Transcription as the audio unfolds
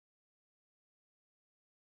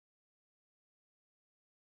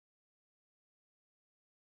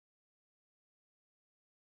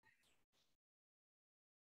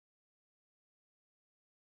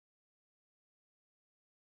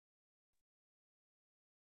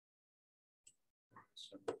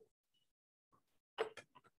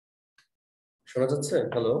শোনা যাচ্ছে?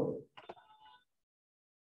 হ্যালো,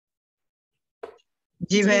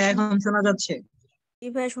 জি ভাই, এখন শোনা যাচ্ছে। জি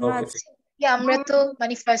ভাই শোনা ওকে। যাচ্ছে। আমরা তো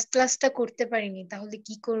মানে ফার্স্ট ক্লাসটা করতে পারিনি, তাহলে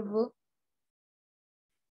কি করব?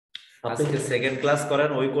 আপনি আজকে সেকেন্ড ক্লাস করেন,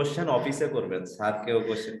 ওই কোশ্চেন অফিসে করবেন, স্যারকে ওই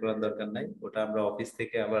কোশ্চেন করার দরকার নাই, ওটা আমরা অফিস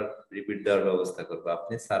থেকে আবার রিপিট দেওয়ার ব্যবস্থা করবো।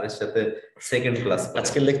 আপনি স্যারের সাথে সেকেন্ড ক্লাস করেন।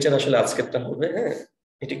 আজকের লেকচার আসলে আজকেরটা হবে, হ্যাঁ,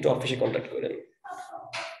 এটা একটু অফিসে কন্ট্যাক্ট করেন।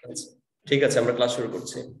 আচ্ছা, ঠিক আছে, আমরা ক্লাস শুরু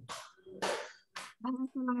করছি।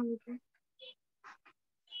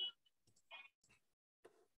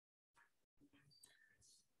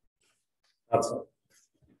 আচ্ছা,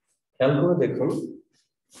 খেয়াল করে দেখুন,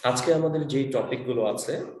 আজকে আমাদের যে টপিকগুলো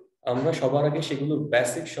আছে আমরা সবার আগে সেগুলো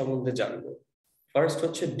বেসিক সম্বন্ধে জানবো। ফার্স্ট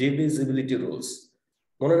হচ্ছে ডিভিজিবিলিটি রুলস।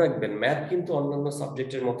 মনে রাখবেন, ম্যাথ কিন্তু অন্যান্য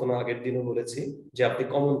সাবজেক্টের মতো না, আগের দিনও বলেছি যে আপনি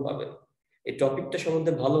কমন পাবেন। এই টপিকটা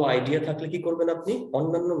সম্বন্ধে ভালো আইডিয়া থাকলে কি করবেন, আপনি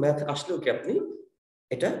অন্যান্য ম্যাথ আসলেও কি আপনি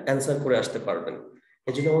এটা অ্যান্সার করে আসতে পারবেন।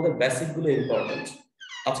 এই জন্য আমাদের বেসিক গুলো ইম্পর্টেন্ট।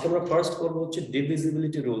 আজকে আমরা ফার্স্ট করবো হচ্ছে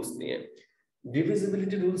ডিভিজিবিলিটি রুলস নিয়ে।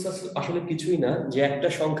 ডিভিজিবিলিটি রুলস আসলে কিছুই না যে একটা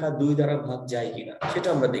সংখ্যা 2 দ্বারা ভাগ যায় কিনা সেটা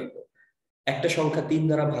আমরা দেখব, একটা সংখ্যা 3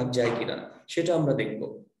 দ্বারা ভাগ যায় কিনা সেটা আমরা দেখব,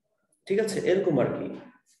 ঠিক আছে, এরকম আর কি।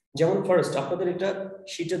 যেমন ফার্স্ট আপনাদের এটা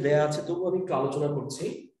শীটে দেয়া আছে, তবু আমি একটু আলোচনা করছি।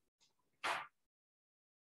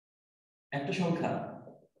 একটা সংখ্যা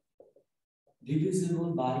ডিভিজিবল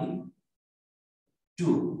বাই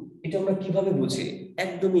 2, এটা আমরা কিভাবে বুঝি?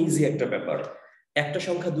 একদম ইজি একটা ব্যাপার। একটা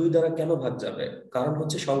সংখ্যা 2 দ্বারা কেন ভাগ যাবে? কারণ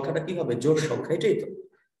হচ্ছে সংখ্যাটা কি হবে, জোড় সংখ্যা, এটাই তো,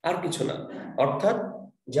 আর কিছু না। অর্থাৎ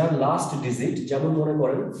যার লাস্ট ডিজিট, যেমন মনে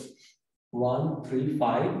করেন 1 3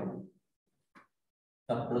 5,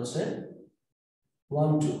 তারপর হচ্ছে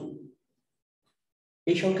 1 2,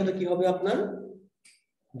 এই সংখ্যাটা কি হবে আপনার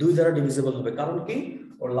 2 দ্বারা ডিভিজিবল হবে। কারণ কি,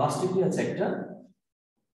 ওর লাস্টে কি আছে, একটা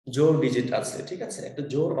জোড় ডিজিট আছে, ঠিক আছে, একটা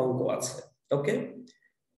জোড় অঙ্ক আছে। ওকে,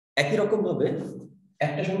 একই রকম ভাবে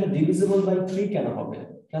একটা সংখ্যা ডিভিজিবল বাই 3 কেন হবে,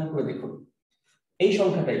 খেয়াল করে দেখুন। এই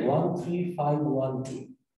সংখ্যাটাই 1 3 5 1 2,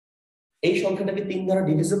 এই সংখ্যাটাকে 3 দ্বারা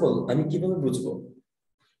ডিভিজিবল আমি কিভাবে বুঝবো?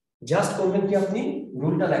 জাস্ট করবেন কি, আপনি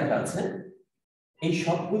রুলটা লেখা আছে, এই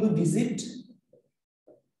সবগুলো ডিজিট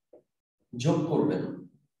যোগ করবেন,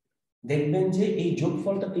 দেখবেন যে এই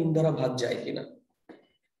যোগফলটা 3 দ্বারা ভাগ যায় কিনা।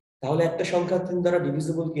 তাহলে একটা সংখ্যা 3 দ্বারা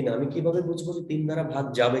ডিভিজিবল কিনা আমি কিভাবে বুঝবো, যে 3 দ্বারা ভাগ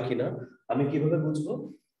যাবে কিনা আমি কিভাবে বুঝবো?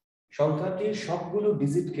 সংখ্যাটির সবগুলো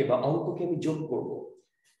ডিজিটকে বা অঙ্ককে আমি যোগ করব।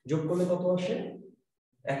 যোগ করলে কত আসে?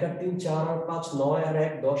 1 আর 3 4 আর 5 9 আর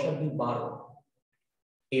 1 10 আর 2 12।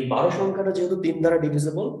 এই 12 সংখ্যাটা যেহেতু 3 দ্বারা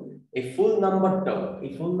ডিভিজিবল, এই ফুল নাম্বারটাও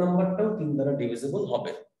 3 দ্বারা ডিভিজিবল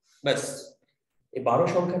হবে। ব্যাস, এই 12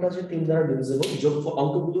 সংখ্যাটা যে 3 দ্বারা ডিভিজিবল, যোগফল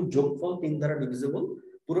অঙ্কগুলোর যোগফল 3 দ্বারা ডিভিজিবল,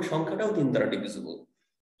 পুরো সংখ্যাটাও 3 দ্বারা ডিভিজিবল।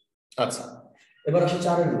 আচ্ছা, এবার আসি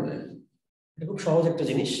 4 এর রুলে। এটা খুব সহজ একটা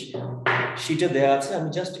জিনিস, শীটে দেয়া আছে, আমি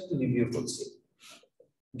জাস্ট একটু রিভিউ করছি।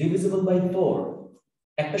 ডিভিজিবল বাই 4,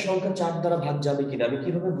 একটা সংখ্যা 4 দ্বারা ভাগ যাবে কিনা আমি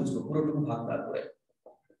কিভাবে বুঝবো পুরোটুকু ভাগ না করে?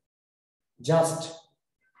 জাস্ট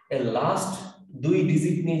এর লাস্ট 2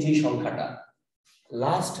 ডিজিট নিয়ে যে সংখ্যাটা,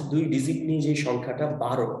 লাস্ট 2 ডিজিট নিয়ে যে সংখ্যাটা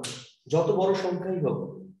 12, যত বড় সংখ্যাই হোক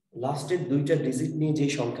লাস্টের 2টা ডিজিট নিয়ে যে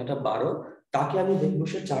সংখ্যাটা 12, তাকে আমি দেখবো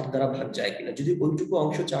সে 4 দ্বারা ভাগ যায় কিনা। যদি ওইটুকু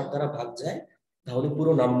অংশ 4 দ্বারা ভাগ যায়, তাহলে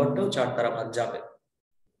পুরো নাম্বারটাও 4 দ্বারা ভাগ যাবে।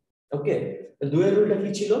 ওকে, 2 এর রুলটা কি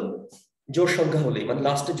ছিল? জোড় সংখ্যা হলেই, মানে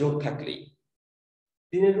লাস্টে জোড় থাকলেই।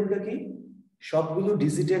 3 এর রুলটা কি? সবগুলো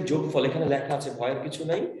ডিজিটের যোগফল, এখানে লেখা আছে, ভয়ের কিছু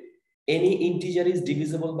নাই, any integer is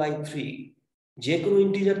divisible by 3, যে কোনো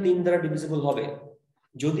ইন্টিজার 3 দ্বারা ডিভিজিবল হবে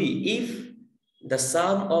যদি if the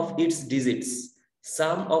some of its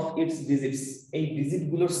digits, এই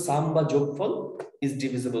ডিজিটগুলোর সাম বা যোগফল ইজ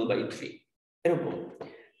ডিভিজিবল বাই 3। এরকম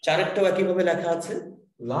 4এরটাও একইভাবে লেখা আছে,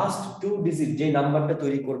 লাস্ট 2 ডিজিট যে নাম্বারটা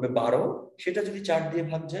তৈরি করবে 12, সেটা যদি 4 দিয়ে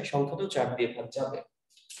ভাগ যায়, সংখ্যাটাও 4 দিয়ে ভাগ যাবে।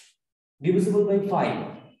 ডিভিজিবল বাই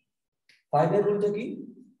 5 এর রুলটা কি?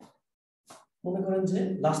 মনে করেন যে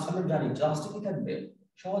লাস্ট, আমরা জানি লাস্টে কি থাকবে,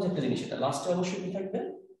 সহজ একটা জিনিস, এটা লাস্টে অবশ্যই কি থাকবে,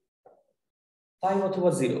 5 অথবা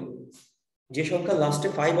 0। যে সংখ্যা লাস্টে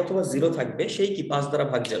 5 অথবা 0 থাকবে সেই কি 5 দ্বারা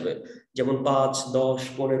ভাগ যাবে, যেমন 5 10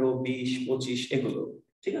 15 20 25 এগুলো,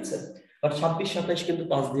 ঠিক আছে। বাট 26 27 কিন্তু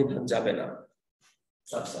 5 দিয়ে ভাগ যাবে না।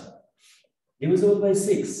 আচ্ছা, ডিভিজিবল বাই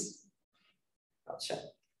 6। আচ্ছা,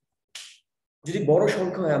 যদি বড়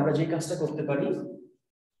সংখ্যা হয় আমরা যে কাজটা করতে পারি,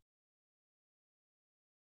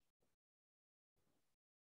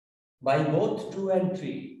 বাই বোথ 2 and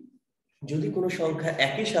 3, যদি কোনো সংখ্যা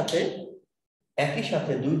একই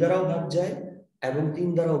সাথে 2 দ্বারাও ভাগ যায় এবং 3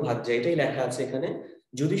 দ্বারাও ভাগ যায়, এটাই লেখা আছে এখানে।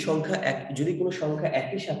 যদি কোনো সংখ্যা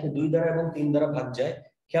একই সাথে 2 দ্বারা এবং 3 দ্বারা ভাগ যায়,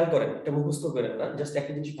 খেয়াল করেন, এটা মুখস্থ করেন না, জাস্ট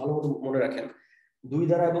একটা জিনিস ভালো মতো মনে রাখেন, 2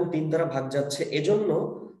 দ্বারা এবং 3 দ্বারা ভাগ যাচ্ছে, এজন্য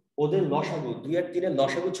ওদের লসাগু 2 আর 3 এর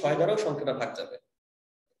লসাগু 6 দ্বারাও সংখ্যাটা ভাগ যাবে।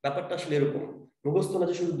 ব্যাপারটা আসলে এরকম, মুখস্থ না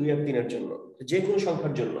যে শুধু 2 আর 3 এর জন্য, যে কোনো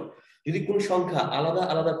সংখ্যার জন্য যদি কোন সংখ্যা আলাদা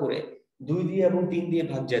আলাদা করে 2 দিয়ে এবং 3 দিয়ে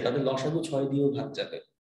ভাগ যায়, তাদের লসাগু 6 দিয়েও ভাগ যাবে।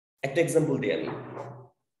 একটা এক্সাম্পল দিই আমি,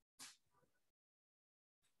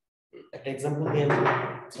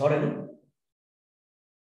 ধরেন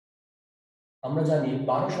আমরা জানি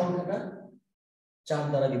 12 সংখ্যাটা 4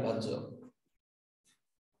 দ্বারা বিভাজ্য,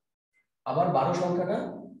 আবার 12 সংখ্যাটা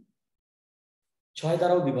 6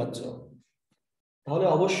 দ্বারাও বিভাজ্য। তাহলে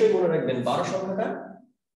অবশ্যই মনে রাখবেন 12 সংখ্যাটা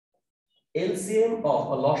এলসিএম অফ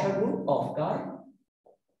বা লসাগু অফ কার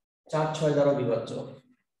 4 6 দ্বারা বিভাজ্য।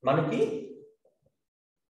 মানে কি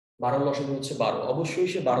 12 লসাগু হচ্ছে 12, অবশ্যই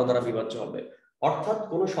সে 12 দ্বারা বিভাজ্য হবে। অর্থাৎ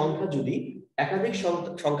কোন সংখ্যা যদি একাধিক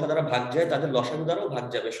সংখ্যা দ্বারা ভাগ যায়, তাদের লসাগু দ্বারাও ভাগ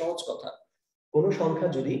যাবে। সহজ কথা, কোন সংখ্যা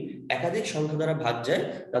যদি একাধিক সংখ্যা দ্বারা ভাগ যায়,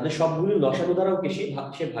 তাদের সবগুলো লসাগু দ্বারাও সে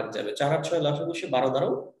ভাগ যাবে। 4 আর 6 লসাগু সে 12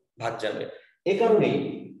 দ্বারাও ভাগ যাবে। এ কারণেই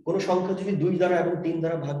কোন সংখ্যা যদি 2 দ্বারা এবং 3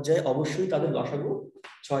 দ্বারা ভাগ যায়, অবশ্যই তাদের লসাগু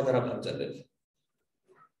 6 দ্বারা ভাগ যাবে।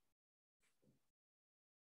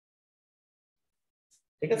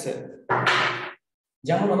 ঠিক আছে?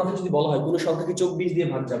 যেমন আমাকে যদি বলা হয় কোন সংখ্যাকে 24 দিয়ে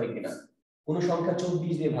ভাগ যাবে কিনা, কোন সংখ্যা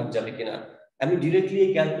 24 দিয়ে ভাগ যাবে কিনা, আমি ডিরেক্টলি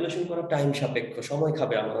এই ক্যালকুলেশন করা টাইম সাপেক্ষ, সময়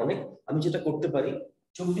খাবে আমার অনেক। আমি যেটা করতে পারি,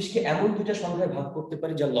 24 কে এমন দুইটা সংখ্যায় ভাগ করতে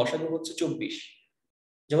পারি যার লসাগু হচ্ছে 24।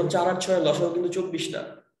 যেমন 4 আর 6 এর লসাগু কিন্তু 24 না,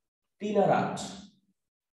 3 আর 8,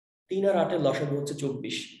 3 আর 8 এর লসাগু হচ্ছে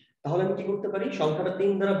 24। তাহলে আমি কি করতে পারি, সংখ্যাটা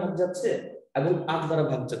 3 দ্বারা ভাগ যাচ্ছে এবং 8 দ্বারা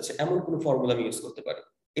ভাগ যাচ্ছে, এমন কোন ফর্মুলা আমি ইউজ করতে পারি।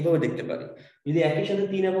 এভাবে দেখতে পারি, যদি একই সাথে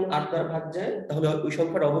 3 এবং 8 দ্বারা ভাগ যায়, তাহলে ওই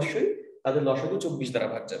সংখ্যাটা অবশ্যই তাদের লসাগু 24 দ্বারা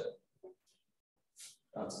ভাগ যাবে।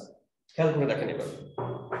 আচ্ছা, খেয়াল করে দেখেন এবার।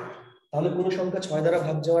 তাহলে কোন সংখ্যা 6 দ্বারা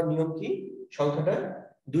ভাগ যাওয়ার নিয়ম কি, সংখ্যাটা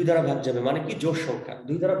 2 দ্বারা ভাগ যাবে। মানে কি জোড় সংখ্যা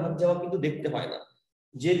 2 দ্বারা ভাগ যাওয়া কিন্তু দেখতে হয় না,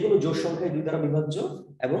 যে কোনো জোড় সংখ্যায় 2 দ্বারা বিভাজ্য,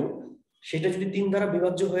 এবং সেটা যদি 3 দ্বারা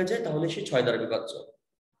বিভাজ্য হয়ে যায় তাহলে সে 6 দ্বারা বিভাজ্য।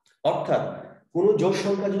 অর্থাৎ কোন জোড়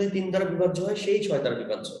সংখ্যা যদি 3 দ্বারা বিভাজ্য হয়, সেই 6 দ্বারা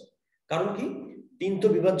বিভাজ্য। কারণ কি, 3 তো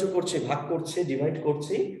বিভাজ্য করছে, ভাগ করছে, ডিভাইড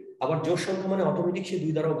করছে, আবার জোড় সংখ্যা মানে অটোমেটিক সে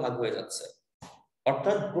 2 দ্বারাও ভাগ হয়ে যাচ্ছে।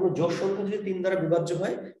 অর্থাৎ কোন জোড় সংখ্যা যদি 3 দ্বারা বিভাজ্য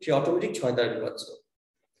হয়, সে অটোমেটিক 6 দ্বারা বিভাজ্য।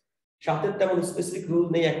 সাতের তেমন স্পেসিফিক রুল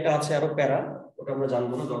নেই, একটা আছে আরো প্যারা, ওটা আমরা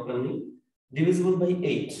জানবো না, দরকার নেই। ডিভিজিবল বাই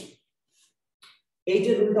 8, 8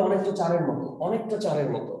 এর রুলটা অনেকটা 4 এর মতো, অনেকটা 4 এর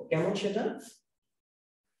মতো। কেমন সেটা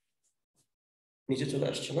নিচে চলে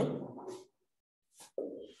আসছে না,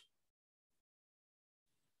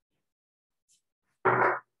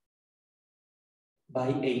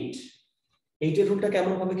 বাই 8। 8 এর রুলটা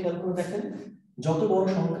কেমন হবে খেয়াল করে দেখেন। যত বড়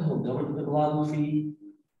সংখ্যা হোক, যেমন 1 3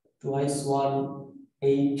 twice 1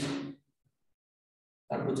 8,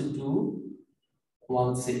 তারপর হচ্ছে 2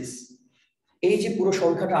 1 6, এই যে পুরো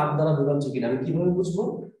সংখ্যাটা 8 দ্বারা বিভাজ্য কিনা আমি কিভাবে বুঝবো?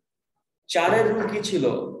 4 এর রুল কি ছিল,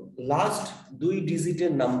 লাস্ট 2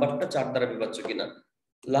 ডিজিটের নাম্বারটা 4 দ্বারা বিভাজ্য কিনা,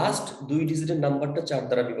 লাস্ট 2 ডিজিটের নাম্বারটা 4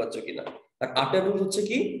 দ্বারা বিভাজ্য কিনা। আর 8 এর রুল হচ্ছে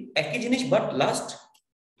কি, একই জিনিস বাট লাস্ট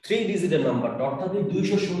 3 ডিজিটের নাম্বারটা, অর্থাৎ এই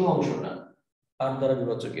 216 অংশটা 8 দ্বারা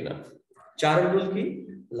বিভাজ্য কিনা। 4 এর রুল কি,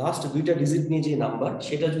 লাস্ট 2টা ডিজিট নিয়ে যে নাম্বার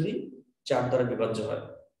সেটা যদি 4 দ্বারা বিভাজ্য হয়,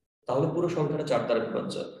 তাহলে পুরো সংখ্যাটা 4 দ্বারা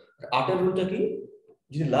বিভাজ্য। 8 এর রুলটা কি,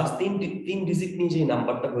 যদি লাস্ট 3 ডিজিট নিয়ে যে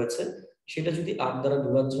নাম্বারটা হয়েছে সেটা যদি 8 দ্বারা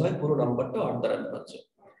বিভাজ্য হয়, পুরো নাম্বারটা 8 দ্বারা বিভাজ্য।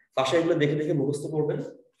 পাশে এগুলো দেখে দেখে মুখস্থ করবেন।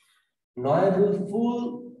 9 এর রুল ফুল,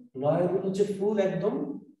 9 এর রুল হচ্ছে ফুল একদম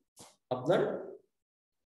আপনার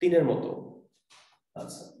 3 এর মতো।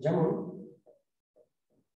 আচ্ছা, যেমন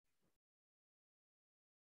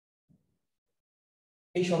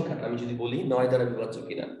এই সংখ্যাটা আমি যদি বলি 9 দ্বারা বিভাজ্য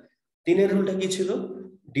কিনা, 3 এর রুলটা কি ছিল,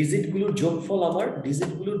 ডিজিটগুলোর যোগফল আমার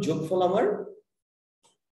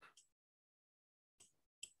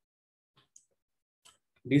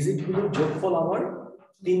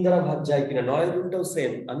 3 দ্বারা ভাগ যায় কিনা। 9 এর রুলটাও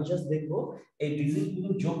সেম, আমি জাস্ট দেখবো এই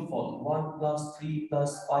ডিজিটগুলোর যোগফল 1 + 3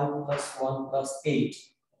 + 5 + 1 + 8,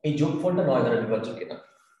 এই যোগফলটা 9 দ্বারা বিভাজ্য কিনা।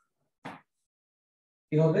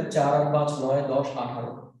 কি হবে, 4 আর 5 9 10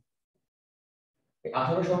 18,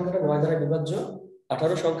 18 সংখ্যাটা 9 দ্বারা বিভাজ্য,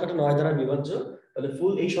 18 সংখ্যাটা 9 দ্বারা বিভাজ্য, তাহলে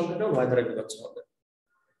ফুল এই সংখ্যাটাও 9 দ্বারা বিভাজ্য হবে।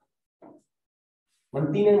 মানে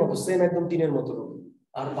 3 এর মতো সেম, একদম 3 এর মতো রুল।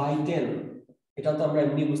 আর বাই 10, এটা তো আমরা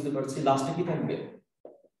এমনি বুঝতে পারছি, লাস্টে কি থাকবে,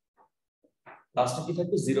 লাস্টে কি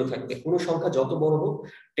থাকবে, 0 থাকবে। কোন সংখ্যা যত বড় হোক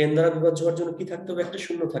 10 দ্বারা বিভাজ্য হওয়ার জন্য কি থাকতে হবে, একটা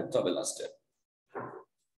শূন্য থাকতে হবে লাস্টে।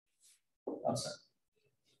 আচ্ছা,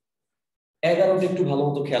 11টা একটু ভালো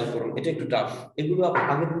মতো খেয়াল করুন, এটা একটু টাফ, এগুলো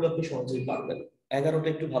আগেরগুলো আপনি সহজেই পারবেন। 11টা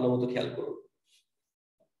একটু ভালো মতো খেয়াল করুন,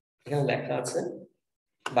 এখানে লেখা আছে,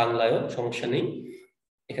 বাংলায়ও সমস্যা নেই,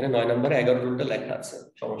 এখানে 9 নম্বরে 11 রুলটা লেখা আছে,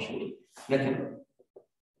 সমস্যা নেই। দেখেন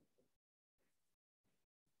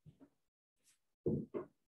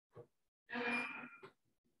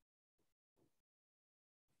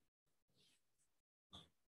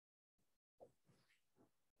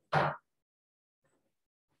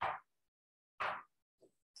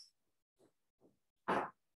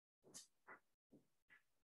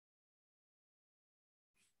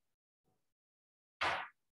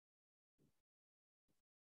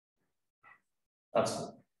আচ্ছা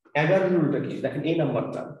 11 রুলটা কি দেখেন, এই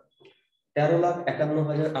নাম্বারটা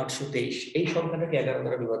 13,51,823 এই সংখ্যাটাকে 11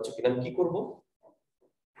 দ্বারা বিভাজ্য কিনা আমি কি করব,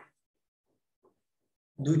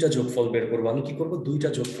 দুইটা যোগফল বের করবো। আমি কি করব, দুইটা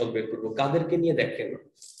যোগফল বের করব। কাদেরকে নিয়ে দেখেন,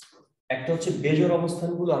 একটা হচ্ছে বেজোড়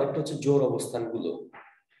অবস্থানগুলো আর একটা হচ্ছে জোড় অবস্থানগুলো,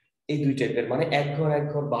 এই দুই টাইপের, মানে এক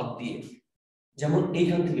ঘর বাদ দিয়ে। যেমন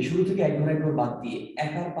এইখান থেকে শুরু থেকে এক ঘর বাদ দিয়ে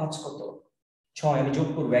 1 আর 5 কত 6, আমি যোগ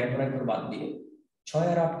করবো এক ঘর বাদ দিয়ে। 6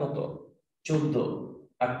 আর 8 কত 14,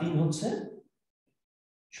 আর 3 হচ্ছে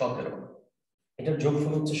 17, এটার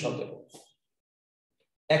যোগফল হচ্ছে 17।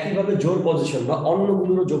 একইভাবে জোর পজিশন বা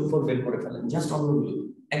অন্যগুলোরও যোগফল বের করে ফেলেন, জাস্ট অন্যগুলো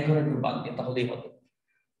এক ঘর বাদ দিয়ে, তাহলেই হবে।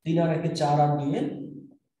 3 আর 1 4 আর 2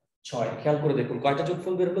 6। খেয়াল করে দেখুন কয়টা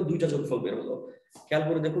যোগফল বের হলো, দুইটা যোগফল বের হলো। খেয়াল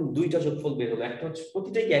করে দেখুন দুইটা যোগফল বের হলো, একটা হচ্ছে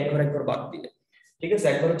প্রতিটাই এক ঘর বাদ দিয়ে, ঠিক আছে।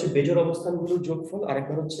 একবার হচ্ছে বেজোড় অবস্থানগুলোর যোগফল আর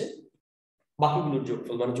একবার হচ্ছে বাকিগুলোর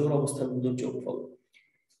যোগফল, মানে জোড় অবস্থানগুলোর যোগফল।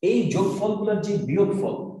 এই যোগফলগুলোর যে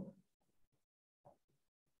বিয়োগফল,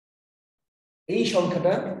 এই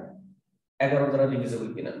সংখ্যাটা 11 দ্বারা ডিভিজিবল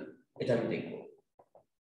কিনা এটা আমি দেখব।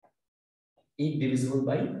 8 ডিভিজিবল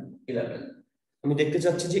বাই 11, আমি দেখতে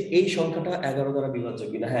চাচ্ছি যে এই সংখ্যাটা 11 দ্বারা বিভাজ্য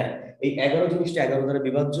কিনা। হ্যাঁ, এই 11 জিনিসটা 11 দ্বারা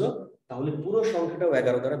বিভাজ্য, তাহলে পুরো সংখ্যাটাও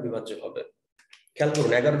 11 দ্বারা বিভাজ্য হবে। খেয়াল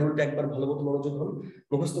করুন 11 রুলটা একবার ভালো মতো মনোযোগ হন,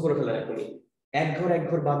 মুখস্থ করে ফেলেন এখনই। এক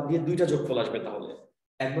ঘর বাদ দিয়ে দুইটা যোগফল আসবে, তাহলে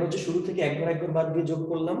একবার হচ্ছে শুরু থেকে এক ঘর বাদ দিয়ে যোগ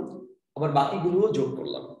করলাম, আবার বাকিগুলোও যোগ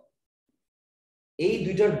করলাম। এই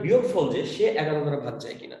দুইটার বিয়োগফল যে সে 11 দ্বারা ভাগ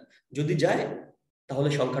যায় কিনা, যদি যায় তাহলে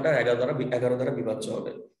সংখ্যাটা 11 দ্বারা বিভাজ্য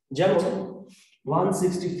হবে। যেমন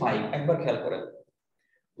 165, একবার খেয়াল করেন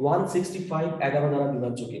 165 11 দ্বারা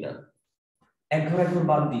বিভাজ্য কিনা। এক ঘর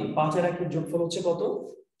বাদ দিয়ে 5 আর 1 এর যোগফল হচ্ছে কত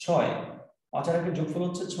 6, 5 আর 1 এর যোগফল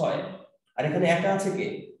হচ্ছে 6, আর এখানে একা আছে কে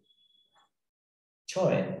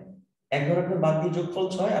 6, এক ঘর বাদ দিয়ে যোগফল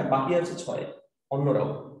 6 আর বাকি আছে 6 অন্যরাও,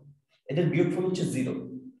 এদের বিয়োগফল হচ্ছে 0।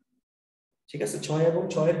 ঠিক আছে, 6 এবং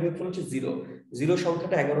 6 এর বিয়োগফল হচ্ছে 0। 0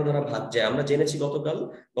 সংখ্যাটা 11 দ্বারা ভাগ যায়, আমরা জেনেছি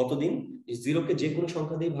গতদিন যে 0 কে যে কোনো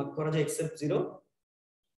সংখ্যা দিয়ে ভাগ করা যায় এক্সেপ্ট 0,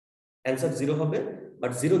 অ্যানসার 0 হবে।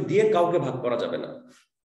 বাট 0 দিয়ে কাউকে ভাগ করা যাবে না।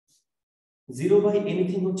 0 বাই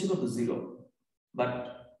এনিথিং হচ্ছে কত 0, বাট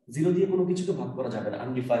 0 দিয়ে কোনো কিছুকে ভাগ করা যাবে না,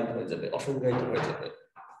 আনডিফাইন্ড হয়ে যাবে, অসংজ্ঞায়িত হয়ে যাবে।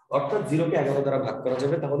 অর্থাৎ 0 কে 11 দ্বারা ভাগ করা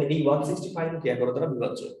যাবে, তাহলে এই 165 কে 11 দ্বারা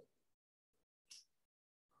বিভাজ্য।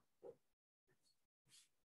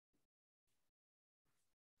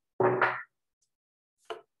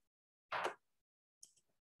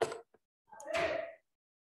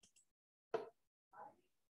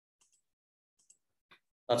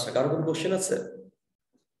 আচ্ছা, কারো কোনো কোশ্চেন আছে?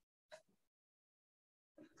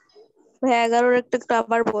 11 একটা একটু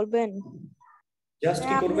আবার বলবেন? জাস্ট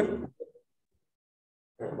কি করবেন,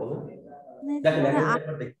 হ্যাঁ বলুন। দেখেন 11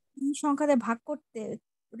 একবার দেখুন এই সংখ্যাতে ভাগ করতে,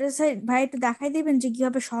 ওটা স্যার ভাই একটু দেখাই দিবেন যে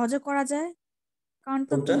কিভাবে সহজে করা যায়। কারণ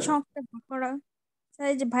তো কোনটা? 3 সংখ্যাতে ভাগ করা, স্যার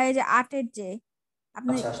এই যে ভাই এই যে 8 এর যে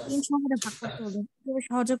আপনি আচ্ছা 3 সংখ্যাতে ভাগ করতে হবে, কিভাবে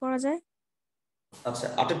সহজে করা যায়। আচ্ছা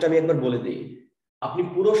 8 আমি একবার বলে দিই। আপনি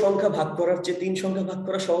পুরো সংখ্যা ভাগ করার চেয়ে 3 সংখ্যা ভাগ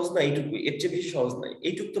করা সহজ না, এইটুকুই, এর চেয়ে বেশি সহজ নাই।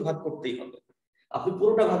 এইটুকু তো ভাগ করতেই হবে। আপনি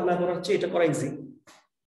পুরোটা ভাগ না করার চেয়ে এটা করা ইজি।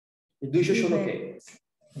 216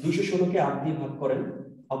 কে 8 দিয়ে ভাগ করেন,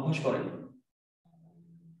 অভ্যাস করেন।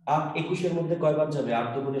 8 21 এর মধ্যে কয়বার যাবে, 8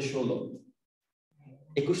 দুগুণে 16,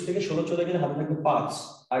 21 থেকে 16 চলে গেলে হাতে থাকবে 5,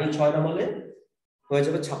 আর এই 6 নামালে হয়ে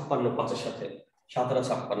যাবে 56, 5 এর সাথে 7 আর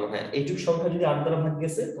 56। হ্যাঁ, এইটুকু সংখ্যা যদি 8 দ্বারা ভাগ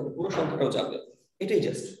গেছে তাহলে পুরো সংখ্যাটাও যাবে, এটাই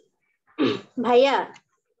জাস্ট। ভাইয়া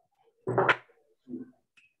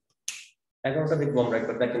 11টা দেখবো আমরা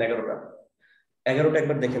একবার, দেখেন 11টা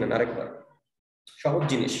একবার দেখে নেন আরেকবার। সহজ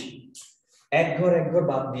জিনিস, এক ঘর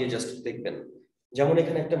বাদ দিয়ে জাস্ট দেখবেন। যেমন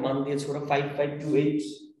এখানে একটা মান দিয়েছে ওরা 5528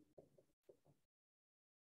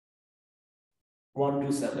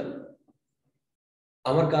 127।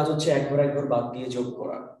 আমার কাজ হচ্ছে এক ঘর বাদ দিয়ে যোগ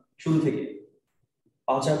করা শুরু থেকে।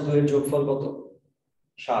 5 আর 2 এর যোগফল কত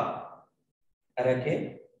 7, আর 1 এ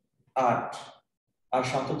 8, আর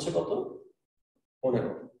 7 হচ্ছে কত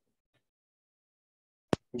 15,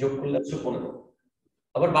 যোগ করলে হচ্ছে 15।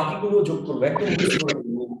 আবার বাকিগুলো যোগ করবো, একদম ইজি করে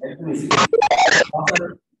দেবো, একদম ইজি।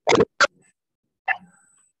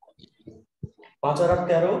 5 আর 8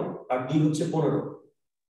 13, আর 2 হচ্ছে 15।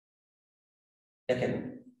 দেখেন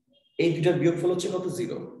এই দুইটার বিয়োগফল হচ্ছে কত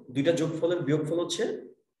 0, দুইটা যোগফলের বিয়োগফল হচ্ছে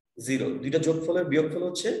 0, দুইটা যোগফলের বিয়োগফল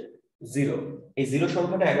হচ্ছে 0। এই 0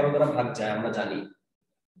 সংখ্যাটা 11 দ্বারা ভাগ যায় আমরা জানি,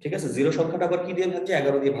 ঠিক আছে। 0 সংখ্যাটা আবার কি দিয়ে ভাগ যায়,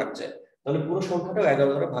 11 দিয়ে ভাগ যায়, তাহলে পুরো সংখ্যাটাও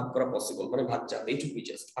 11 দ্বারা ভাগ করা পসিবল, মানে ভাগ যাবে, এইটুকুই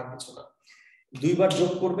জাস্ট, আর কিছু না। দুইবার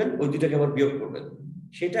যোগ করবেন, ওই দুইটাকে আবার বিয়োগ করবেন,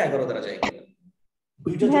 সেটা 11 দ্বারা যায় কিনা।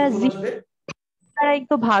 দুইটা যোগফল আসবে,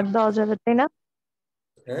 তো ভাগ দেওয়া যাবে তাই না?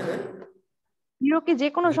 হ্যাঁ হ্যাঁ, 0 কে যে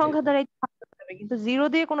কোনো সংখ্যা দ্বারাই ভাগ দেওয়া যাবে, কিন্তু 0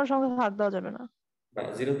 দিয়ে কোনো সংখ্যা ভাগ দেওয়া যাবে না। না,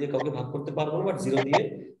 0 দিয়ে কাউকে ভাগ করতে পারবো না, বাট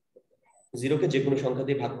 0 কে যে কোনো সংখ্যা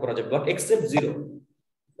দিয়ে ভাগ করা যাবে, বাট এক্সেপ্ট 0,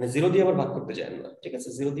 মানে 0 দিয়ে আবার ভাগ করতে চায় না, ঠিক আছে,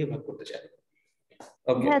 0 দিয়ে ভাগ করতে চায় না।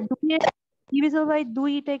 ওকে, হ্যাঁ, 2 এর ডিভিজিবল বাই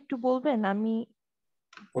 2টা একটু বলবেন, আমি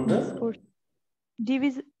কোনটা মিস করছি।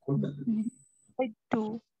 ডিভিজিবল কোনটা বাই 2।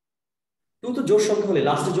 2 তো জোড় সংখ্যা হলে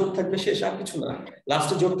লাস্টে জোড় থাকবে, শেষ আর কিছু না,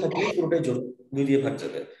 লাস্টে জোড় থাকলেই পুরোটাই জোড়, 2 দিয়ে ভাগ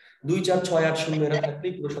যাবে। 2 4 6 8 0 এরা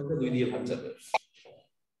থাকলেই পুরো সংখ্যা 2 দিয়ে ভাগ যাবে।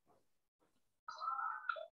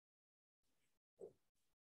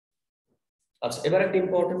 আচ্ছা, এবার একটা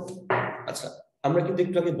ইম্পর্টেন্ট, আচ্ছা আমরা কিন্তু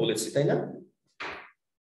একটু আগে বলেছি তাই না,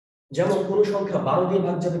 যেমন কোন সংখ্যা 12 দিয়ে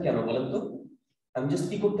ভাগ যাবে কেন বলেন তো? আমি জাস্ট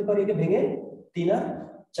কি করতে পারি, এটা ভেঙে 3 আর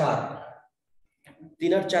 4,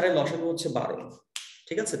 3 আর 4 এর লসাগু হচ্ছে 12,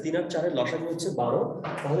 ঠিক আছে, 3 আর 4 এর লসাগু হচ্ছে 12,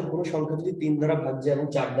 তাহলে কোন সংখ্যা যদি 3 দ্বারা ভাগ যায় এবং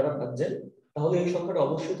 4 দ্বারা ভাগ যায়, তাহলে এই সংখ্যাটা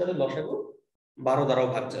অবশ্যই তাহলে লসাগু 12 দ্বারাও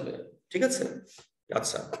ভাগ যাবে, ঠিক আছে।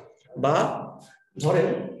 আচ্ছা, বা ধরেন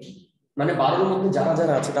মানে 12 এর মধ্যে যারা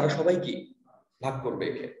যারা আছে তারা সবাই কি ভাগ করবে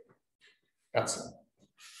একে। আচ্ছা,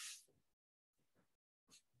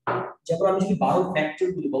 যেমন আমি যদি 12 ফ্যাক্টর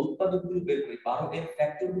গুলো বা উৎপাদক গুলো বের করি, 12 এর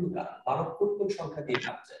ফ্যাক্টর গুলো কারা, 12 কোন কোন সংখ্যা দিয়ে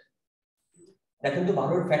ভাগ যায়, দেখেন তো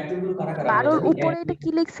 12 এর ফ্যাক্টর গুলো কারা কারা, আমরা 12র জানি উপরে এটা কি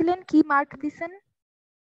লিখছিলেন, কি মার্ক দিছেন?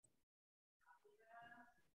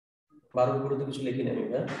 12 এর উপরে তো কিছু লিখি নাই আমি,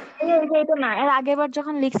 হ্যাঁ এটা না, এর আগেরবার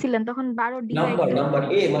যখন লিখছিলেন তখন 12 ডিভাইড নাম্বার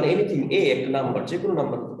এ, মানে এনিথিং এ, একটা নাম্বার, যে কোনো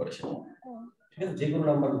নাম্বার হতে পারে সেটা, ঠিক আছে, যে কোনো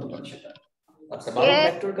নাম্বার হতে পারে সেটা। আচ্ছা, 12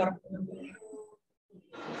 ফ্যাক্টর কারা,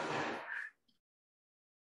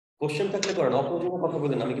 কোশ্চেন থাকলে করেন, অপ্রয়োজনীয় কথা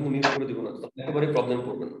বলেন, আমি কিন্তু মিউট করে দিব না, একেবারে প্রবলেম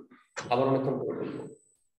করবেন না, আবার অনেকক্ষণ পরে বলবো।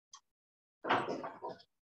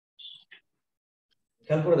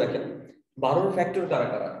 খেয়াল করে দেখেন 12 এর ফ্যাক্টর কারা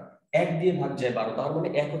কারা, 1 দিয়ে ভাগ যায় 12, তার মানে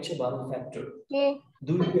 1 হচ্ছে 12 ফ্যাক্টর,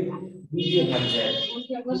 2 দিয়ে ভাগ যায়, 3 দিয়ে ভাগ যায়,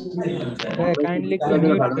 হ্যাঁ, কাইন্ডলি একটু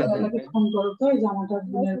মিউট করে দেন।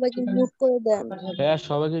 সবাইকে মিউট করে দেন। হ্যাঁ,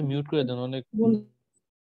 সবাইকে মিউট করে দেন, অনেক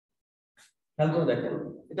খেয়াল করে দেখেন,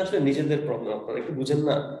 এটা আসলে নিজেদের প্রবলেম, আপনারা একটু বুঝেন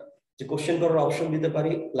না যে কোশ্চেন করার অপশন দিতে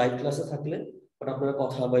পারি লাইভ ক্লাসে থাকলে, বাট আপনারা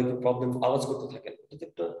কথা বা একটু প্রবলেম আওয়াজ করতে থাকেন, এটা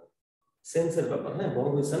একটা সেন্সের ব্যাপার, হ্যাঁ বড়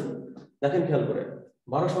হয়েছেন। দেখেন খেয়াল করে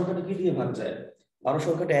 12 সংখ্যাটা কি দিয়ে ভাগ যায়, 12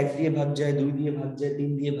 সংখ্যাটা 1 দিয়ে ভাগ যায়, 2 দিয়ে ভাগ যায়,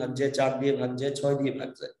 3 দিয়ে ভাগ যায়, 4 দিয়ে ভাগ যায়, 6 দিয়ে ভাগ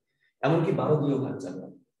যায়, এমনকি 12 দিয়েও ভাগ যাবে,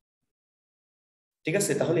 ঠিক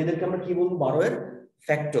আছে। তাহলে এদেরকে আমরা কি বলবো, 12 এর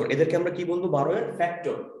ফ্যাক্টর, এদেরকে আমরা কি বলবো, 12 এর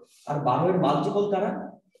ফ্যাক্টর। আর 12 এর মাল্টিপল কারা,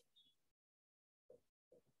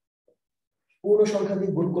 পূর্ণ সংখ্যা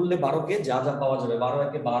দিয়ে গুণ করলে 12 কে যা যা পাওয়া যাবে, 12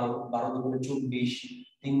 একে 12, 12 দুগুণে 24,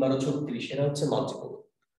 3 12 36, এটা হচ্ছে মাল্টিপল,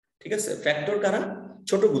 ঠিক আছে। ফ্যাক্টর কারা,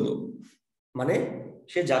 ছোটগুলো, মানে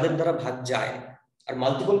সে যাদের দ্বারা ভাগ যায়, আর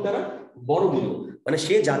মাল্টিপল কারা, বড়গুলো, মানে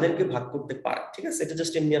সে যাদেরকে ভাগ করতে পারে, ঠিক আছে। এটা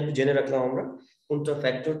জাস্ট এমনি আপনি জেনে রাখলাম আমরা, কোনটা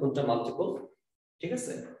ফ্যাক্টর কোনটা মাল্টিপল, ঠিক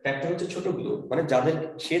আছে। ফ্যাক্টর হচ্ছে ছোটগুলো, মানে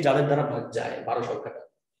যাদের দ্বারা ভাগ যায় 12 সংখ্যাটা,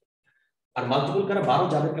 আর মাল্টিপল কারা, 12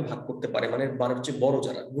 যাদেরকে ভাগ করতে পারে, মানে 12 হচ্ছে বড়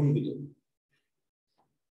যারা, গুণগুলো।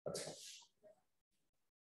 আচ্ছা,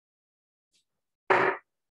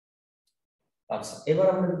 আচ্ছা এবার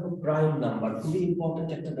আমরা দেখব প্রাইম নাম্বার, খুবই ইম্পর্টেন্ট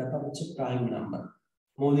একটা ব্যাপার হচ্ছে প্রাইম নাম্বার,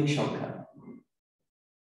 মৌলিক সংখ্যা।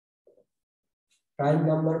 প্রাইম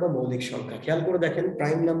নাম্বার বা মৌলিক সংখ্যা, খেয়াল করে দেখেন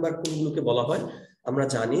প্রাইম নাম্বার কোনগুলোকে বলা হয় আমরা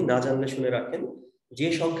জানি, না জানলে শুনে রাখেন, যে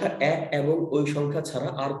সংখ্যা 1 এবং ওই সংখ্যা ছাড়া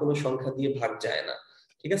আর কোনো সংখ্যা দিয়ে ভাগ যায় না,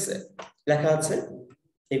 ঠিক আছে। লেখা আছে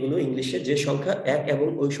এগুলো ইংলিশে, যে সংখ্যা 1 এবং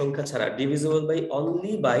ওই সংখ্যা ছাড়া, divisible by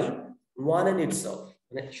only by 1 and itself,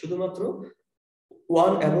 মানে শুধুমাত্র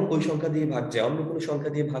 1 এবং ওই সংখ্যা দিয়ে ভাগ যায়, অন্য কোনো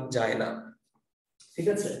সংখ্যা দিয়ে ভাগ যায় না, ঠিক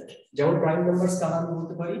আছে। যেমন প্রাইম নাম্বার কারা আমি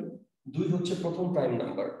বলতে পারি, 2 হচ্ছে প্রথম প্রাইম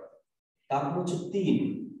নাম্বার, তারপর হচ্ছে 3,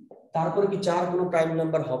 তারপরে কি 4 কোনো প্রাইম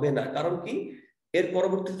নাম্বার হবে না, কারণ কি এর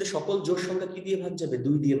পরবর্তীতে সকল জোড় সংখ্যা কি দিয়ে ভাগ যাবে,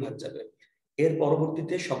 2 দিয়ে ভাগ যাবে, এর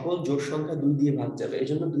পরবর্তীতে সকল জোড় সংখ্যা 2 দিয়ে ভাগ যাবে,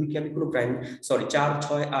 এজন্য 2 কে আমি কোনো প্রাইম, সরি 4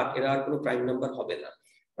 6 8 এরা আর কোনো প্রাইম নাম্বার হবে না,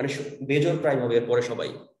 মানে বেজোড় প্রাইম হবে এরপরে সবাই,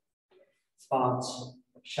 5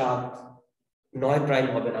 7 9 প্রাইম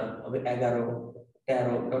হবে না, হবে 11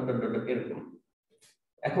 13 এরকম।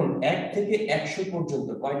 এখন 1 থেকে 100 পর্যন্ত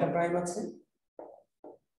কয়টা প্রাইম আছে,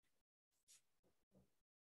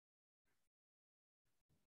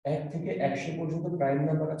 1 থেকে 100 পর্যন্ত প্রাইম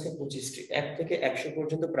নাম্বার আছে 25টি, 1 থেকে 100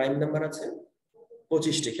 পর্যন্ত প্রাইম নাম্বার আছে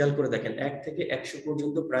 25টি, খেয়াল করে দেখেন 1 থেকে 100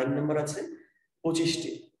 পর্যন্ত প্রাইম নাম্বার আছে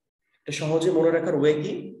 25টি। এটা সহজে মনে রাখার ওয়ে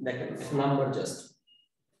কি, দেখেন number just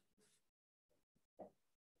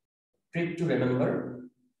trick to remember,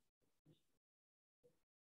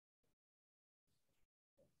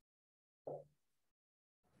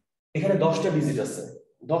 এখানে 10টা ডিজিট আছে,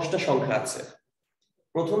 10টা সংখ্যা আছে,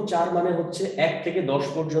 প্রথম 4 মানে হচ্ছে 1 থেকে 10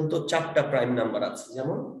 পর্যন্ত 4টা প্রাইম নাম্বার আছে,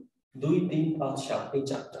 যেমন 2 3 5 7 এই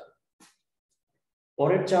 4টা।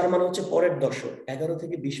 পরের 4 মানে হচ্ছে পরের দশক। 11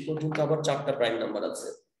 থেকে 20 পর্যন্ত আবার 4টা প্রাইম নাম্বার আছে,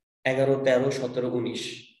 11, 13, 17, 19,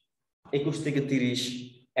 21 থেকে 30,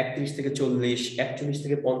 31 থেকে 40, 41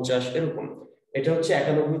 থেকে 50, এরকম। এটা হচ্ছে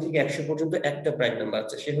 91 থেকে 100 পর্যন্ত একটা প্রাইম নাম্বার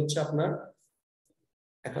আছে, সে হচ্ছে আপনার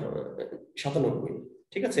 97,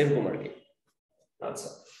 ঠিক আছে, এরকম আর কি। আচ্ছা,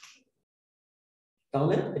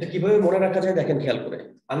 তাহলে এটা কিভাবে মনে রাখা যায় দেখেন খেয়াল করে।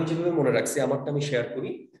 আমি যেভাবে মনে রাখছি আমারটা আমি শেয়ার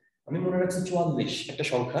করি। আমি মনে রাখছি 44 একটা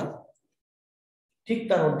সংখ্যা, ঠিক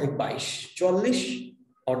তার অর্ধেক 22, 44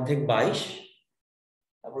 অর্ধেক 22,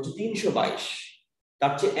 তারপর হচ্ছে 322,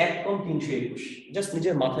 তার চেয়ে 1 কম 321। জাস্ট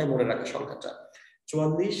নিজের মাথায় মনে রাখা সংখ্যাটা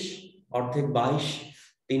 44 অর্ধেক 22,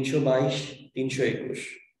 322, 321,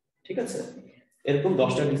 ঠিক আছে। এরকম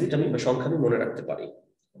 10টা ডিজিট আমি সংখ্যা আমি মনে রাখতে পারি।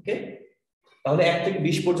 ওকে, তাহলে 1 থেকে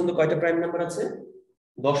 20 পর্যন্ত কয়টা প্রাইম নাম্বার আছে?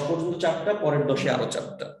 10 পর্যন্ত 4টা, পরের 10-এ আরো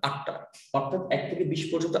 4টা, 8টা। অর্থাৎ 1 থেকে 20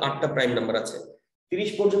 পর্যন্ত 8টা প্রাইম নাম্বার আছে।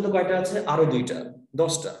 30 পর্যন্ত কয়টা আছে? আরো 2টা,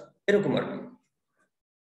 10টা, এরকম আর কি।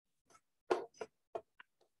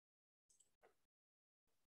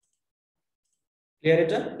 ক্লিয়ার?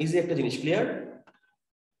 এটা ইজি একটা জিনিস। ক্লিয়ার?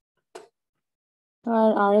 আর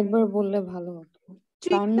আরেকবার বললে ভালো হতো।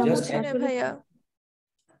 প্রাইম নাম্বার Just আসলে ভাইয়া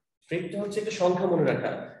ট্রিকটা হচ্ছে একটা সংখ্যা মনে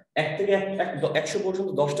রাখা। 1 থেকে 100 পর্যন্ত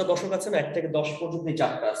 10টা দশক আছে না, 1 থেকে 10 পর্যন্ত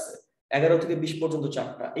 4টা আছে, 11 থেকে 20 পর্যন্ত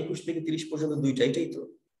 4টা, 21 থেকে 30 পর্যন্ত 2টা, এটাই তো।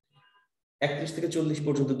 31 থেকে 40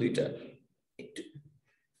 পর্যন্ত 2টা,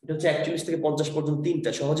 এটা হচ্ছে 41 থেকে 50 পর্যন্ত 3টা।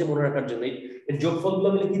 সহজে মনে রাখার জন্য এর যোগফলগুলো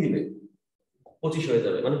মিলে কি দিবে? 25 হয়ে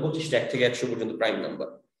যাবে। মানে 25টা 1 থেকে 100 পর্যন্ত প্রাইম নাম্বার।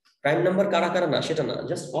 প্রাইম নাম্বার কারা কারা না সেটা না,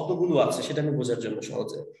 জাস্ট কতগুলো আছে সেটা আমি বোঝার জন্য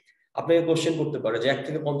সহজে আপনাকে কোশ্চেন করতে পারে যে 1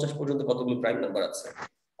 থেকে 50 পর্যন্ত কতগুলো প্রাইম নাম্বার আছে,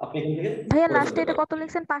 আপনি এখান থেকে ভাইয়া করে লাস্টে ফেলতে এটা পারেন। কত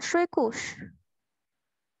লিখছেন? 521?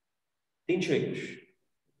 321,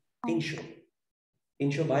 300,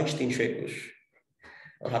 322, 321।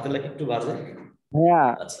 হাতের লেখা একটু বাজে। ভাইয়া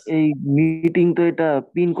আচ্ছা, এই মিটিং তো এটা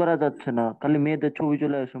পিন করা যাচ্ছে না, খালি মেয়েদের ছবি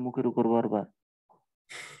চলে আসে মুখের উপর বারবার।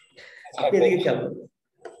 আপনি এদিকে খেয়াল করুন।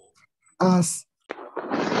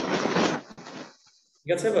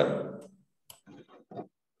 ঠিক আছে, এবার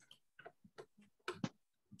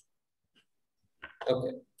ওকে।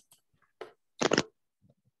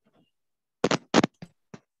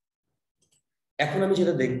 এখন আমি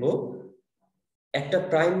যেটা দেখবো, একটা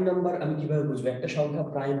প্রাইম নাম্বার আমি কিভাবে বুঝবো, একটা সংখ্যা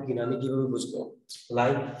প্রাইম কিনা আমি কিভাবে বুঝবো।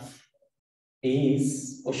 লাইক ইজ,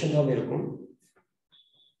 কোশ্চেন হবে এরকম,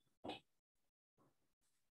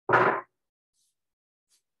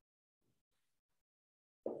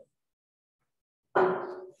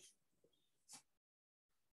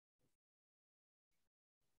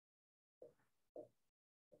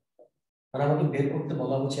 আর আমাকে বের করতে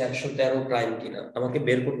বলা হচ্ছে 113 প্রাইম কিনা, আমাকে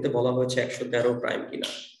বের করতে বলা হয়েছে 113 প্রাইম কিনা।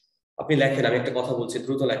 আপনি লেখেন, আমি একটা কথা বলছি,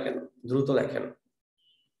 দ্রুত লেখেন, দ্রুত লেখেন,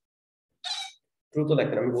 দ্রুত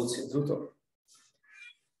লেখেন, আমি বলছি দ্রুত।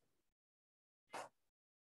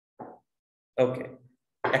 ওকে,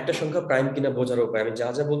 একটা সংখ্যা প্রাইম কিনা বোঝার উপায় আমি যা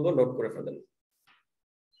যা বলবো নোট করে ফেলেন।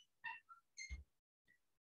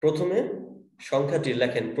 প্রথমে সংখ্যাটির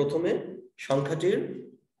লেখেন, প্রথমে সংখ্যাটির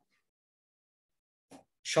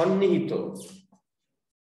সন্নিহিত,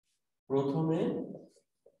 প্রথমে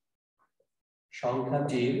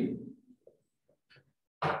সংখ্যাটির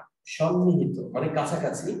সন্নিহিত মানে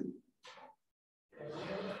কাছাকাছি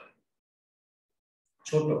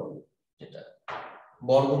ছোট যেটা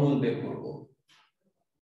বর্গমূল বের করব।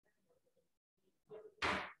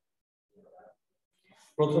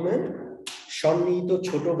 প্রথমে সন্নিহিত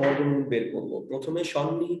ছোট বর্গমূল বের করব, প্রথমে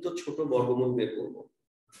সন্নিহিত ছোট বর্গমূল বের করব।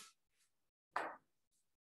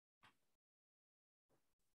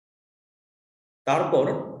 তারপর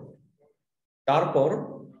তারপর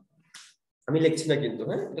আমি লিখছি না কিন্তু,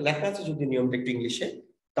 হ্যাঁ লেখা আছে যদি নিয়মটা একটু ইংলিশে।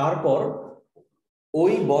 তারপর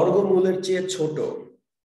ওই বর্গমূলের চেয়ে ছোট,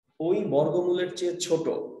 ওই বর্গমূলের চেয়ে ছোট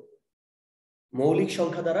মৌলিক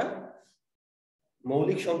সংখ্যা দ্বারা,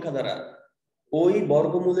 মৌলিক সংখ্যা দ্বারা, ওই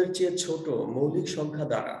বর্গমূলের চেয়ে ছোট মৌলিক সংখ্যা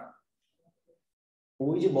দ্বারা,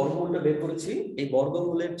 ওই যে বর্গমূলটা বের করেছি এই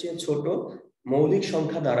বর্গমূলের চেয়ে ছোট মৌলিক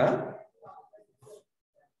সংখ্যা দ্বারা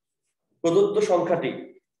প্রদত্ত সংখ্যাটি,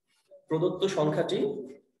 প্রদত্ত সংখ্যাটি,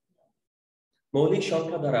 মৌলিক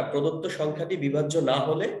সংখ্যা দ্বারা প্রদত্ত সংখ্যাটি বিভাজ্য না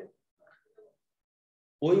হলে,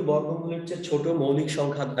 ওই বর্গমূলের চেয়ে ছোট মৌলিক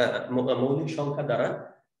সংখ্যা, মৌলিক সংখ্যা দ্বারা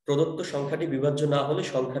প্রদত্ত সংখ্যাটি বিভাজ্য না হলে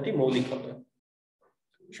সংখ্যাটি মৌলিক হবে,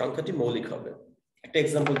 সংখ্যাটি মৌলিক হবে। একটা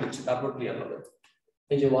এক্সাম্পল দিচ্ছি তারপর ক্লিয়ার হবে।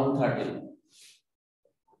 এই যে 113,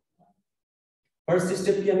 ফার্স্ট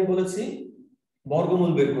স্টেপ কি আমি বলেছি,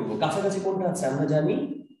 বর্গমূল বের করব। কাছাকাছি কোনটা আছে আমরা জানি,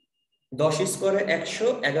 10 স্কোয়ারে 100,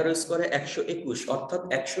 11 স্কোয়ারে 121, অর্থাৎ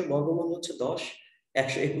 100 বর্গমূল হচ্ছে 10,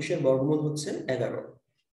 121 এর বর্গমূল হচ্ছে 11।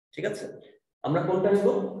 ঠিক আছে, আমরা কোনটা নিব?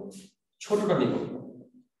 ছোটটা নিব।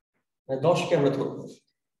 10কে আমরা ধরবো।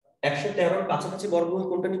 113 কাছাকাছি বর্গমূল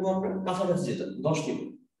কোনটা নিব আমরা? কাছাকাছি যেটা 10 নিব।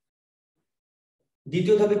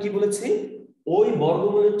 দ্বিতীয় ধাপে কি বলেছি? ওই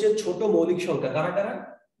বর্গমূলের চেয়ে ছোট মৌলিক সংখ্যা কারা কারা?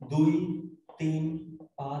 2, 3,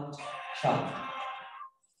 5, 7।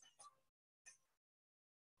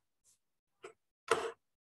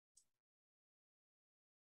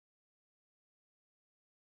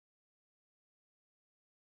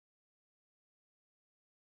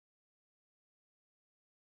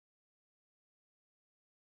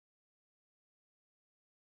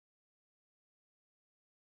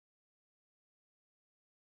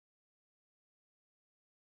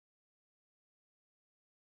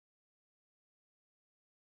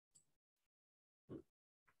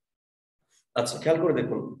 আচ্ছা, খেয়াল করে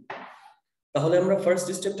দেখুন। তাহলে আমরা ফার্স্ট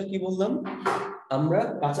স্টেপটা কি বললাম? আমরা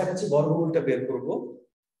কাছাকাছি বর্গমূলটা বের করব।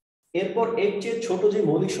 এরপর এর চেয়ে ছোট যে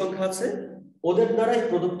মৌলিক সংখ্যা আছে ওদের দ্বারা এই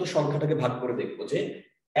প্রদত্ত সংখ্যাটাকে ভাগ করে দেখবো যে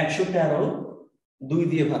 113 2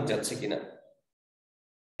 দিয়ে ভাগ যাচ্ছে কিনা,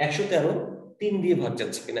 113 3 দিয়ে ভাগ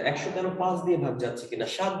যাচ্ছে কিনা, 113 5 দিয়ে ভাগ যাচ্ছে কিনা,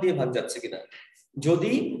 7 দিয়ে ভাগ যাচ্ছে কিনা।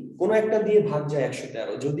 যদি কোনো একটা দিয়ে ভাগ যায়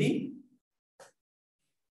 113,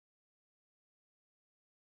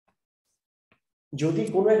 যদি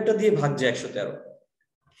কোনো একটা দিয়ে ভাগ যায় 113,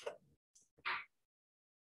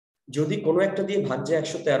 যদি কোনো একটা দিয়ে ভাগ যায়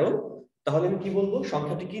 113, তাহলে আমি কি বলবো?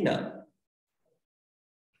 সংখ্যাটি কি না,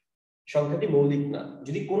 সংখ্যাটি মৌলিক না।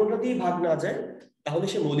 যদি কোনোটা দিয়ে ভাগ না যায় তাহলে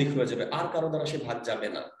সে মৌলিক হয়ে যাবে, আর কারো দ্বারা সে ভাগ যাবে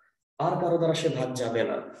না, আর কারো দ্বারা সে ভাগ যাবে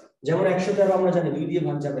না। যেমন 113 আমরা জানি 2 দিয়ে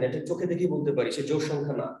ভাগ যাবে না, এটা চোখে দেখেই বলতে পারি সে জোড়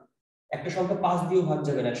সংখ্যা না। একটা সংখ্যা 5 দিয়েও ভাগ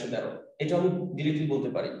যাবে না 113, এটা আমি ডিরেক্টলি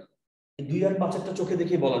বলতে পারি। 2 আর 5 একটা চোখে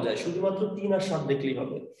দেখেই বলা যায়, শুধুমাত্র 3 আর 7 দেখলেই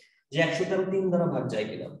হবে যে 113 3 দ্বারা ভাগ যায়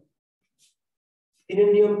কিনা। 3 এর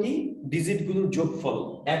নিয়ম কি? ডিজিট গুলোর যোগফল,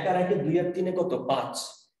 1 আর 1 2 আর 3 কত? 5।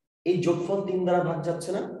 এই যোগফল 3 দ্বারা ভাগ যাচ্ছে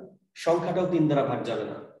না, সংখ্যাটাও 3 দ্বারা ভাগ যাবে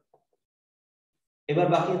না। এবার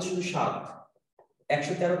বাকি আছে শুধু 7।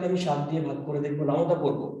 113কে আমি 7 দিয়ে ভাগ করে দেখবো, নামতা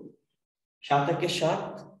করবো। 7 একে 7,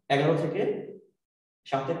 11 থেকে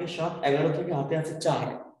 7 একে 7, 11 থেকে হাতে আছে 4,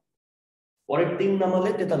 পরের 3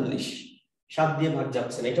 নামালে 43। 7 দিয়ে ভাগ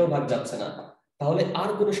যাচ্ছে না, এটাও ভাগ যাচ্ছে না, তাহলে আর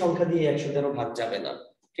কোনো সংখ্যা দিয়ে 113 ভাগ যাবে না।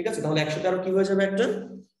 ঠিক আছে, তাহলে 113 কি হয়ে যাবে? একটা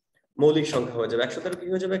মৌলিক সংখ্যা হয়ে যাবে। 113 কি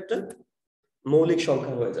হয়ে যাবে? একটা মৌলিক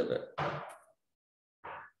সংখ্যা হয়ে যাবে।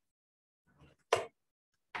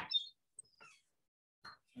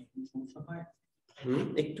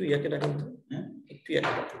 একটু ইয়াকে রাখেন তো, একটু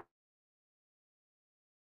ইয়াকে রাখেন।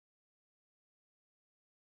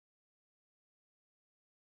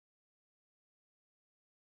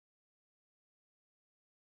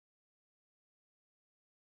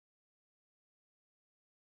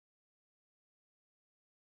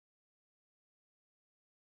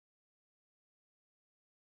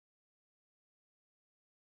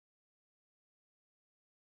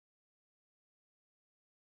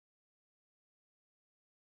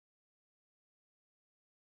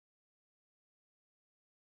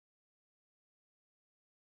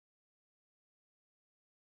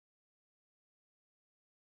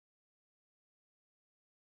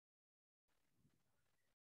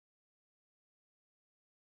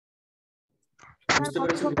 বুঝতে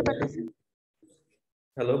পেরেছেন?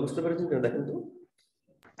 হ্যালো, বুঝতে পেরেছেন কিনা দেখেন তো।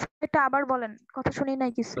 এটা আবার বলেন, কথা শুনি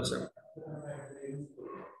নাই কিছু। আচ্ছা,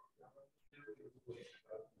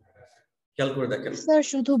 খেয়াল করে দেখেন। স্যার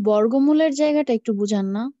শুধু বর্গমূলের জায়গাটা একটু বুঝান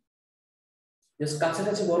না। জাস্ট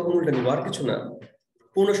কাছাকাছি বর্গমূলটা নিব, আর কিছু না।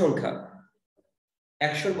 পূর্ণ সংখ্যা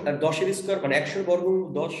 110 এর স্কয়ার মানে 100 এর বর্গমূল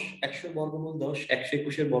 10, 100 এর বর্গমূল 10,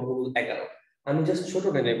 121 এর বর্গমূল 11। আমি জাস্ট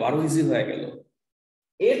ছোটটা নেব, আরো ইজি হয়ে গেল।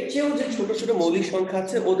 এর চেয়েও যে ছোট ছোট মৌলিক সংখ্যা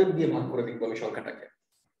আছে ওদের দিয়ে ভাগ করে দেখবো আমি সংখ্যাটাকে।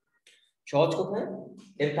 সহজ কথা,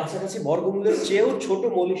 এর কাছাকাছি বর্গমূলের চেয়েও ছোট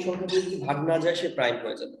মৌলিক সংখ্যা দিয়ে যদি ভাগ না যায় সে প্রাইম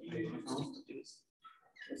হয়ে যাবে।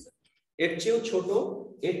 এর চেয়েও ছোট,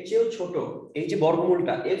 এর চেয়েও ছোট, এই যে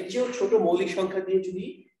বর্গমূলটা এর চেয়েও ছোট মৌলিক সংখ্যা দিয়ে যদি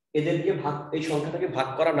এদেরকে ভাগ, এই সংখ্যাটাকে ভাগ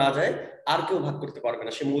করা না যায় আর কেউ ভাগ করতে পারবে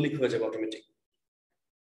না, সে মৌলিক হয়ে যাবে অটোমেটিক।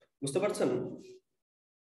 বুঝতে পারছেন?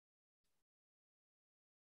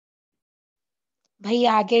 ভাই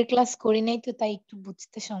আগের ক্লাস করি নাই তো, তাই একটু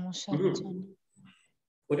বুঝতে সমস্যা হচ্ছে।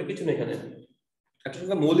 ওটা কিছু নেই, এখানে একটা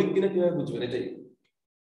সংখ্যা মৌলিক কিনা কিভাবে বুঝবেন এটাই।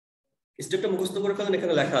 স্টেপটা মুখস্থ করে ফেলেন,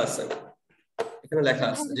 এখানে লেখা আছে, এখানে লেখা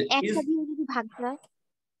আছে যে একটা দিয়ে যদি ভাগ যায়,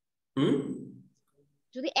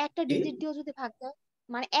 যদি একটা ডিজিট দিয়েও যদি ভাগ যায়,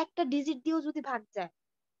 মানে একটা ডিজিট দিয়েও যদি ভাগ যায়,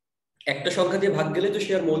 একটা সংখ্যা দিয়ে ভাগ গেলে তো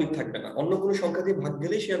সে আর মৌলিক থাকবে না, অন্য কোনো সংখ্যা দিয়ে ভাগ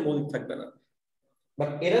গেলে সে আর মৌলিক থাকবে না। বাট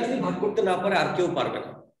এরা যদি ভাগ করতে না পারে আর কেউ পারবে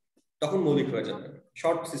না, তখন মৌলিক হয়ে যাবে।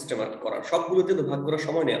 শর্ট সিস্টেম আর করার, সবগুলোতে তো ভাগ করার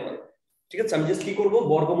সময় নেই আমার। ঠিক আছে, আমি জাস্ট কি করব,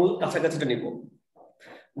 বর্গমূল কাছাকাছিটা নিব,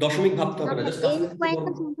 দশমিক ভাবতে হবে না, জাস্ট এই কাছাকাছি।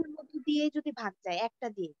 কয়েকটা সংখ্যার মধ্যে দিয়ে যদি ভাগ যায়, একটা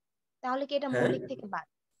দিয়ে তাহলে কি এটা হ্যাঁ, মৌলিক থেকে বাদ?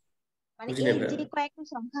 মানে বুঝিনি এই আমরা। যে কয়েকটা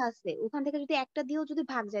সংখ্যা আছে ওখান থেকে যদি একটা দিয়েও যদি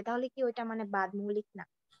ভাগ যায় তাহলে কি ওইটা মানে বাদ, মৌলিক না?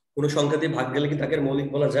 কোন সংখ্যা দিয়ে ভাগ গেলে কি তাকে আর মৌলিক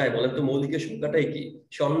বলা যায়? বলেন তো, মৌলিকের সংখ্যাটাই কি?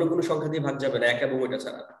 সে অন্য কোনো সংখ্যা দিয়ে ভাগ যাবে না, এক এবং ওইটা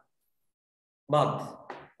ছাড়া বাদ।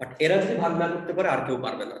 বাট এরা যদি ভাগ না করতে পারে আর কেউ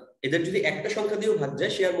পারবে না। এদের যদি একটা সংখ্যা দিয়েও ভাগ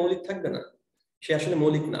যায় সে আর মৌলিক থাকবে না, সে আসলে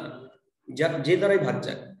মৌলিক না, যে দ্বারাই ভাগ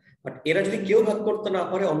যায়। বাট এরা যদি কেউ ভাগ করতে না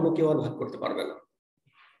পারে অন্য কেউ আর ভাগ করতে পারবে না।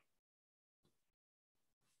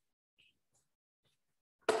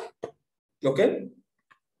 ওকে,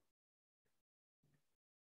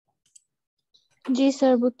 জি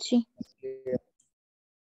স্যার, বুঝছি।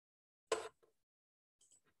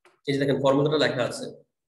 এই যে দেখেন ফর্মুলাটা লেখা আছে,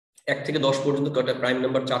 1 থেকে 10 পর্যন্ত কয়টা প্রাইম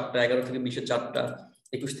নাম্বার? 4টা। 11 থেকে 20 4টা,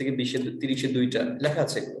 21 থেকে 20 30 2টা লেখা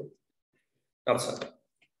আছে এগুলো। আচ্ছা,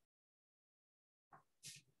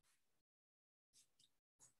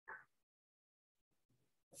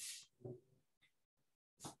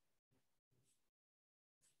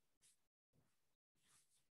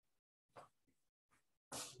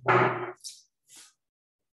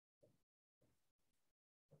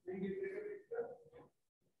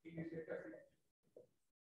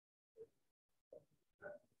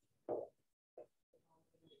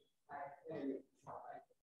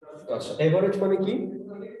 আচ্ছা, এভারেজ মানে কি?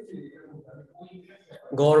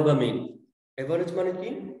 গড় বা মিন। এভারেজ মানে কি?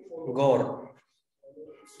 গড়।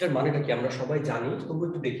 এটার মানেটা কি আমরা সবাই জানি, তবু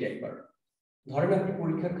একটু দেখি একবার। ধরেন আপনি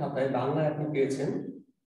পরীক্ষার খাতায় বাংলায় আপনি পেয়েছেন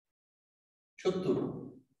 70,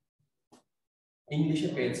 ইংলিশে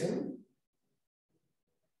পেয়েছেন,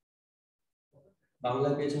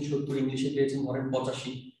 বাংলায় পেয়েছেন 70, ইংলিশে পেয়েছেন ধরেন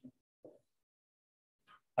 85,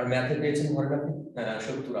 আর ম্যাথে পেয়েছেন ধরেন আপনি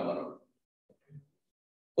 70 আবার।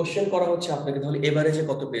 কোশ্চেন করা হচ্ছে আপনাকে তাহলে এভারেজে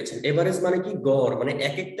কত পেয়েছেন? এভারেজ মানে কি? গড়, মানে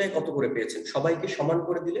এক একটায় কত করে পেয়েছেন। সবাইকে সমান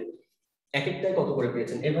করে দিলে এক একটায় কত করে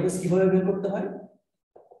পেয়েছেন। এভারেজ কিভাবে বের করতে হয়?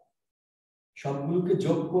 সবগুলোকে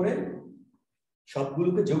যোগ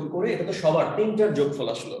করে, এটা তো সবার 3টার যোগফল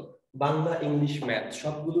আসলো, বাংলা ইংলিশ ম্যাথ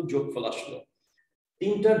সবগুলোর যোগফল আসলো,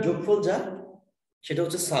 3টার যোগফল যা সেটা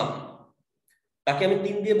হচ্ছে সাম। তাকে আমি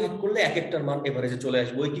 3 দিয়ে ভাগ করলে এক একটার মান এভারেজে চলে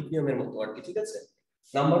আসবে, ঐকিক নিয়মের মতো আর কি। ঠিক আছে,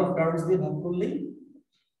 নাম্বার অফ টার্মস দিয়ে ভাগ করলেই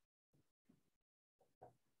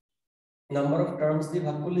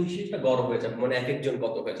সেটা গড় হয়ে যাবে, মানে এক একজন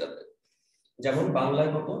কত হয়ে যাবে। যেমন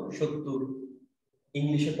বাংলায় কত? 70,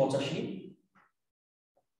 ইংলিশে 85,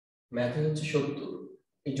 ম্যাথে হচ্ছে 70।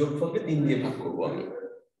 এই যোগফলকে 3 দিয়ে ভাগ করবো আমি।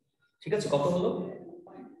 ঠিক আছে, কত হলো?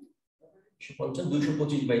 150,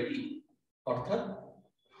 225/3 অর্থাৎ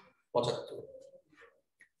 75।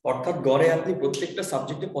 অর্থাৎ গড়ে আপনি প্রত্যেকটা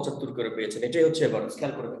সাবজেক্টে 75 করে পেয়েছেন। এটাই হচ্ছে এভারেজ।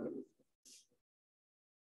 খেয়াল করে দেখেন।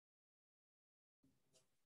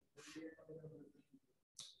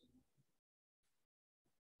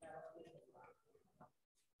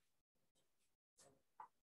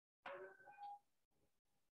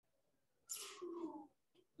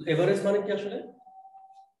 এভারেজ মানে কি আসলে?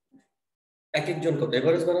 এক একজন কত।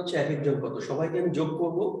 এভারেজ মানে হচ্ছে এক একজন কত। সবাইকে আমি যোগ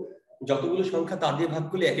করব, যতগুলো সংখ্যা তা দিয়ে ভাগ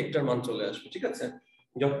করলে এক একটার মান চলে আসবে। ঠিক আছে,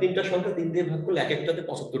 যত 3টা সংখ্যা 3 দিয়ে ভাগ করলে এক একটাতে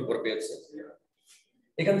 75 করে পেয়েছে।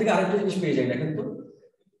 এখান থেকে আরেকটা জিনিস পেয়ে যাই, দেখেন তো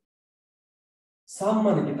সাম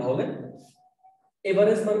মানে কি তাহলে?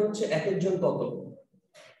 এভারেজ মানে হচ্ছে এক একজন কত।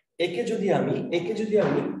 একে যদি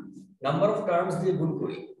আমি নাম্বার অফ টার্মস দিয়ে গুণ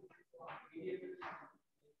করি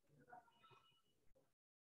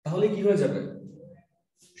তাহলে কি হয়ে যাবে?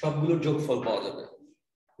 সবগুলোর যোগফল পাওয়া যাবে।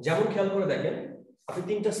 যেমন খেয়াল করে দেখেন, আপনি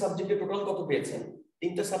 3টা সাবজেক্টে টোটাল কত পেয়েছেন?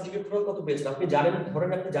 আপনি জানেন,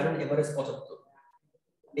 ধরেন আপনি জানেন এভারেজ 75।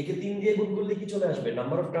 একে 3 দিয়ে গুণ করলে কি চলে আসবে?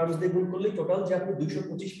 নাম্বার অফ টার্মস দিয়ে গুণ করলে টোটাল যে আপনি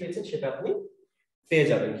 225 পেয়েছেন সেটা আপনি পেয়ে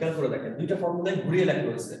যাবেন। খেয়াল করে দেখেন, দুইটা ফর্মুলায় ঘুরিয়ে লেখা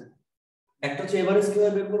হয়েছে। একটা হচ্ছে এভারেজ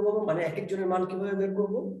কিভাবে বের করবো, মানে এক একজনের মান কিভাবে বের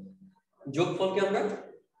করব, যোগফলকে আমরা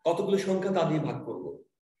কতগুলো সংখ্যা তা দিয়ে ভাগ করব।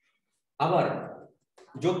 আবার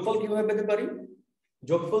যোগফল কিভাবে পেতে পারি?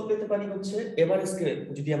 যোগফল পেতে পারি হচ্ছে এভারেজকে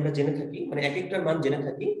যদি আমরা জেনে থাকি, মানে এক একটার মান জেনে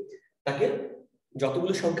থাকি, তাকে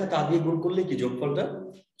যতগুলো সংখ্যা তা দিয়ে গুণ করলে কি যোগফলটা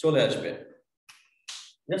চলে আসবে।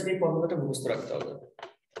 জাস্ট এই ফর্মুলাটা মুখস্থ রাখতে হবে।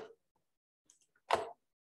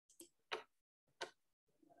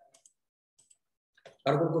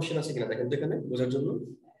 আর কোন কোশ্চেন আছে কিনা দেখেন তো এখানে বোঝার জন্য।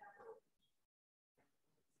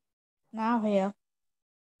 না ভাইয়া।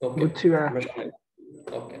 ওকে, বুঝছি ভাইয়া।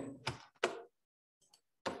 ওকে,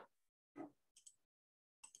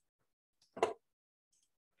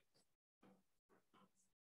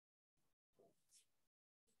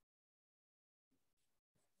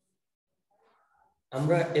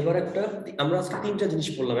 আমরা আজকে 3টা জিনিস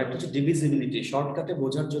পড়লাম। একটা হচ্ছে ডিভিজিবিলিটি, শর্টকাটে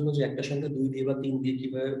বোঝার জন্য যে একটা সংখ্যা 2 দিয়ে বা 3 দিয়ে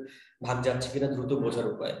কিভাবে ভাগ যাচ্ছে কিনা দ্রুত বোঝার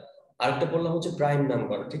উপায়। আরেকটা পড়লাম হচ্ছে প্রাইম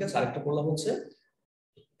নাম্বার। ঠিক আছে, আরেকটা পড়লাম হচ্ছে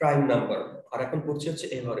প্রাইম নাম্বার। আর এখন পড়ছি হচ্ছে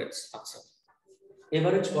এভারেজ। আচ্ছা,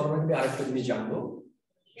 এভারেজ করার আগে আরেকটা জিনিস জানবো,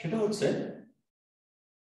 সেটা হচ্ছে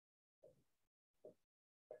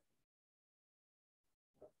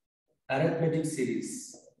অ্যারিথমেটিক সিরিজ।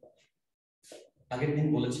 আগের দিন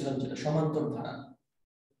বলেছিলাম যেটা সমান্তর ধারা।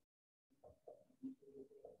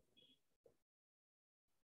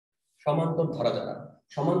 সমান্তর ধারা যারা,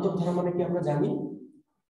 সমান্তর ধারা মানে কি আমরা জানি,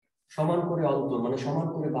 সমান করে অন্তর, মানে সমান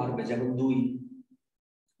করে বাড়বে। যেমন 2,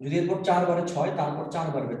 যদি এরপর 4 বারে 6, তারপর 4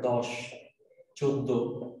 বাড়বে 10, 14,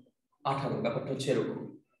 18, ব্যাপারটা হচ্ছে এরকম।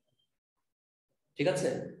 ঠিক আছে,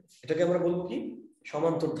 এটাকে আমরা বলবো কি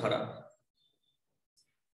সমান্তর ধারা।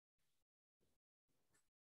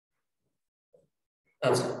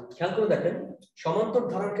 আচ্ছা, খেয়াল করে দেখেন, সমান্তর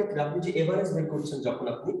ধারার ক্ষেত্রে আপনি যে এভারেজ বের করছেন, যখন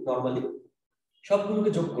আপনি নরমালি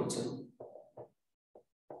সবগুলোকে যোগ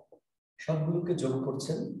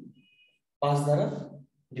করছেন, 5 দ্বারা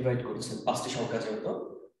ডিভাইড করছেন, 5টি সংখ্যা যেহেতু,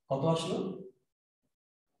 কত আসলো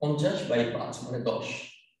 50/5 মানে 10।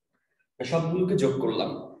 সবগুলোকে যোগ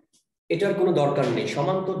করলাম, এটার কোনো দরকার নেই।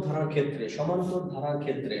 সমান্তর ধারার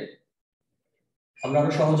ক্ষেত্রে আমরা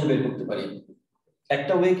আরো সহজে বের করতে পারি।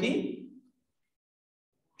 একটা ওয়ে কি,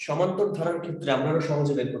 সমান্তর ধারার ক্ষেত্রে আমরা আরো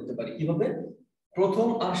সহজে বের করতে পারি। কিভাবে? প্রথম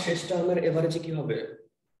আর শেষ টার্মের এভারেজে কি হবে?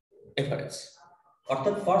 এভারেজ।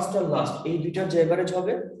 অর্থাৎ ফার্স্ট আর লাস্ট এই দুইটার যে এভারেজ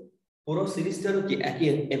হবে, পুরো সিরিজটারও কি একই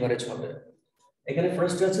এভারেজ হবে। এখানে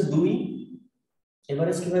ফার্স্ট আছে 2,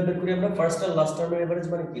 এভারেজ কিভাবে বের করি আমরা? ফার্স্ট আর লাস্ট টার্মের এভারেজ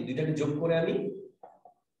মানে কি, দুইটাকে যোগ করে আমি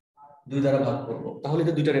 2 দ্বারা ভাগ করব, তাহলে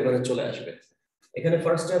তো দুইটার এভারেজ চলে আসবে। এখানে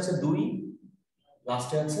ফার্স্টে আছে 2,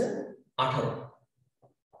 লাস্টে আছে 18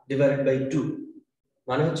 ডিভাইডেড বাই 2,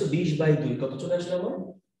 মানে হচ্ছে 20/2, কত চলে আসলো আমার?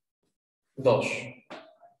 10।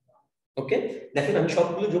 ওকে, দেখেন আমি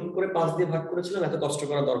সবগুলো যোগ করে 5 দিয়ে ভাগ করেছিলাম, এত কষ্ট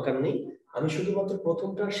করার দরকার নেই। আমি শুধুমাত্র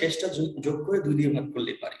প্রথমটা আর শেষটা যোগ করে 2 দিয়ে ভাগ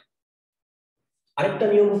করলেই পারি। আরেকটা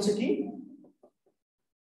নিয়ম হচ্ছে কি,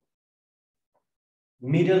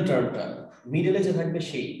 মিডল টার্মটা, মিডলে যে থাকবে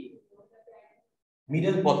সেই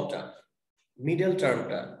মিডল পদটা, মিডল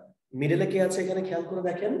টার্মটা, মিডলে কি আছে এখানে খেয়াল করে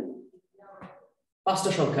দেখেন,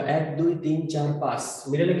 5টা সংখ্যা 1 2 3 4 5,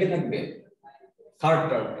 মিডলে কে থাকবে? থার্ড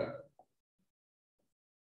টার্মটা।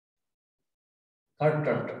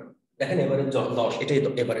 দেখেন এভারেজ 10, এটাই তো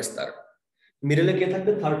এভারেজ তার। মিডলে কে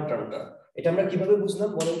থাকবে? থার্ড টার্মটা। এটা আমরা কিভাবে বুঝলাম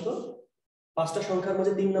বলেন তো? 5টা সংখ্যার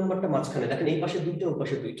মধ্যে 3 নাম্বারটা মাঝখানে, দেখেন এই পাশে 2টা, ওই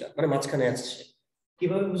পাশে 2টা, মানে মাঝখানে আসছে।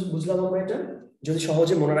 কিভাবে বুঝলাম আমরা এটা? যদি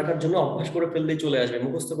সহজে মনে রাখার জন্য অভ্যাস করে ফেললেই চলে আসবে,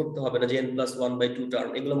 মুখস্থ করতে হবে না যে n+1/2 টার্ম,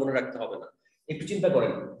 এগুলো মনে রাখতে হবে না। একটু চিন্তা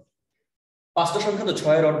করেন, 5টা সংখ্যা তো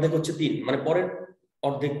 6 এর অর্ধেক হচ্ছে 3, মানে পরের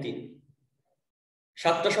অর্ধেক 3।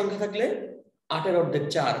 7টা সংখ্যা থাকলে 8 এর অর্ধেক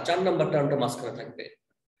 4, 4 নাম্বার টার্মটা মাঝখানে থাকবে।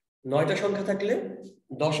 9টা সংখ্যা থাকলে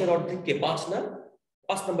 10 এর অর্ধেক কে 5 না,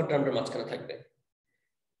 5 নাম্বার টার্মটা মাঝখানে থাকবে।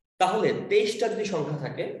 তাহলে 23টা যদি সংখ্যা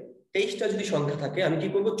থাকে, আমি কি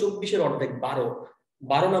করব? 24 এর অর্ধেক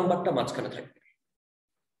 12 নাম্বারটা মাঝখানে থাকবে,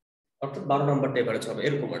 অর্থাৎ 12 নাম্বারটা এভারেজ হবে,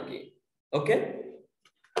 এরকম আর কি। ওকে,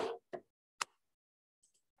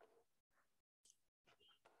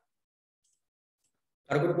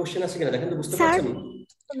 আর কোনো কোশ্চেন আছে কিনা দেখেন তো, বুঝতে পারছেন?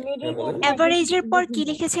 এভারেজের পর কি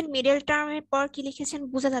লিখেছেন, মিডল টার্মের পর কি লিখেছেন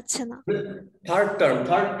বোঝা যাচ্ছে না। থার্ড টার্ম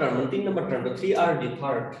মানে 3 number টার্মটা 3RD,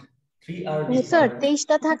 third 3RD। Sir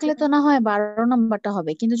 23টা থাকলে তো না হয় 12 নাম্বারটা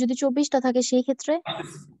হবে, কিন্তু যদি 24টা থাকে সেই ক্ষেত্রে?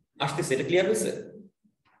 আসতেছে, এটা ক্লিয়ার হয়েছে?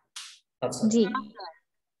 আচ্ছা, জি।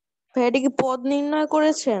 এটা কি পদ নির্ণয়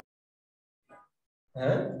করেছেন?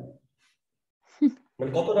 হ্যাঁ,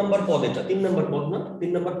 মানে কত নাম্বার পদ? এটা 3 নাম্বার পদ না?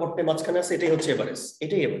 3 নাম্বার পদটা মাঝখানে আছে, এটাই হচ্ছে এভারেজ।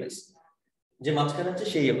 এটাই এভারেজ, যে মাঝখানে আছে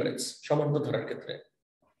সেই এভারেজ সমান্তর ধারার ক্ষেত্রে।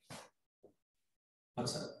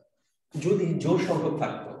 আচ্ছা, যদি জোড় সংখ্যক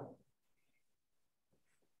থাকতো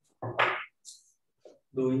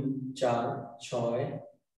 2 4 6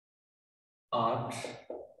 8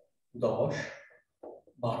 10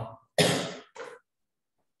 12,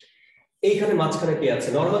 এইখানে মাঝখানে কি আছে?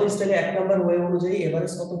 নরমাল স্টাইলে 1 নাম্বার ওয়ে অনুযায়ী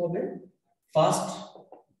এভারেজ কত হবে? ফার্স্ট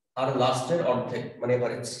আর লাস্টের অর্ধেক, মানে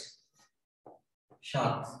এভারেজ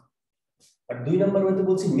 7। আর 2 নাম্বার ওয়েতে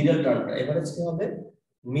বলছি মিডল টার্মটা, এভারেজ কি হবে?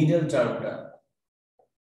 মিডল টার্মটা।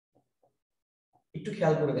 একটু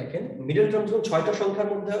খেয়াল করে দেখেন, মিডল টার্ম যখন 6টা সংখ্যার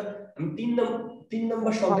মধ্যে আমি 3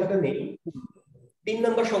 নাম্বার সংখ্যাটা নেই, 3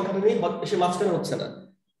 নাম্বার সংখ্যাটা নেই, এসে মাঝখানে হচ্ছে না,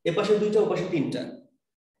 এপাশে 2টা, ওপাশে 3টা।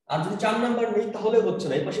 আর যদি 4 নাম্বার নেই তাহলে হচ্ছে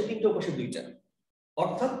না, এপাশে 3টা, ওপাশে 2টা।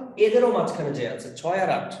 অর্থাৎ এদেরও মাঝখানে যে আছে 6 আর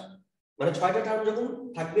 8, মানে 6টা টার্ম যখন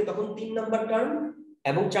থাকবে তখন 3 নাম্বার টার্ম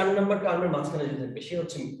এবং 4 নাম্বার টার্মের মাঝখানে যে থাকবে সে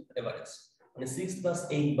হচ্ছে এভারেজ। মানে 6 +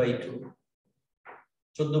 8/2,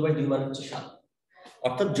 14/2 মানে হচ্ছে 7।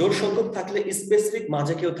 অর্থাৎ জোড় সংখ্যক থাকলে স্পেসিফিক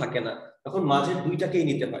মাঝে কেউ থাকে না, তখন মাঝের 2টাকেই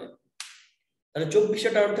নিতে হয়। তাহলে 24টা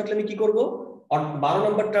টার্ম থাকলে আমি কি করব? 12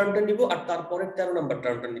 নম্বর টার্মটা নিব আর তারপরে 13 নম্বর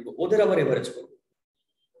টার্মটা নিব, ওদের আবার এভারেজ করব।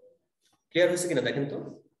 ক্লিয়ার হয়েছে কিনা দেখেন তো?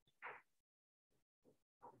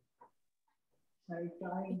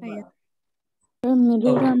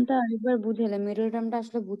 মিডল টার্মটা আরেকবার বুঝাইলে, মিডল টার্মটা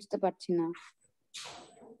আসলে বুঝতে পারছি না।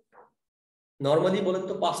 নরমালি বলেন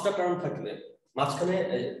তো 5টা টার্ম থাকলে মাঝখানে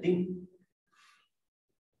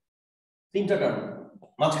তিনটা টার্ম,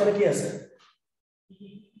 মাঝখানে কি আছে?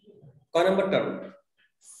 কয় নাম্বার টার্ম?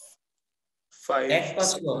 1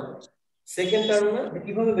 5 9। সেকেন্ড টার্ম না?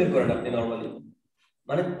 কিভাবে বের করেন আপনি নরমালি?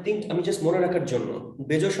 মানে আমি জাস্ট মনে রাখার জন্য,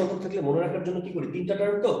 বেজোড় সংখ্যক থাকলে মনে রাখার জন্য কি করি, তিনটা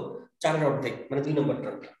টার্ম তো 4 এর অর্ধেক মানে 2 নম্বর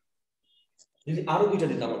টার্মটা। যদি আরো দুইটা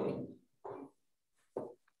দিতাম আমি,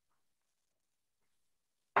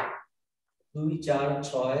 2 4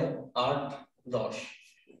 6 8 10,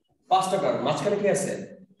 5টা টার্ম, মাঝখানে কি আছে?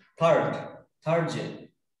 থার্ড যে,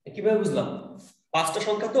 কিভাবে বুঝলাম? 5টা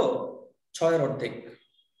সংখ্যা তো 6 এর অর্ধেক,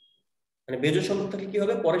 মানে বেজোড় সংখ্যক থাকলে কি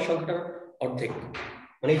হবে, পরের সংখ্যাটার অর্ধেক,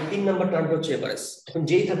 মানে 3 নাম্বার টার্মটা হচ্ছে এভারেজ। এখন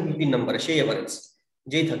যেই থাকুক 3 নম্বরে সেই এভারেজ,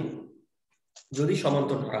 যেই থাকুক, যদি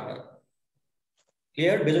সমান্তর ধরা হয়।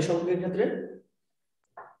 ক্লিয়ার বেজোড় সংখ্যকের ক্ষেত্রে?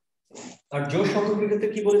 আর জোড় সংখ্যকের ক্ষেত্রে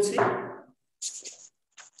কি বলেছি?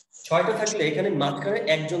 6টা থাকলে এখানে মাঝখানে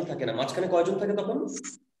একজন থাকে না, মাঝখানে কয়জন থাকে তখন?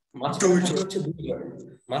 মাঝখানে থাকে হচ্ছে 2 জন,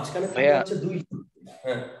 মাঝখানে থাকে হচ্ছে 2 জন।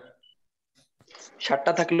 হ্যাঁ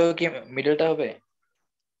 7টা থাকলেও কি মিডলটা হবে?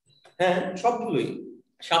 হ্যাঁ সবগুলোই।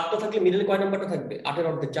 7টা থাকলে মিডলে কয় নাম্বারটা থাকবে? 8 এর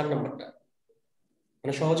অর্ধেক 4 নাম্বারটা,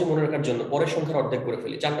 মানে সহজে মনে রাখার জন্য পরের সংখ্যার অর্ধেক করে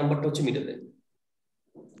ফেলি, 4 নাম্বারটা হচ্ছে মিডলে।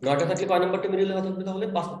 9টা থাকলে কয় নাম্বারটা মিডলে থাকবে তাহলে?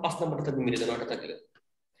 5 নাম্বারটা থাকবে মিডলে।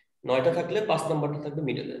 9টা থাকলে 5 নাম্বারটা থাকবে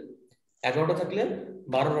মিডলে। 11টা থাকলে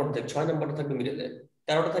 12 এর অর্ধেক 6 নাম্বারটা থাকবে মিডলে।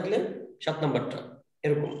 13টা থাকলে 7 নাম্বারটা,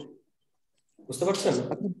 এরকম। বুঝতে পারছেন?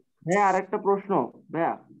 ভাইয়া আরেকটা প্রশ্ন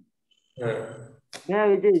ভাইয়া। হ্যাঁ ভাইয়া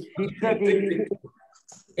ওই যে শিফটটা যে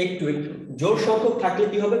একটু জোড় সংখ্যক থাকলে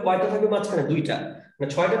কি হবে, কয়টা থাকবে মাঝখানে? 2টা, মানে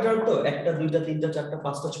 6টা টার্ম তো, 1টা 2টা 3টা 4টা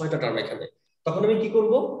 5টা 6টা টার্ম এখানে। তখন আমি কি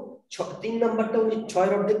করব, 3 নাম্বারটাও 6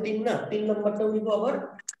 এর অর্ধেক 3 না, 3 নাম্বারটাও নিব, আবার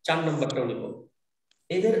 4 নাম্বারটাও নিব,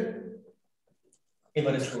 এদের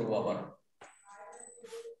এভারেজ করব আবার।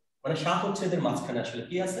 মানে 7 হচ্ছে এদের মাঝখানে, আসলে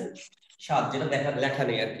কি আছে 7, যেটা লেখা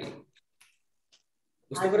নেই আর কি।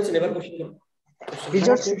 বুঝতে পেরেছেন? এবার কোশ্চেন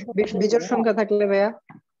বিজোড় সংখ্যা থাকলে ভাইয়া?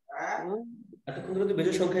 এতক্ষণ ধরে তো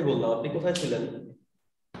বেজোড় সংখ্যাই বললাম, আপনি কোথায় ছিলেন?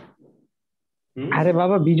 আরে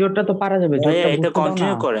বাবা বিজোড়টা তো পারা যাবে, ভাইয়া জোড়টা এটা বুঝতে দাও না।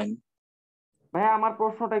 কন্টিনিউ করেন। ভাইয়া আমার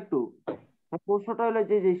প্রশ্নটা হলো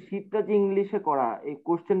যে যে শিফটটা যে ইংলিশে করা, এই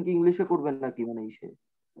কোশ্চেন কি ইংলিশে করবেন নাকি, মানে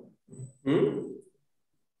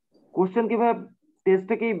কোশ্চেন কি ভাই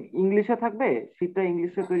টেস্টে কি ইংলিশে থাকবে, শিফটটা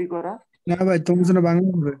ইংলিশে তৈরি করা? না ভাই, তোমার জন্য বাংলা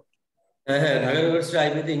হবে। হ্যাঁ ঢাকা ইউনিভার্সিটি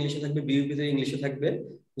আইবিতে ইংলিশে থাকবে, বিইউপিতে ইংলিশে থাকবে,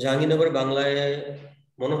 জাহাঙ্গীরনগর বাংলায়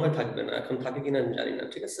মনে হয় থাকবে না, এখন থাকে কিনা আমি জানি না।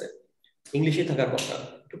 ঠিক আছে, ইংলিশে থাকার কথা,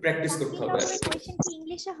 একটু প্র্যাকটিস করতে হবে। কোশ্চেন কি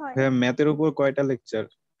ইংলিশে হয়? হ্যাঁ, ম্যাথের উপর কয়টা লেকচার?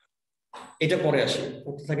 এটা পরে আসে,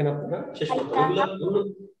 করতে থাকেন আপনারা, শেষ কথা। ওগুলো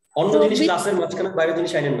অন্য জিনিস ক্লাসের মাঝখানে বাইরে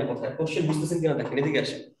জিনিস আইনেন না, কথা কোশ্চেন বুঝতেছেন কিনা দেখেন, এদিকে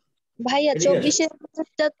আসেন ভাইয়া এদিকে আসেন।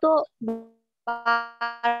 24-এর তো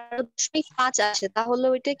 12.5 আসে, তাহলে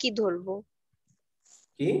ওইটা কি ধরবো?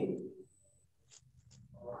 কি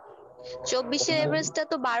 24-এর এভারেজটা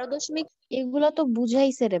তো 12. এগুলা তো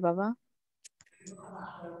বুঝাইছে রে বাবা।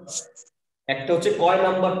 একটা হচ্ছে কয়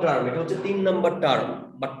নাম্বার টার্ম, এটা হচ্ছে 3 নাম্বার টার্ম,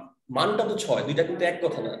 বাট মানটা তো 6, দুইটা কিন্তু এক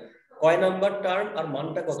কথা না। কয় নাম্বার টার্ম আর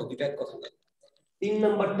মানটা কত, দুইটা এক কথা না। 3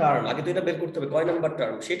 নাম্বার টার্ম, আগে তো এটা বের করতে হবে কয় নাম্বার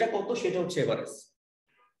টার্ম, সেটা কত, সেটা হচ্ছে এভারেজ।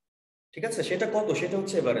 ঠিক আছে, সেটা কত, সেটা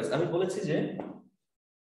হচ্ছে এভারেজ। আমি বলেছি যে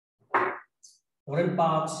ধরেন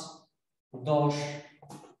 5 10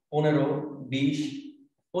 15 20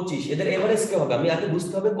 25, এদের এভারেজ কি হবে? আমি আগে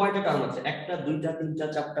বুঝতে হবে কয়টা টার্ম আছে, 1টা 2টা 3টা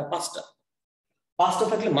 4টা 5টা। 5টা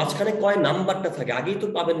থাকলে মাঝখানে কয় নাম্বারটা থাকে, আগেই তো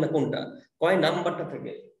পাবেন না কোনটা, কয় নাম্বারটা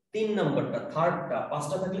থাকে? 3 নাম্বারটা, থার্ডটা।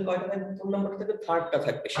 5টা থাকলে কয়টা থাকবে, কোন নাম্বারটা থাকবে? থার্ডটা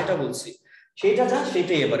থাকবে, সেটা বলছি। সেটা যা,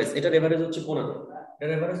 সেটাই এভারেজ। এটার এভারেজ হচ্ছে 15,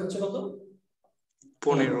 এটার এভারেজ হচ্ছে কত?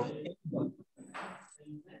 15।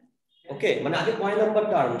 ওকে, মানে আগে কয় নাম্বার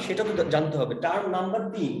টার্ম সেটা তো জানতে হবে। টার্ম নাম্বার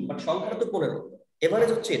 3, বাট সংখ্যাটা তো 15,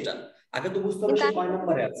 এভারেজ হচ্ছে এটা। আগে তো বুঝতে হবে সে কয়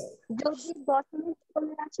নাম্বারে আছে। যদি দশমিক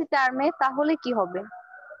চলে আসে টার্মে তাহলে কি হবে?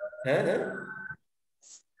 হ্যাঁ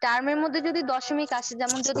টার্মের মধ্যে যদি দশমিক আসে,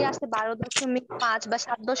 যেমন যদি আসে 12.5 বা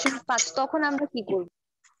 7.5, তখন আমরা কি করব?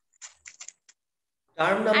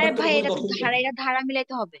 টার্ম আরে নাম্বারটা ভাই, কোনো এটা তো দশমিক, এটা ধারা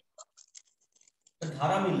মিলাইতে হবে।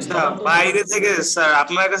 ধারা মিললে বাইরে থেকে স্যার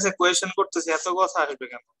আপনার কাছে কোয়েশ্চেন করতেছি, এত কথা আসবে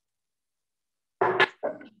কেন?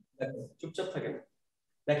 চুপচাপ থাকেন।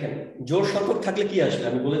 দেখেন জোড় সংখ্যক থাকলে কি আসবে,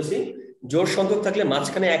 আমি বলেছি জোড় সংখ্যক থাকলে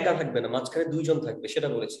মাঝখানে একা থাকবে না, মাঝখানে 2 জন থাকবে, সেটা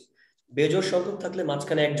বলেছি। বেজোড় সংখ্যক থাকলে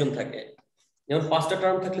মাঝখানে একজন থাকে, যেমন 5টা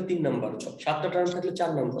টার্ম থাকলে 3 নাম্বার, 7টা টার্ম থাকলে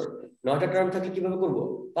 4 নাম্বার, 9টা টার্ম থাকলে কিভাবে করব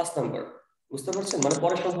 5 নাম্বার। বুঝতে পারছেন? মানে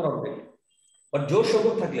পরের সংখ্যার অর্ধেক। বাট জোড়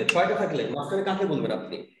সংখ্যক থাকলে 6টা থাকলে মাঝখানে কাকে বলবেন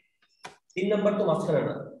আপনি? 3 নাম্বার তো মাঝখানে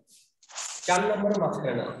না, 4 নাম্বারও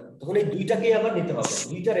মাঝখানে না, তখন এই দুইটাকে আবার নিতে হবে,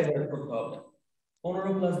 দুইটার এভারেজ করতে হবে।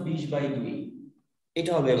 15 + 20/2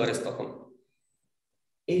 এটা হবে এভারেজ। তখন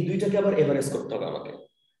এই দুইটাকে আবার এভারেজ করতে হবে আমাকে।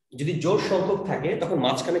 যদি জোড় সংখ্যক থাকে তখন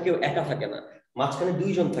মাঝখানে কেউ একা থাকে না, মাঝখানে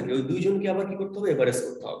দুইজন থাকে, ওই দুইজনকে আবার কি করতে হবে এভারেজ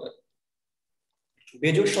করতে হবে।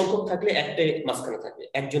 বেজোড় সংখ্যক থাকলে একটাই মাঝখানে থাকে,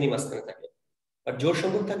 একজনই মাঝখানে থাকে। আর জোড়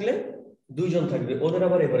সংখ্যক থাকলে দুইজন থাকবে, ওদের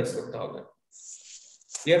আবার এভারেজ করতে হবে।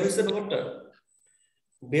 ক্লিয়ার হয়েছে ব্যাপারটা?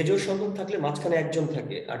 বেজোড় সংখ্যক থাকলে মাঝখানে একজন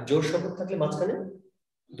থাকে, আর জোড় সংখ্যক থাকলে মাঝখানে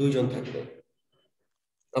দুইজন থাকবে।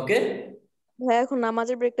 ওকে ভাই এখন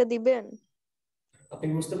নামাজের ব্রেকটা দিবেন? আপনি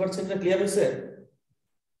বুঝতে পারছেন? এটা ক্লিয়ার হয়েছে?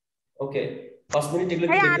 ওকে 5 মিনিট এগুলো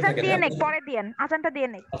ভাই একটু দেখতে আজান থাকেন। দিয়ে নেক, পরে দিয়েন, আজানটা দিয়ে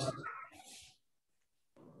নেক।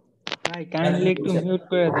 ভাই কাইন্ডলি একটু মিউট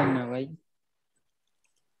করে দেন না ভাই।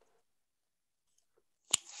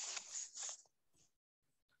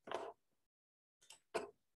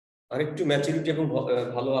 আর একটু ম্যাচুরিটি এবং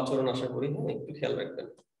ভালো আচরণ আশা করি, হ্যাঁ একটু খেয়াল রাখবেন।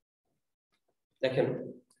 দেখেন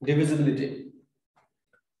ডিভিজিবিলিটি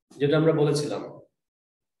যেটা আমরা বলেছিলাম,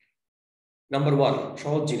 নাম্বার 1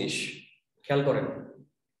 সহজ জিনিস, খেয়াল করেন।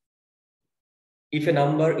 If A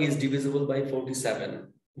number is divisible by 47,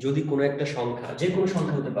 যদি কোনো একটা সংখ্যা, যে কোনো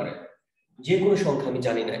সংখ্যা হতে পারে, যে কোনো সংখ্যা আমি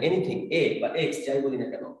জানি না, এনিথিং এ বা এক্স যাই বলি না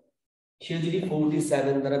কেন, সে যদি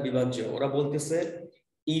 47 দ্বারা বিভাজ্য, ওরা বলতেছে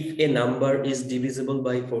if A number is divisible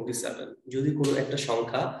by 47, যদি কোনো একটা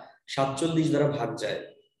সংখ্যা 47 দ্বারা ভাগ যায়,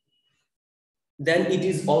 দেন ইট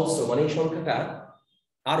ইজ অলসো, মানে এই সংখ্যাটা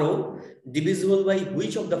আরো divisible by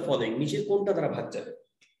which of the following, নিচের কোনটা দ্বারা ভাগ যাবে।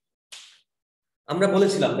 আমরা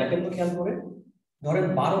বলেছিলাম, দেখেন তো খেয়াল করে, ধরেন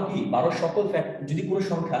 12 কি 12 সকল যদি কোনো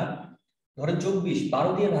সংখ্যা ধরেন 24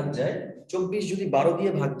 12 দিয়ে ভাগ যায়, 24 যদি 12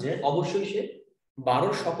 দিয়ে ভাগ যায় অবশ্যই সে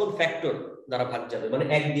 12 সকল ফ্যাক্টর দ্বারা ভাগ যাবে, মানে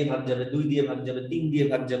 1 দিয়ে ভাগ যাবে, 2 দিয়ে ভাগ যাবে, 3 দিয়ে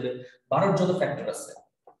ভাগ যাবে, 12 যত ফ্যাক্টর আছে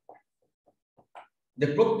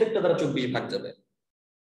প্রত্যেকটা দ্বারা 24 ভাগ যাবে।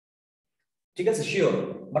 ঠিক আছে শিওর,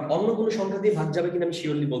 বাট অন্য কোনো সংখ্যা দিয়ে ভাগ যাবে কিনা আমি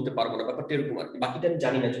শিওরলি বলতে পারবো না, ব্যাপারটা এরকম আর কি, বাকিটা আমি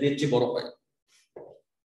জানি না যদি এর চেয়ে বড় হয়।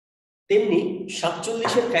 তেমনি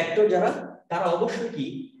 47 এর ফ্যাক্টর যারা, তারা অবশ্যই কি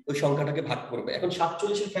ওই সংখ্যাটাকে ভাগ করবে। এখন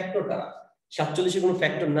 47 এর ফ্যাক্টর কারা? 47 এর কোনো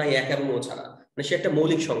ফ্যাক্টর নাই 1 এবং 0 ছাড়া, মানে সে একটা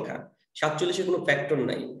মৌলিক সংখ্যা, 47 এর কোনো ফ্যাক্টর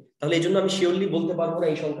নাই, তাহলে এই জন্য আমি শিওরলি বলতে পারবো না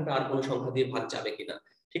এই সংখ্যাটা আর কোনো সংখ্যা দিয়ে ভাগ যাবে কিনা।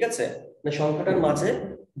 ঠিক আছে, মানে সংখ্যাটার মাঝে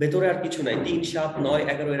ভেতরে আর কিছু নাই, 3 7 9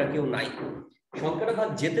 11 এরা কেউ নাই। সংখ্যাটা ভাগ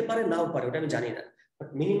যেতে পারে নাও পারে, ওটা আমি জানি না, বাট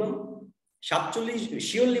মিনিমাম 47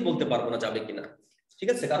 শিওরলি বলতে পারবো না যাবে কিনা। ঠিক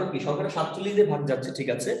আছে, কারণ কি সংখ্যাটা 47 দিয়ে ভাগ যাচ্ছে, ঠিক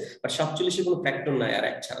আছে, বাট 47 এর কোনো ফ্যাক্টর নাই আর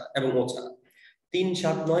 1 ছাড়া এবং 0 ছাড়া, 3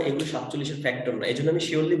 7 9 এগুলো 47 এর ফ্যাক্টর না, এজন্য আমি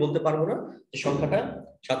শিওরলি বলতে পারবো না যে সংখ্যাটা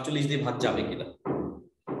 47 দিয়ে ভাগ যাবে কিনা।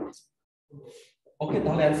 ওকে,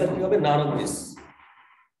 তাহলে অ্যানসার কি হবে? নান অফ দিস,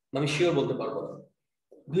 আমি শিওর বলতে পারবো না।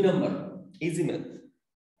 2 number easy math,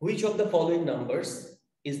 which of the following numbers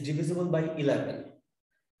is divisible by 11,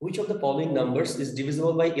 which of the following numbers is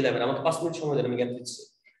divisible by 11, আমাকে 5 মিনিট সময় দেন, আমি গ্যাপ দিচ্ছি।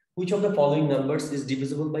 Which of the following numbers is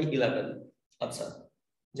divisible by 11? আচ্ছা,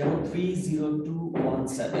 যেমন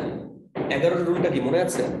 30217, 11 এর রুলটা কি মনে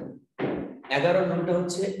আছে? 11 এর রুলটা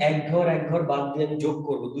হচ্ছে এক ঘর বাদ দিয়ে আমি যোগ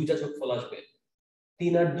করব, দুইটা যোগফল আসবে,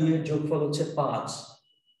 3 আর 2 এর যোগফল হচ্ছে 5,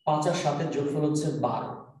 5 আর 7 এর যোগফল হচ্ছে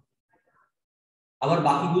 12, আবার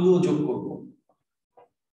বাকিগুলোও যোগ করব,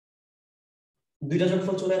 দুইটা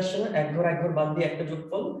যোগফল চলে আসছে না, এক ঘর বাদ দিয়ে একটা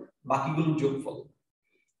যোগফল, বাকিগুলোর যোগফল,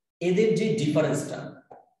 এদের যে ডিফারেন্সটা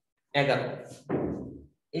 11,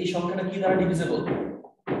 এই সংখ্যাটা কি দ্বারা ডিভিজিবল?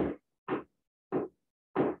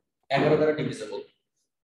 11 দ্বারা ডিভিজিবল,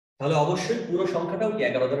 তাহলে অবশ্যই পুরো সংখ্যাটাও কি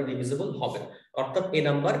 11 দ্বারা ডিভিজিবল হবে, অর্থাৎ এই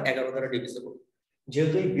নাম্বার 11 দ্বারা ডিভিজিবল।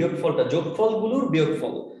 যেহেতু এই বিয়োগফলটা যোগফলগুলোর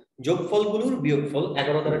বিয়োগফল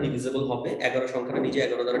 11 দ্বারা ডিভিজিবল হবে, 11 সংখ্যাটা নিজে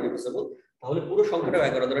 11 দ্বারা ডিভিজিবল, তাহলে পুরো সংখ্যাটাও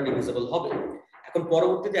 11 দ্বারা ডিভিজিবল হবে। এখন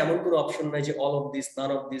পরবর্তীতে এমন কোনো অপশন নাই যে all of this, none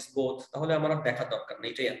of this, both, তাহলে আমার আর দেখার দরকার নেই,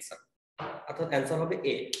 এটাই অ্যানসার, অর্থাৎ অ্যানসার হবে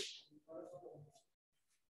এ,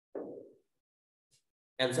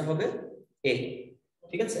 অ্যানসার হবে এ।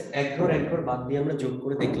 ঠিক আছে, এক ঘর বাদ দিয়ে আমরা যোগ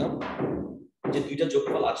করে দেখলাম যে দুইটা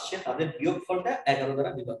যোগফল আসছে, তাদের বিয়োগফলটা 11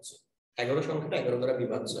 দ্বারা বিভাজ্য, 11 সংখ্যাটা 11 দ্বারা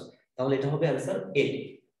বিভাজ্য, তাহলে এটা হবে অ্যানসার এ।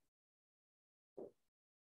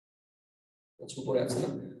 উপরে আছে না,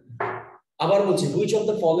 আবার বলছি which of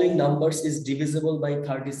the following numbers is divisible by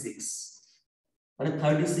 36, মানে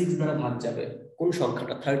 36 দ্বারা ভাগ যাবে কোন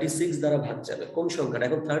সংখ্যাটা, 36 দ্বারা ভাগ যাবে কোন সংখ্যাটা।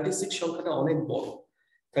 এখন 36 সংখ্যাটা অনেক বড়,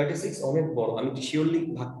 36 অনেক বড়, আমি শিওরলি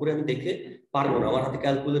ভাগ করে আমি দেখে পারবো না, আমার হাতে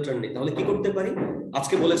ক্যালকুলেটর নেই, তাহলে কি করতে পারি?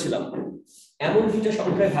 আজকে বলেছিলাম এমন দুইটা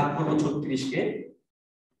সংখ্যায় ভাগ করবো 36 কে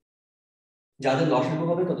যাদের লসাগু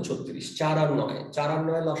হবে কত 36, 4 আর 9, 4 আর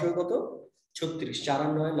 9 লসাগু কত 36, 4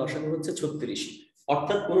 আর 9 লসাগু হচ্ছে 36।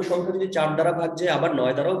 অর্থাৎ কোন সংখ্যা যদি 4 দ্বারা ভাগ যায় আবার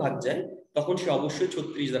 9 দ্বারাও ভাগ যায় তখন সে অবশ্যই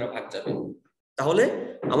 36 দ্বারা ভাগ যাবে। তাহলে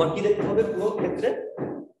আমার কি দেখতে হবে পুরো ক্ষেত্রে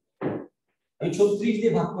আমি 36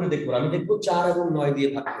 দিয়ে ভাগ করে দেখবো, আমি দেখবো 4 এবং 9 দিয়ে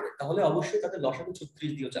ভাগ করে, তাহলে অবশ্যই তাদের লসাগু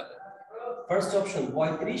 36 দিয়ে যাবে। First option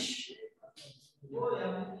 35,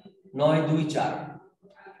 9 2 4।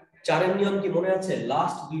 4 এর নিয়ম কি মনে আছে?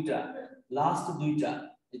 লাস্ট দুইটা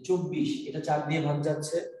 24, এটা 4 দিয়ে ভাগ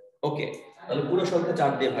যাচ্ছে, ওকে, তাহলে পুরো সংখ্যা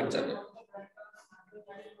 4 দিয়ে ভাগ যাবে।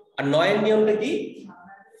 আর 9 এর নিয়মটা কি?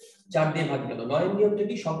 4 দিয়ে ভাগ গেল। 9 এর নিয়মটা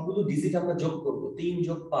কি? সবগুলো ডিজিট আমরা যোগ করব, 3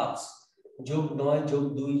 যোগ 5 যোগ 9 যোগ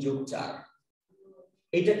 2 যোগ 4।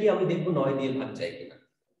 এটা কি আমি দেখবো 9 দিয়ে ভাগ যায় কিনা,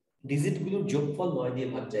 ডিজিট গুলোর যোগফল 9 দিয়ে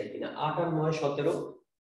ভাগ যায় কিনা। 8 আর 9 17,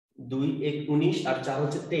 2 1 19 আর 4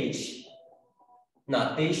 হচ্ছে 23। না,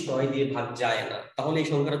 23 9 দিয়ে ভাগ যায় না, তাহলে এই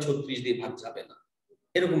সংখ্যাটা 36 দিয়ে ভাগ যাবে না।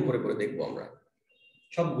 এরকম করে করে দেখবো আমরা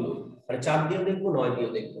সবগুলো, মানে 4 দিয়েও দেখবো 9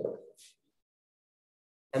 দিয়েও দেখবো।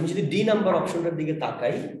 আমি যদি ডি নাম্বার অপশনটার দিকে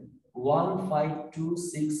তাকাই 152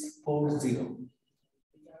 640,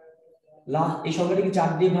 লাস্ট এই সংখ্যাটা কি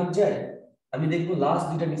 4 দিয়ে ভাগ যায়? আমি দেখবো লাস্ট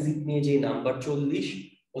দুইটা ডিজিট নিয়ে যে নাম্বার 40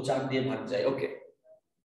 ও 4 দিয়ে ভাগ যায়, ওকে।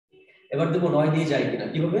 এবার দেখবো 9 দিয়ে যায় কিনা,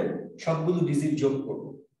 কিভাবে সবগুলো ডিজিট যোগ করব।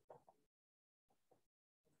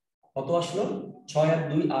 কত আসলো? 6 আর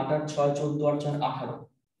 2 8 আর 6 14 আর 4 18।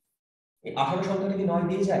 এই 18 সংখ্যাটা কি 9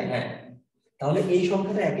 দিয়ে যায়? হ্যাঁ, তাহলে এই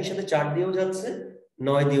সংখ্যাটা একই সাথে 4 দিয়েও যাচ্ছে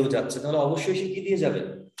 9 দিয়েও যাচ্ছে, তাহলে অবশ্যই সে কি দিয়ে যাবে?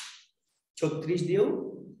 36 দিয়েও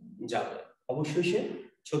যাবে, অবশ্যই সে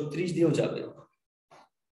 36 দিয়েও যাবে,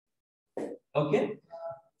 ওকে।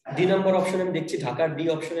 ডি নাম্বার অপশন আমি দেখছি, ঢাকার ডি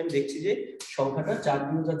অপশন আমি দেখছি যে সংখ্যাটা 4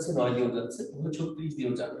 দিয়েও যাচ্ছে 9 দিয়েও যাচ্ছে, তাহলে 36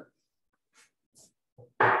 দিয়েও যাবে।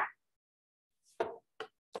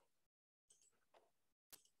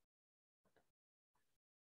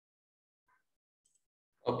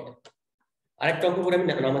 ওকে, আরেকটা অঙ্ক করে আমি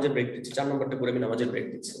নামাজের ব্রেক দিচ্ছি, 4 নম্বরটা করে আমি নামাজের ব্রেক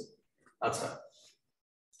দিচ্ছি। আচ্ছা,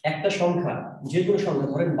 একটা সংখ্যা, যে কোনো সংখ্যা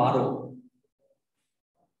ধরেন 12,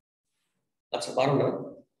 আচ্ছা 12 না,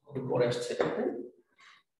 একটু পরে আসছে এটাতে।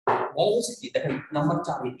 বলা হচ্ছে কি দেখেন নাম্বার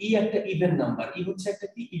 4 ই একটা ইভেন নাম্বার, ই হচ্ছে একটা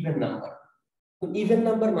কি ইভেন নাম্বার। তো ইভেন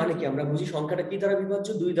নাম্বার মানে কি? আমরা বুঝি সংখ্যাটা কি দ্বারা বিভাজ্য?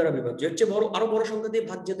 2 দ্বারা বিভাজ্য। এর চেয়ে বড় আরো বড় সংখ্যা দিয়ে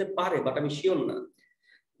ভাগ যেতে পারে, বাট আমি শিওর না।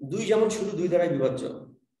 2 যেমন শুধু 2 দ্বারাই বিভাজ্য,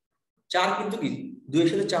 4 কিন্তু কি 2 এর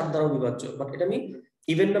সাথে 4 দ্বারাও বিভাজ্য, বাট এটা আমি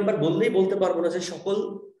ইভেন নাম্বার বললেই বলতে পারবো না যে সকল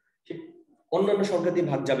অন্যান্য সংখ্যা দিয়ে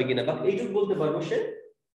ভাগ যাবে কিনা, বাট এইটুকু বলতে পারবো সে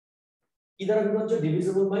কি দ্বারা বিভাজ্য?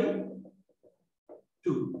 Divisible by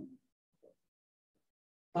 2।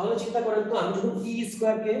 তাহলে চিন্তা করেন তো, আমি যখন ই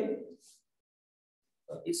স্কয়ারকে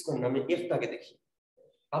স্কয়ার না, আমি এফ টাকে দেখি।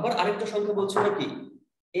 আবার আরেকটা সংখ্যা বলছে নাকি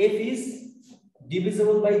f is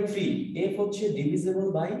divisible by 3, f হচ্ছে divisible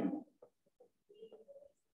by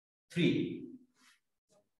 3।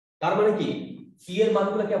 তার মানে কি e এর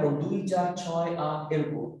মানগুলো কেমন? 2 4 6 8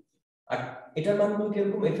 এরকম, আর এটার মানগুলো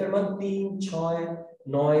কিরকম? f এর মান 3 6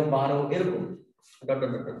 9 12 এরকম, ডট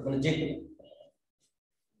ডট ডট, মানে যে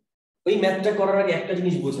ওই ম্যাথটা করার আগে একটা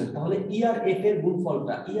জিনিস বুঝেন, তাহলে ই আর এফ এর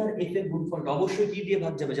গুণফলটা, ই আর এফ এর গুণফলটা অবশ্যই কি দিয়ে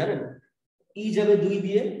ভাগ যাবে জানেন? ই যাবে 2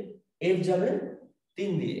 দিয়ে, এফ যাবে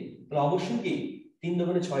 3 দিয়ে, তাহলে অবশ্যই কি 3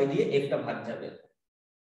 দুগুণে 6 দিয়ে এফটা ভাগ যাবে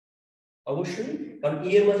অবশ্যই, কারণ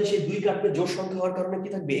ই এর মাঝে সেই 2 কাটবে, জোড় সংখ্যা হওয়ার কারণে কি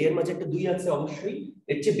থাকবে? এর মাঝে একটা 2 আছে, অবশ্যই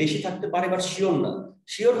এর চেয়ে বেশি থাকতে পারে, বাট শিওর না,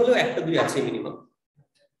 শিওর হলেও একটা 2 আছে মিনিমাম।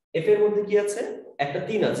 এফ এর মধ্যে কি আছে? একটা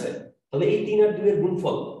 3 আছে, তাহলে এই 3 আর 2 এর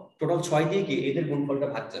গুণফল টোটাল 6 দিয়ে কি এদের গুণফলটা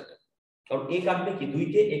ভাগ যাবে, কারণ এ কাটবে কি 2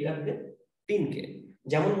 কে, এ কাটবে 3 কে।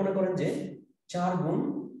 যেমন মনে করেন যে 4 গুণ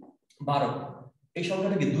 12, এই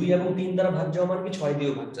সংখ্যাটা কি 2 এবং 3 দ্বারা ভাগ যাওয়া মানে কি 6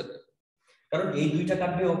 দিয়েও ভাগ যাবে, কারণ এই 2টা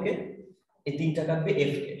কাটবে ওকে, এই 3টা কাটবে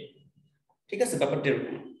এফ কে, ঠিক আছে ব্যাপারটা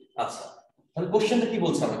এরকম। আচ্ছা, তাহলে কোশ্চেনটা কি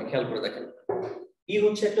বলছে আমাকে খেয়াল করে দেখেন। ই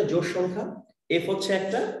হচ্ছে একটা জোড় সংখ্যা, এফ হচ্ছে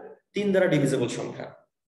একটা 3 দ্বারা ডিভিজিবল সংখ্যা।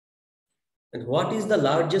 And what is the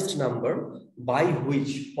largest number by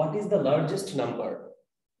which, what is the largest number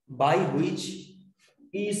by which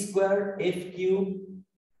e square f cube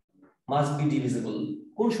must be divisible?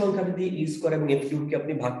 কোন সংখ্যাটি দিয়ে e square এবং f cube কে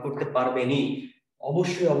আপনি ভাগ করতে পারবেনই?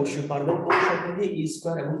 অবশ্যই অবশ্যই পারবেন। কোন সংখ্যা দিয়ে e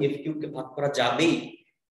square এবং f cube কে ভাগ করা যাবেই,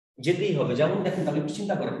 যেতেই হবে। যেমন দেখেন, তাহলে একটু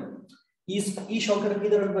চিন্তা করেন, e সংখ্যাটা কি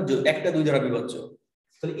দ্বারা বিভাজ্য? একটা 2 দ্বারা বিভাজ্য,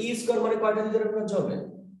 তাহলে e square মানে কয়টা 2 দ্বারা বিভাজ্য হবে?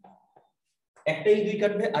 একটা ই 2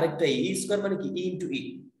 কাটবে, আরেকটা ই স্কয়ার মানে কি ই ইনটু ই,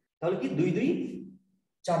 তাহলে কি 2 2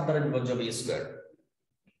 4 দ্বারা বিভাজ্য হবে ই স্কয়ার।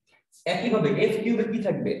 একই ভাবে f কিউবে কি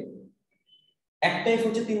থাকবে? একটা f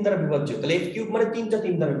হচ্ছে 3 দ্বারা বিভাজ্য, তাহলে f কিউব মানে 3টা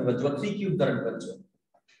 3 দ্বারা বিভাজ্য বা 3 কিউব দ্বারা বিভাজ্য।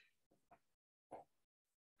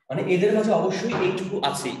 মানে এদের মাঝে অবশ্যই এইটুকু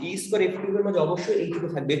আছে, ই স্কয়ার এফ কিউবের মাঝে অবশ্যই এইটুকু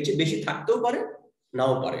থাকবে, এর চেয়ে বেশি থাকতেও পারে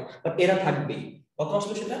নাও পারে, বাট এরা থাকবেই। কত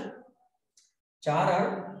আসলে সেটা 4 আর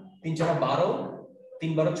 3 4 12,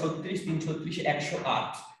 3 12 36, 3 36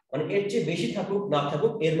 108, মানে এর চেয়ে বেশি থাকুক না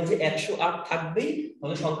থাকুক এর মাঝে 108 থাকবেই,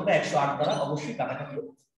 তাহলে সংখ্যাটা 108 দ্বারা অবশ্যই কাটাকাটি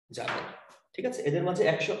যাবে। ঠিক আছে, এদের মাঝে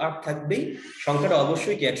 108 থাকবেই, সংখ্যাটা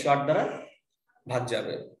অবশ্যই কি 108 দ্বারা ভাগ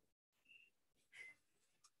যাবে।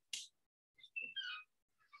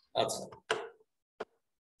 আচ্ছা,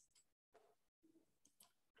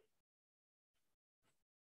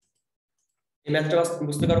 এই ম্যাথটা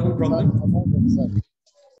বুঝতে কারো কোনো প্রবলেম?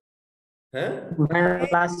 হ্যাঁ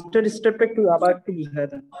লাস্টের স্টেপটা একটু আবার একটু বুঝায়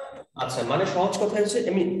দেন। আচ্ছা, মানে সহজ কথা হচ্ছে,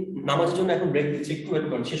 আমি নামাজের জন্য এখন ব্রেক দিচ্ছি, একটু ওয়েট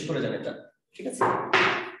করুন, শেষ করে যান এটা। ঠিক আছে,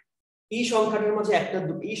 এই সংখ্যাটার মাঝে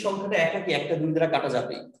এই সংখ্যাটা একাকি একটা 2 দ্বারা কাটা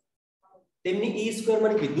যাবে, তেমনি ই স্কয়ার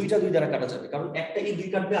মানে কি দুইটা 2 দ্বারা কাটা যাবে, কারণ একটা ই 2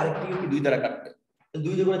 কাটবে আরেকটা ই 2 দ্বারা কাটবে, তো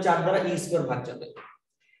 2 দুগুণে 4 দ্বারা ই স্কয়ার ভাগ যাবে।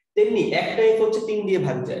 তেমনি একটা এফ হচ্ছে 3 দিয়ে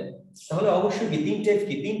ভাগ যায়, তাহলে অবশ্যই কি তিনটা এফ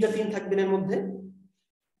কি তিনটা 3 থাকবে এর মধ্যে।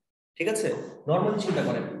 ঠিক আছে, নরমালি চিন্তা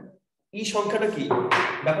করেন, ই সংখ্যাটা কি,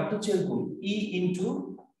 ব্যাপারটা হচ্ছে এরকম, ই ইনটু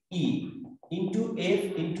ই into F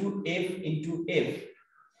into F into F.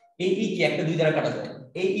 এই ই কি একটা 2 দ্বারা কাটা যায়,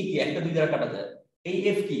 এই ই কি একটা 2 দ্বারা কাটা যায়, এই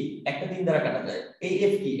এফ কি একটা 3 দ্বারা কাটা যায়, এই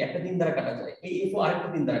এফ কি একটা 3 দ্বারা কাটা যায়, এই এফ ও আরেকটা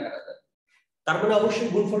 3 দ্বারা কাটা যায়। তার মানে অবশ্যই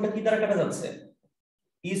গুণফলটা কি দ্বারা কাটা যাচ্ছে,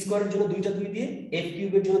 ই স্কয়ারের জন্য 2টা 2 দিয়ে, এফ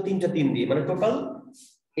কিউবের জন্য 3টা 3 দিয়ে, মানে টোটাল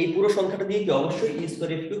এই পুরো সংখ্যাটা দিয়ে কি অবশ্যই ই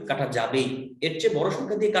স্কয়ার এফ কিউব কাটা যাবেই। এর চেয়ে বড়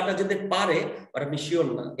সংখ্যা দিয়ে কাটা যেতে পারে, বাট আপনি শিওর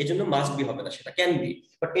না, এজন্য মাস্ট বি হবে না, সেটা ক্যান বি,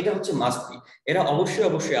 বাট এটা হচ্ছে মাস্ট বি। এরা অবশ্যই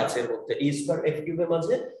অবশ্যই আছে এর মধ্যে, ই স্কয়ার এফ কিউবের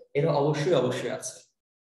মাঝে এরা অবশ্যই অবশ্যই আছে।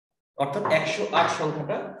 অর্থাৎ 108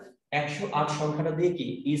 সংখ্যাটা 108 সংখ্যাটা দিয়ে কি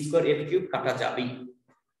ই স্কয়ার এফ কিউব কাটা যাবেই।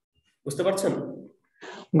 বুঝতে পারছেন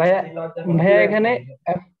ভাইয়া ভাইয়া এখানে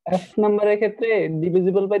এফ নাম্বারের ক্ষেত্রে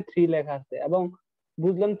ডিভিজিবল বাই 3 লেখা আছে, এবং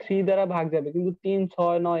বুঝলাম 3 দ্বারা ভাগ যাবে, কিন্তু 3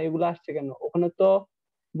 6 9 এগুলো আসছে কেন? ওখানে তো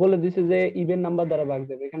বলে দিছে যে ইভেন নাম্বার দ্বারা ভাগ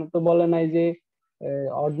যাবে, এখানে তো বলে নাই যে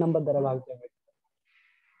অড নাম্বার দ্বারা ভাগ যাবে।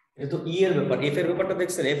 এটা তো ই এর ব্যাপার, এফ এর ব্যাপারটা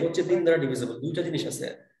দেখছেন, এফ হচ্ছে 3 দ্বারা ডিভিজিবল, দুইটা জিনিস আছে,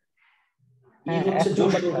 ই হচ্ছে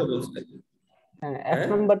জোড় সংখ্যা বলছে। হ্যাঁ,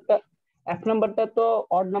 এফ নাম্বারটা তো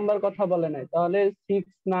অড নাম্বার কথা বলে নাই, তাহলে 6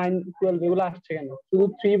 9 12 এগুলো আসছে কেন? শুধু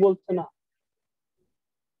 3 বলছে না।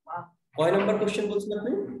 কয় নাম্বার কোশ্চেন বলছেন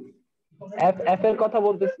আপনি? এফ এর কথা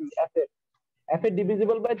বলতেছি, এফ এর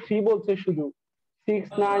ডিভিজিবল বাই 3 বলছে, শুধু 6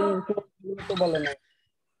 9 12 এগুলো তো বলে নাই।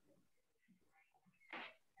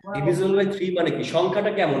 ডিভিজিবল বাই 3 মানে কি,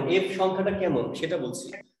 সংখ্যাটা কেমন, এফ সংখ্যাটা কেমন সেটা বলছি,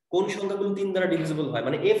 কোন সংখ্যাগুলো 3 দ্বারা ডিভিজিবল হয়,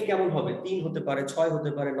 মানে এফ কেমন হবে, 3 হতে পারে, 6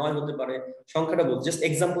 হতে পারে, 9 হতে পারে, সংখ্যাটা বলছি, জাস্ট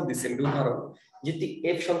एग्जांपल দিচ্ছি আমি, উদাহরণ, যে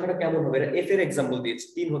এফ সংখ্যাটা কেমন হবে, এফ এর एग्जांपल দিয়েছি,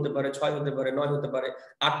 3 হতে পারে, 6 হতে পারে, 9 হতে পারে।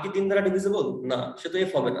 8 কি 3 দ্বারা ডিভিজিবল না, সে তো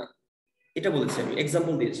এফ হবে না, এটা বলেছি আমি,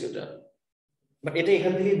 एग्जांपल দিয়েছি ওটা, বাট এটা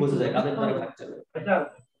এখান থেকেই বোঝা যায় কাদের দ্বারা ভাগ যাবে।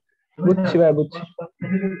 বুঝছি ভাই, বুঝছি।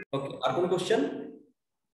 ওকে, আর কোন কোশ্চেন?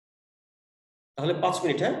 তাহলে 5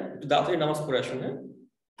 মিনিট, হ্যাঁ একটু তাড়াতাড়ি নামাজ পড়ে আসুন। হ্যাঁ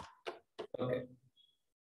ওকে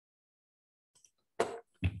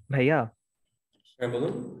ভাইয়া। হ্যাঁ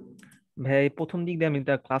বলুন। ভাই প্রথম দিক দিয়ে আমি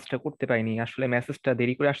ক্লাসটা করতে পাইনি, আসলে মেসেজটা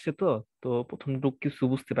দেরি করে আসছে, তো তো প্রথম টুক কিছু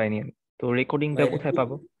বুঝতে পাইনি আমি, তো রেকর্ডিংটা কোথায়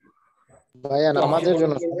পাবো? ভাইয়া নামাজের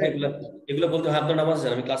জন্য এগুলো বলতে হয়, আপনার নামাজ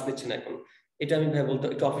যান, আমি ক্লাস নিচ্ছি না এখন, এটা আমি ভাই বলতে,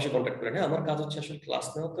 একটু অফিসে কন্ট্যাক্ট করেন। হ্যাঁ আমার কাজ হচ্ছে আসলে ক্লাস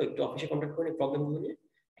নেওয়া, তো একটু অফিসে কন্ট্যাক্ট করেন প্রবলেম গুলো নিয়ে,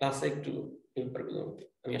 ক্লাসে একটু এই ব্যাপারগুলো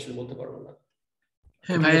আমি আসলে বলতে পারবো না।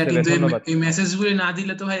 হ্যাঁ ভাইয়া, কিন্তু এই মেসেজগুলো না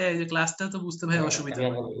দিলে তো ভাইয়া এই যে ক্লাসটা তো বুঝতে ভাই অসুবিধা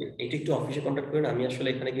হয়। এটা একটু অফিসে কন্ট্যাক্ট করেন, আমি আসলে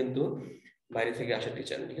এখানে কিন্তু বাইরে থেকে আসা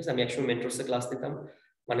টিচার, ঠিক আছে, আমি একসময় মেন্টরসে ক্লাস নিতাম,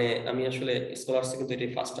 মানে আমি আসলে স্কলারসে কিন্তু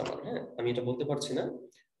এটাই ফার্স্ট আমার। হ্যাঁ আমি এটা বলতে পারছি না,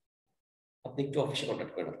 আপনি একটু অফিসে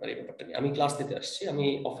কন্ট্যাক্ট করেন আপনার এই ব্যাপারটা নিয়ে, আমি ক্লাস নিতে আসছি, আমি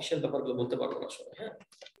অফিসিয়াল ব্যাপারগুলো বলতে পারবো না আসলে। হ্যাঁ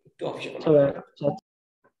একটু অফিসে কন্ট্যাক্ট করেন।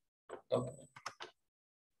 ওকে।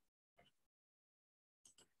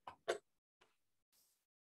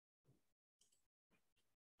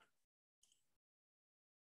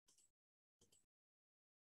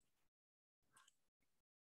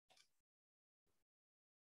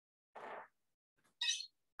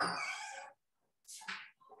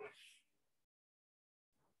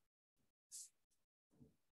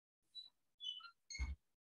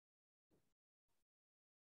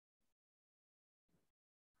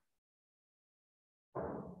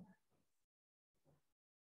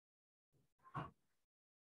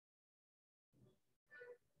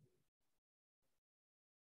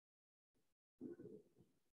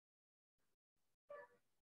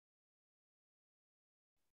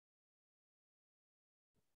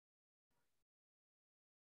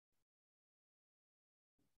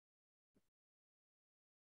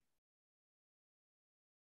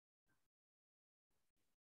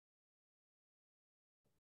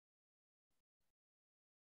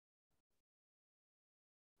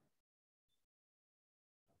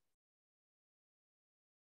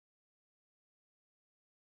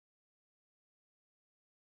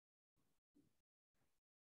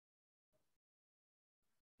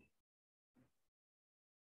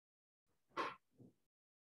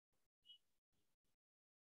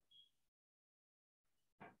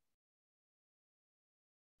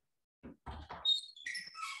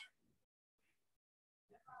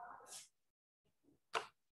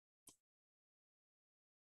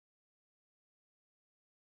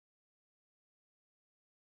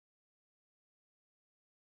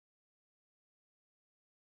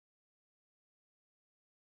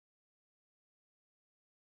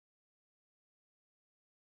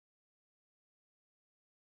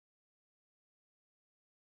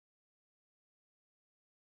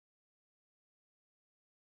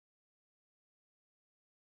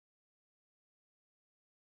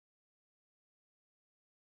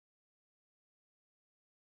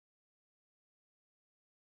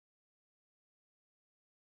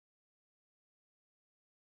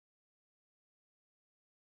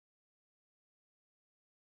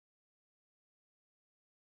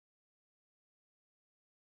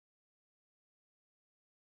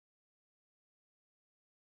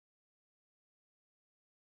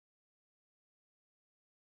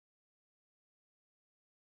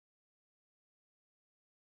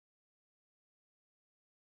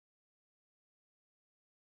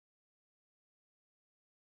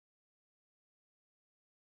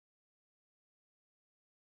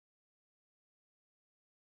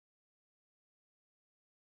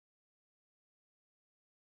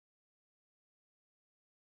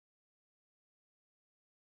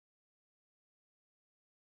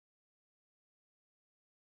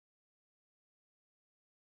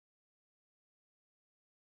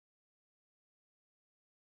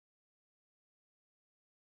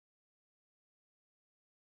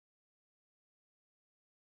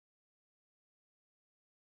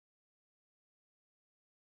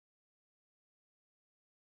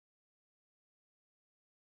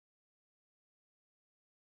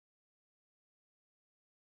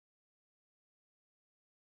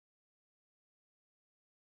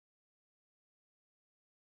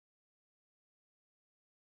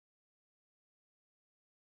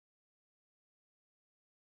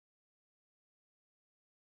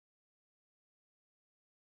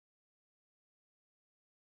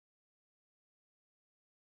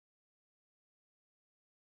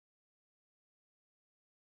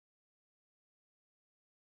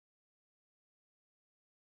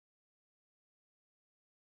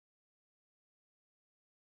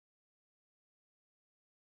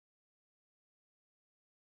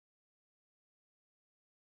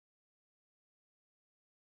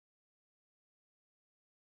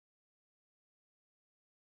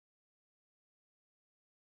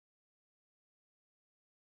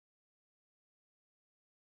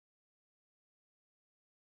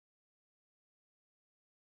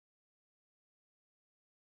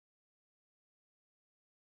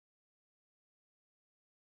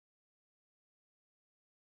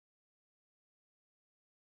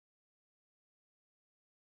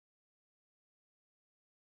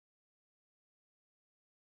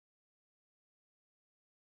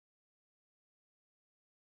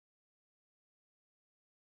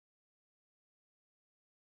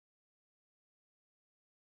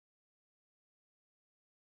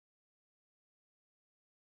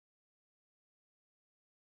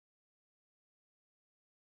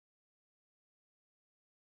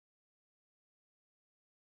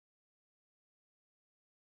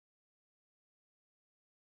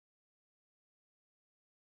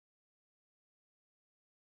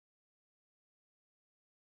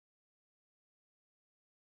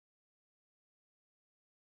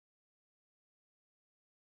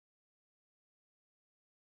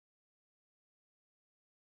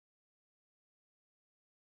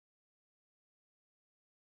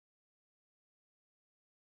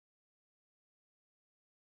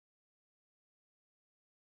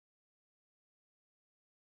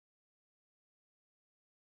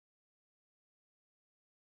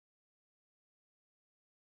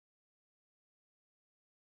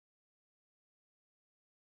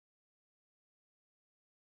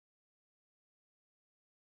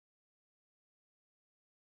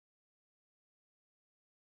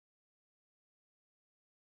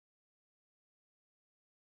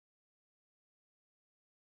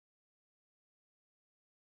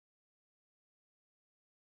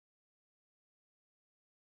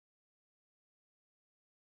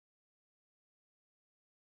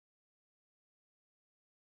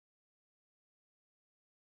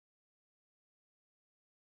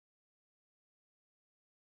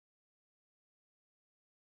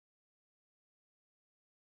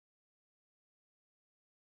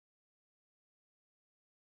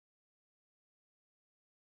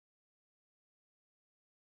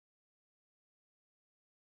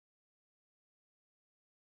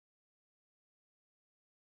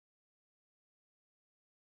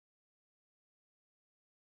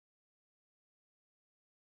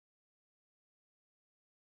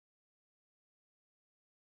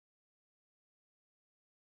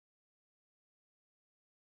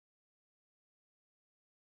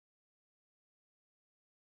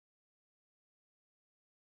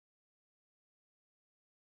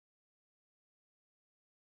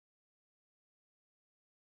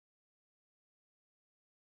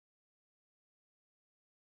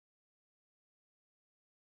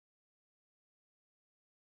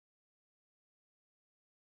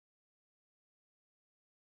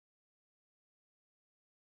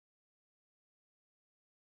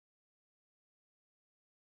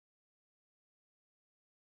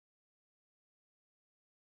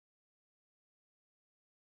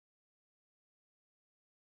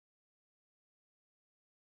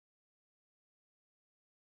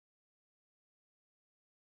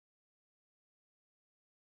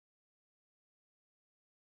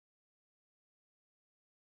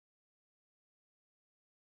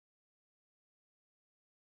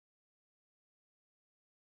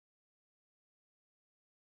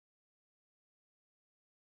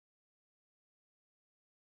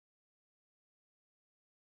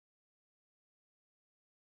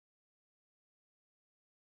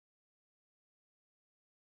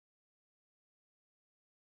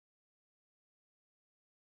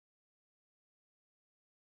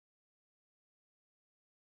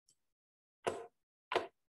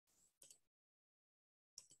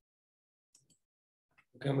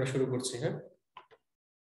 আমরা শুরু করছি। হ্যাঁ,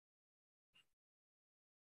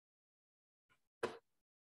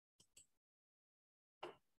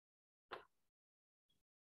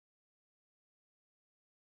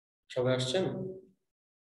 সবাই আসছেন?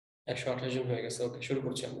 128 জন হয়ে গেছে। ওকে, শুরু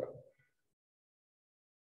করছি আমরা।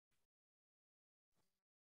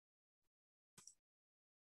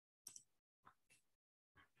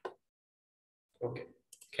 ওকে,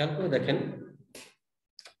 খেয়াল করে দেখেন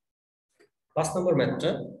 5 নম্বর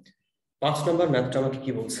ম্যাথটা আমাকে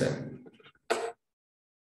কি বলছে?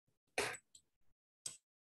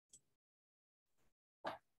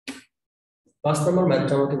 5 নম্বর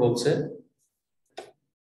ম্যাথটা আমাকে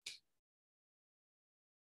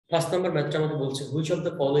বলছে which of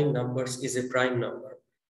the following numbers is a prime number,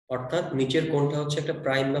 অর্থাৎ নিচের কোনটা হচ্ছে একটা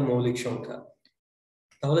প্রাইম বা মৌলিক সংখ্যা।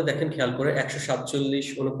 তাহলে দেখেন খেয়াল করে 147,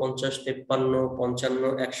 49, 53,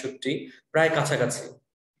 55, 61 প্রায় কাছাকাছি।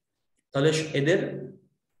 তাহলে এদের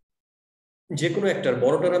যে কোনো একটার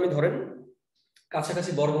বড়টার আমি ধরেন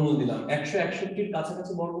কাছাকাছি বর্গমূল দিলাম। 161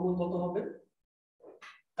 কাছাকাছি বর্গমূল কত হবে?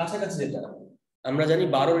 কাছাকাছি যেটা আমরা জানি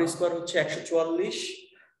 12 স্কয়ার হচ্ছে 144,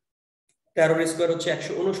 13 স্কয়ার হচ্ছে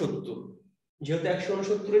 169। যেহেতু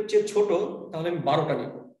 169 এর চেয়ে ছোট, তাহলে আমি 12টা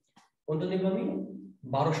নিব। কোনটা নিব আমি?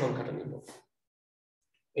 12 সংখ্যাটা নিব।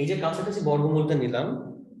 এই যে কাছাকাছি বর্গমূলটা নিলাম,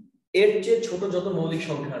 এর চেয়ে ছোট যত মৌলিক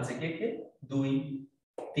সংখ্যা আছে কে কে? 2,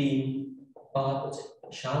 3, 5,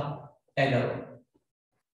 7, 11।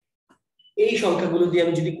 এই সংখ্যাগুলো দিয়ে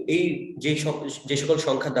আমি যদি এই যে সকল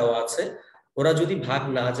সংখ্যা দেওয়া আছে ওরা যদি ভাগ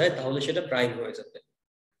না যায় তাহলে সেটা প্রাইম হয়ে যাবে,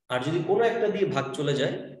 আর যদি কোনো একটা দিয়ে ভাগ চলে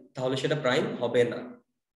যায় তাহলে সেটা প্রাইম হবে না।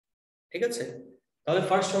 ঠিক আছে? তাহলে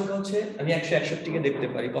ফার্স্ট সংখ্যা হচ্ছে, আমি 161 কে দেখতে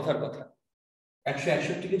পারি, কথার কথা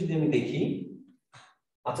 161 কে যদি আমি দেখি।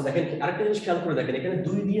 আচ্ছা দেখেন, আরেকটা জিনিস খেয়াল করে দেখেন, এখানে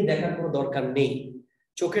 2 দিয়ে দেখার কোনো দরকার নেই।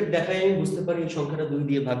 চোখের দেখায় আমি বুঝতে পারি এই সংখ্যাটা 2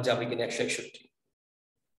 দিয়ে ভাগ যাবে কিনা 161।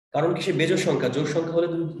 কারণ কি, সে বেজোড় সংখ্যা, জোড় সংখ্যা হলে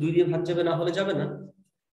 2 দিয়ে ভাগ যাবে, না হলে যাবে না।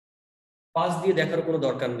 5 দিয়ে দেখার কোনো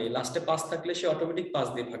দরকার নেই, লাস্টে 5 থাকলে সে অটোমেটিক 5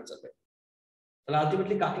 দিয়ে ভাগ যাবে। তাহলে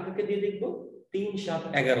আলটিমেটলি কাকে কাকে দিয়ে দেখবো? 3, 7,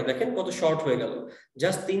 11। দেখেন কত শর্ট হয়ে গেল,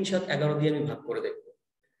 জাস্ট 3, 7, 11 দিয়ে আমি ভাগ করে দেখবো।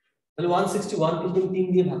 তাহলে 161 কে যদি 3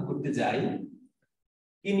 দিয়ে ভাগ করতে যাই,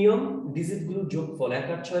 কি নিয়ম? ডিজিট গুলোর যোগফল 1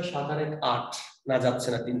 আর 6, 7 আর 1 8, না যাচ্ছে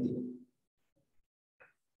না 3 দিয়ে।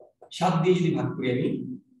 7 দিয়ে যদি ভাগ করি আমি,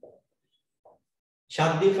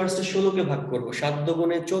 7 দিয়ে ফার্স্টে 16 কে ভাগ করব। 7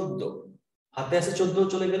 দুগুণে 14, হাতে আছে 14,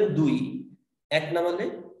 চলে গেলে 2, 1 নামালে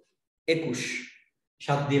 21।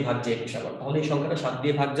 7 দিয়ে ভাগ যায় 21 আবার, তাহলে এই সংখ্যাটা 7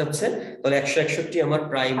 দিয়ে ভাগ যাচ্ছে। তাহলে 161 আমার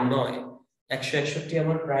প্রাইম নয়। 161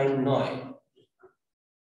 আমার প্রাইম নয়।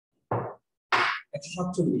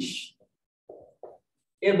 147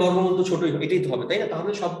 এর বর্গমূল তো ছোটই, এটাই তো হবে, তাই না?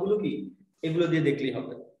 তাহলে সবগুলো কি এগুলো দিয়ে দেখলেই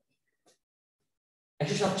হবে।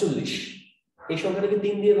 147 এই সংখ্যাটাকে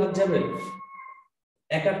 3 দিয়ে ভাগ যাবে?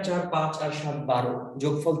 1 আর 4, 5 আর 7, 12,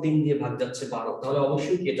 যোগফল 3 দিয়ে ভাগ যাচ্ছে 12। তাহলে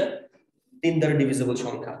অবশ্যই কি এটা 3 দ্বারা ডিভিজিবল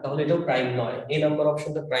সংখ্যা, তাহলে এটাও প্রাইম নয়। এই নাম্বার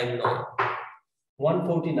অপশনটা প্রাইম নয়।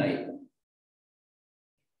 149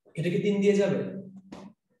 এটা কি 3 দিয়ে যাবে?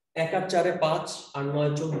 1 আর 4 5 আর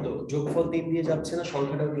 9 14, যোগফল 3 দিয়ে যাচ্ছে না,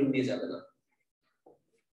 সংখ্যাটাও 3 দিয়ে যাবে না।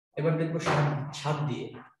 এবার দেখবো 7 দিয়ে।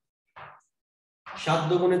 7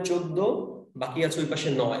 দুগুণে 14, বাকি আছে ওই পাশে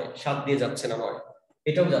 9, 7 দিয়ে যাচ্ছে না 9,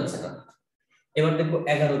 এটাও যাচ্ছে না। এবার দেখবো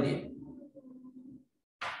 11 দিয়ে।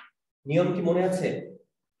 নিয়ম কি মনে আছে?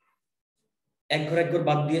 এক ঘর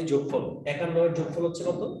বাদ দিয়ে যোগফল, 1 আর 9 এর যোগফল হচ্ছে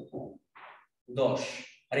কত? 10,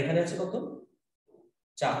 আর এখানে আছে কত?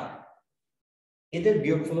 4। এদের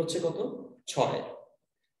বিয়োগফল হচ্ছে কত? 6।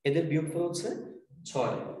 এদের বিয়োগফল হচ্ছে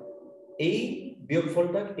 6। এই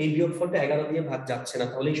বিয়োগফলটা 11 দিয়ে ভাগ যাচ্ছে না,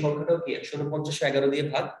 তাহলে এই সংখ্যাটাও কি 149 11 দিয়ে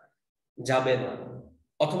ভাগ যাবে না।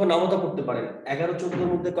 অথবা নামতা করতে পারেন, 11 14 এর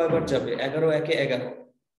মধ্যে কয়বার যাবে? 11 1 11,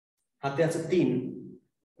 হাতে আছে 3,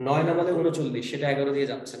 9 নামালে 39, সেটা 11 দিয়ে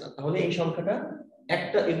যাচ্ছে না। তাহলে এই সংখ্যাটা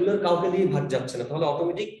একটা এগুলোর কাউকে দিয়ে ভাগ যাচ্ছে না, তাহলে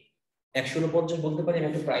অটোমেটিক 149 বলতে পারি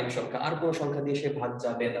একটা প্রাইম সংখ্যা, আর কোনো সংখ্যা দিয়ে সে ভাগ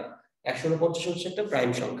যাবে না। 149 হচ্ছে একটা প্রাইম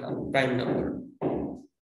সংখ্যা, প্রাইম নাম্বার।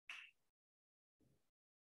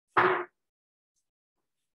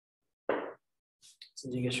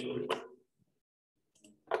 জিজ্ঞেস করি,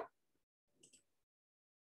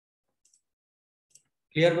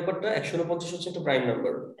 ক্লিয়ার ব্যাপারটা? 149 হচ্ছে একটা প্রাইম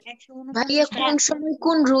নাম্বার। ভাইয়া কোন সময়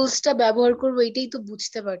কোন রুলসটা ব্যবহার করব এটাই তো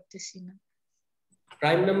বুঝতে পারতেছি না।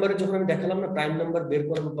 প্রাইম নাম্বারে যখন আমি দেখালাম না প্রাইম নাম্বার বের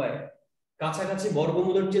করার উপায়, কাছাকাছি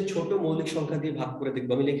বর্গমূলের যে ছোট মৌলিক সংখ্যা দিয়ে ভাগ করে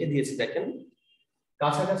দেখবো। আমি লিখে দিয়েছি, দেখেন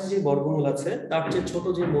কাছাকাছি যে বর্গমূল আছে তার চেয়ে ছোট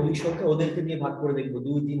যে মৌলিক সংখ্যা ওদেরকে দিয়ে ভাগ করে দেখবো।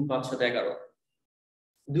 2, 3, 5, 7, 11।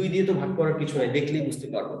 2 দিয়ে তো ভাগ করার কিছু নাই, দেখলেই বুঝতে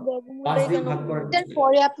পারবো। 5 দিয়ে ভাগ করার কিছু নাই।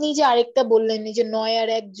 পরে আপনি যে আরেকটা বললেন যে 9 আর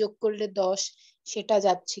 1 যোগ করলে 10, সেটা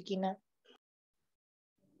যাচ্ছে কিনা?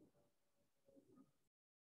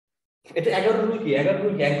 এটা 11 রুল কি? 11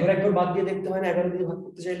 রুল কি? এক ঘর এক ঘর বাদ দিয়ে দেখতে হয় না 11 দিয়ে ভাগ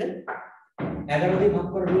করতে চাইলে? 11 দিয়ে ভাগ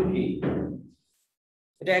করার রুল কি?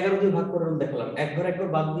 এটা 11 দিয়ে ভাগ করার রুল দেখালাম। এক ঘর এক ঘর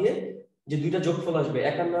বাদ দিয়ে যে দুইটা যোগফল আসবে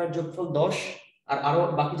 51 এর যোগফল 10 আর আরো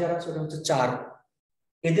বাকি যারা আছে ওটা হচ্ছে 4,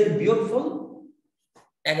 এদের বিয়োগফল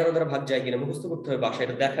 11 দ্বারা ভাগ যায় কিনা মুখস্থ করতে হবে বাসায়।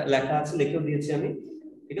 এটা লেখা আছে, লিখেও দিয়েছি আমি,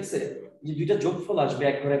 ঠিক আছে? যে দুইটা যোগফল আসবে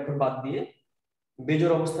এক ঘর বাদ দিয়ে,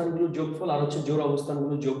 বেজোড় অবস্থানগুলোর যোগফল আর হচ্ছে জোড়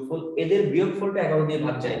অবস্থানগুলোর যোগফল, এদের বিয়োগফলটা 11 দিয়ে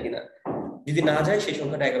ভাগ যায় কিনা। যদি না যায় সেই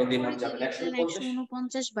সংখ্যাটা 11 দিয়ে ভাগ যাবে না।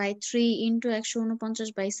 149/3 ইনটু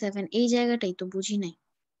 149/7 এই জায়গাটাই তো বুঝি নাই।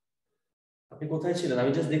 আপনি কোথায় ছিলেন?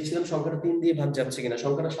 আমি জাস্ট দেখছিলাম সংখ্যাটা 3 দিয়ে ভাগ যাচ্ছে কিনা,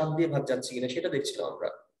 সংখ্যাটা 7 দিয়ে ভাগ যাচ্ছে কিনা সেটা দেখছিলাম আমরা।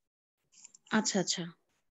 আচ্ছা আচ্ছা,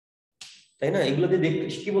 তাই না? এগুলো দিয়ে দেখতে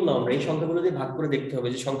কি বললাম আমরা, এই সংখ্যাগুলো দিয়ে ভাগ করে দেখতে হবে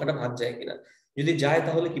যে সংখ্যাটা ভাগ যায় কিনা। যদি যায়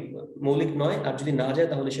তাহলে কি মৌলিক নয়, আর যদি না যায়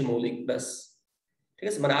তাহলে সে মৌলিক, ব্যাস। ঠিক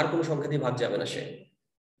আছে, মানে আর কোনো সংখ্যা দিয়ে ভাগ যাবে না সে।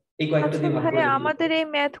 এই কয়েকটা আচ্ছা দিয়ে ভাগ করে ভাইয়া, দেখতে আমাদের এই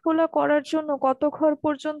ম্যাথ গুলো করার জন্য কত ঘর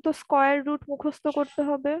পর্যন্ত স্কয়ার রুট মুখস্থ করতে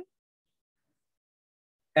হবে?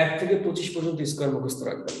 1 থেকে 25 পর্যন্ত স্কয়ার মুখস্থ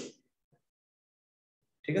রাখবেন,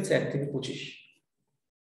 ঠিক আছে? 1 থেকে 25।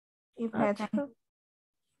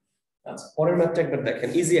 আচ্ছা, পরের ম্যাথটা একবার দেখেন,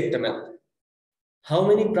 ইজি একটা math. How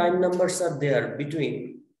many prime numbers R there between,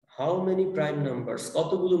 how many prime numbers,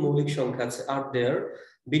 কতগুলো মৌলিক সংখ্যা আছে, আর দেয়ার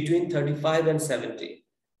বিটুইন 35 and 70,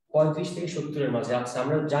 35 থেকে 70 এর মাঝে। আচ্ছা,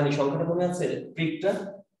 আমরা জানি সংখ্যাটা মনে আছে, ট্রিকটা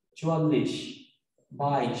 44,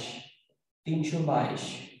 22, 322,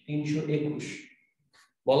 321।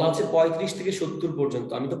 বলা আছে 35 থেকে 70 পর্যন্ত।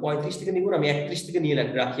 আমি তো 35 থেকে নিব না, আমি 31 থেকে নিয়ে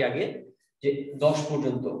রাখি আগে, যে 10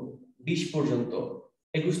 পর্যন্ত, 20 পর্যন্ত,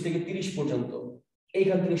 21 থেকে 30 পর্যন্ত,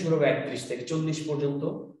 এইখান থেকে শুরু হবে 31 থেকে 40 পর্যন্ত,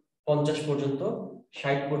 50 পর্যন্ত,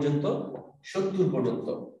 60 পর্যন্ত, 70 পর্যন্ত।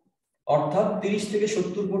 অর্থাৎ 30 থেকে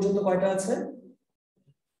 70 পর্যন্ত কয়টা আছে?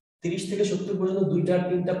 30 থেকে 70 পর্যন্ত 2টা,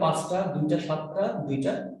 3টা, 5টা, 2টা, 7টা,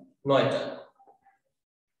 2টা, 9টা।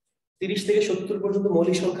 30 থেকে 70 পর্যন্ত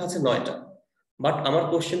মৌলিক সংখ্যা আছে 9টা। বাট আমার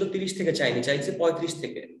কোশ্চেন তো 30 থেকে চাইনি, চাইছে 35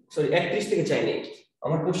 থেকে, সরি 31 থেকে চাইনি।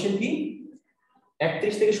 আমার কোশ্চেন কি,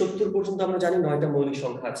 31 থেকে 70 পর্যন্ত আমরা জানি 9টা মৌলিক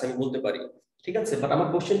সংখ্যা আছে, আমি বলতে পারি, ঠিক আছে? বাট আমার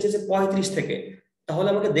কোশ্চেন চেয়েছে 35 থেকে, তাহলে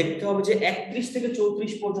আমাকে দেখতে হবে যে 31 থেকে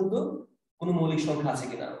 34 পর্যন্ত কোনো মৌলিক সংখ্যা আছে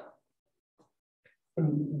কিনা।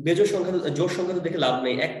 বেজোড় সংখ্যা, জোড় সংখ্যা তো দেখে লাভ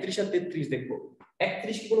নেই। 31 আর 33 দেখবো,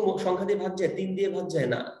 31 কি কোনো সংখ্যা দিয়ে ভাগ যায়? 3 দিয়ে ভাগ যায়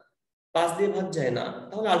না, 5 দিয়ে ভাগ যায় না,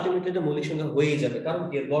 তাহলে আলটিমেটলি এটা মৌলিক সংখ্যা হয়েই যাবে। কারণ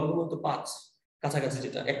কি, এর বর্গমূল তো 5 কাছাকাছি,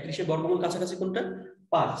 যেটা 31 এর বর্গমূল কাছাকাছি কোনটা?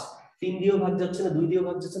 5। 3 দিয়েও ভাগ যাচ্ছে না, 2 দিয়েও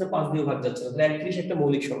ভাগ যাচ্ছে না, 5 দিয়েও ভাগ যাচ্ছে না, তাহলে 31 একটা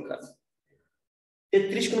মৌলিক সংখ্যা।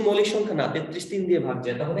 33 কোন মৌলিক সংখ্যা না, 33 3 দিয়ে ভাগ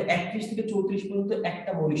যায়, তাহলে 31 থেকে 34 পর্যন্ত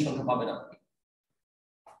একটা মৌলিক সংখ্যা পাবেন আপনি।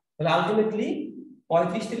 তাহলে আলটিমেটলি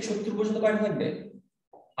 35 থেকে 70 পর্যন্ত কয়টা থাকবে?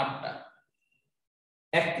 8টা।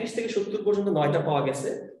 31 থেকে 70 পর্যন্ত 9টা পাওয়া গেছে,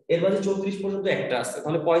 এর মাঝে 34 পর্যন্ত একটা আছে,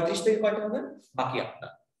 তাহলে 35 থেকে কয়টা হবে? বাকি 8টা।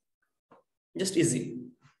 Just easy.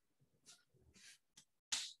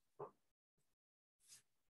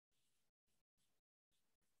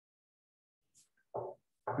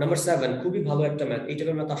 নাম্বার 7 খুবই ভালো একটা ম্যাথ, এই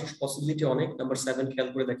টাইপের ম্যাথ আসার পসিবিলিটি অনেক। নাম্বার 7 খেয়াল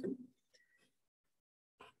করে দেখেন,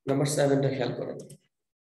 নাম্বার 7টা খেয়াল করেন।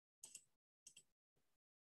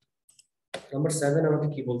 নাম্বার 7 আমাকে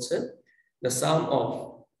কি বলছে? the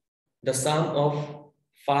sum of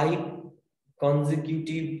 5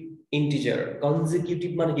 consecutive integer,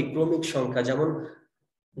 consecutive মানে কি? ক্রমিক সংখ্যা, যেমন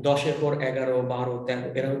 10 এর পর 11, 12, 13,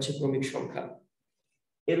 এরা হচ্ছে ক্রমিক সংখ্যা।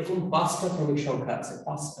 এরকম 5টা ক্রমিক সংখ্যা আছে,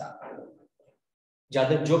 5টা,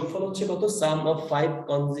 যাদের যোগফল হচ্ছে কত? sum of 5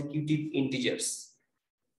 consecutive integers,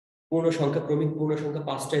 পূর্ণ সংখ্যা, ক্রমিক পূর্ণ সংখ্যা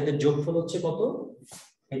 5টা, এদের যোগফল হচ্ছে কত?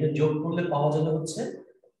 এদের যোগ করলে পাওয়া যাবে হচ্ছে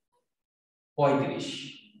 35।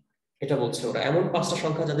 এটা বলছে ওরা, এমন 5টা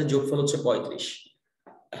সংখ্যা যাদের যোগফল হচ্ছে 35।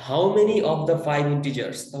 How many of the 5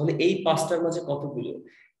 integers, তাহলে এই 5টার মাঝে কতগুলো?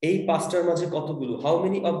 এই 5টার মাঝে কতগুলো? How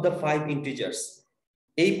many of the 5 integers,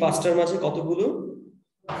 এই 5টার মাঝে কতগুলো?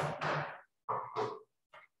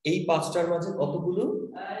 এই 5টার মাঝে কতগুলো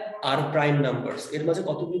আর প্রাইম নাম্বারস, এর মাঝে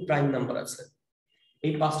কতগুলো প্রাইম নাম্বার আছে?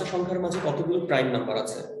 এই 5টা সংখ্যার মাঝে কতগুলো প্রাইম নাম্বার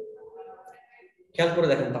আছে? খেয়াল করে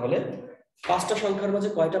দেখেন তাহলে 5টা সংখ্যার মাঝে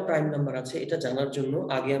কয়টা প্রাইম নাম্বার আছে এটা জানার জন্য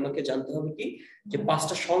আগে আমাকে জানতে হবে কি, যে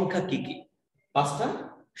 5টা সংখ্যা কি কি। 5টা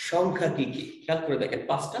সংখ্যা কি কি, খেয়াল করে দেখেন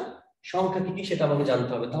 5টা সংখ্যা কি কি সেটা আমাকে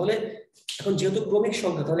জানতে হবে। তাহলে এখন যেহেতু ক্রমিক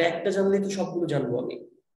সংখ্যা, তাহলে একটা জানলেই তো সবগুলো জানবো আমি।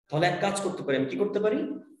 তাহলে এক কাজ করতে পারি, আমি কি করতে পারি?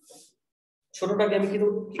 ছোটটাকে আমি কি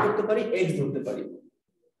করতে পারি? x ধরতে পারি।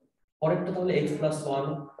 পরেরটা তাহলে x + 1,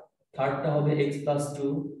 থার্ডটা হবে x +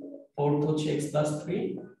 2, ফোর্থ হচ্ছে x + 3,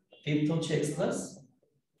 ফিফথ হচ্ছে x +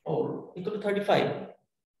 4 = 35।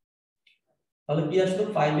 তাহলে কি আসলো?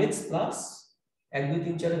 5x প্লাস 1 2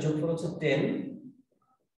 3 4 এর যোগফল হচ্ছে 10,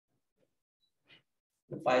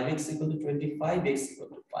 5x equal to 25, x equal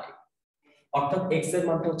to 5, অর্থাৎ x এর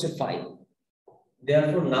মানটা হচ্ছে 5।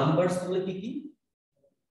 therefore নাম্বারস হলো কি কি,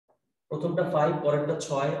 প্রথমটা 5, পরেরটা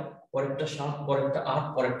 6, পরেরটা 7, পরেরটা 8,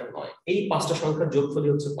 পরেরটা 9, এই পাঁচটা সংখ্যার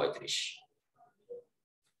যোগফলই হচ্ছে 35।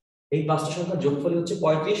 এই পাঁচটা সংখ্যার যোগফলই হচ্ছে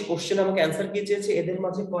 35। কোশ্চেন আমাকে অ্যানসার কি চেয়েছে, এদের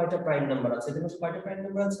মাঝে কয়টা প্রাইম নাম্বার আছে, এদের মাঝে কয়টা প্রাইম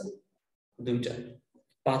নাম্বার আছে, দুইটা।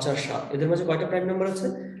 5 আর 7 এদের মাঝে কয়টা প্রাইম নাম্বার আছে,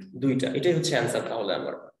 দুইটা। এটাই হচ্ছে অ্যানসার। তাহলে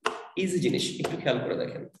আমার ইজি জিনিস, একটু খেয়াল করে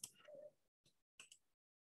দেখেন।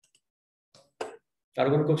 আর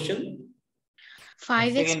কোনো কোশ্চেন?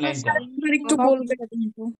 5x plus 10 একটু বলবেন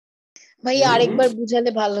কিন্তু ভাই আরেকবার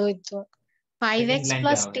বুঝালে ভালো হতো। 5x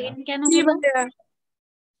plus 10 কেন হলো?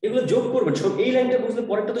 এগুলো যোগ করবেন সব। এই লাইনটা বুঝলে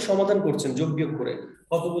পরেরটা তো সমাধান করছেন যোগ বিয়োগ করে,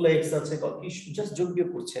 কতগুলো x আছে জাস্ট যোগ বিয়োগ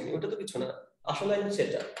করছি আমি, ওটা তো কিছু না। আসল লাইন হচ্ছে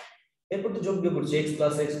এটা। এরপর তো যোগ বিয়োগ করছি, x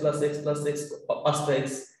plus x plus x plus x, 5টা x,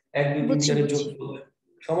 1 2 3 4 এর যোগ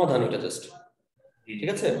সমাধান, এটা জাস্ট। ঠিক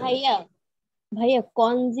আছে ভাইয়া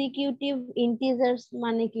কনজিকিউটিভ ইন্টিজার্স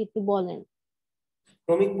মানে কি একটু বলেন?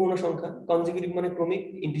 ক্রমিক পূর্ণ সংখ্যা। কনজিকিউটিভ মানে ক্রমিক,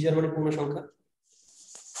 ইন্টিজার মানে পূর্ণ সংখ্যা।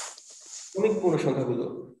 ক্রমিক পূর্ণ সংখ্যাগুলো,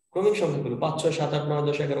 ক্রমিক সংখ্যাগুলো 5 6 7 8 9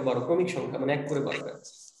 10 11 12 ক্রমিক সংখ্যা, মানে এক করে বাড়বে।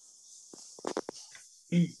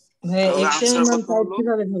 ভাই x এর মান 5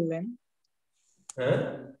 কিভাবে ধরলেন? হ্যাঁ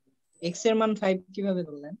x এর মান 5 কিভাবে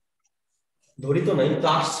ধরলেন? ধরি তো নাই, তো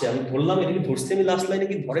আসছে, আমি ধরলাম। এটা কি ধরছি আমি লাস্ট লাইনে,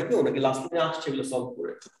 কি ধরে কেউ নাকি লাস্ট লাইনে আসছে এগুলো সলভ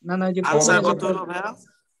করে? না না, যে আনসার কত হলো ভাইয়া?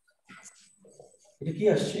 এটা কি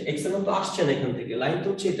আসছে, x এর মান তো আসছে না এখান থেকে, লাইন তো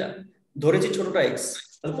হচ্ছে এটা। ধরেছি ছোটটা x,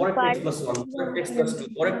 তাহলে পরেরটা x + 1, পরেরটা x + 2,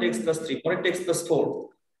 পরেরটা x + 3, পরেরটা x + 4।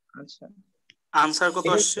 আচ্ছা আনসার কত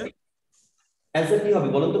আসছে? অ্যানসার কি হবে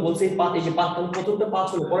বলেন তো? বলছে এই 5, এই যে 5, তাহলে প্রথমটা 5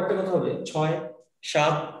 হলো, পরেরটা কত হবে? 6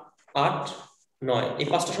 7 8 9, এই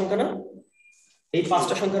পাঁচটা সংখ্যা না? এই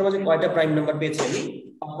পাঁচটা সংখ্যার মাঝে কয়টা প্রাইম নাম্বার পেয়েছি আমি?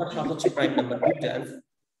 5 আর 7 হচ্ছে প্রাইম নাম্বার, দুইটা।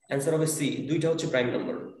 অ্যানসার হবে সি, দুইটা হচ্ছে prime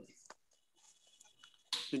number.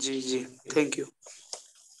 G G, thank you.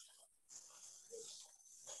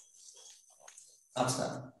 আচ্ছা,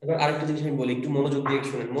 এবার আরেকটা জিনিস আমি বলি, একটু মনোযোগ দিয়ে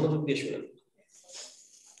শুনেন, মনোযোগ দিয়ে শুনেন।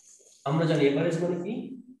 আমরা জানি এভারেজ মানে কি?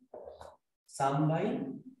 সাম বাই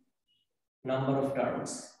নাম্বার অফ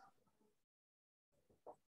টার্মস।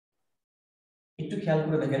 একটু খেয়াল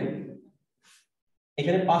করে দেখেন,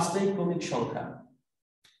 এখানে 5টাই ক্রমিক সংখ্যা,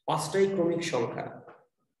 5টাই ক্রমিক সংখ্যা।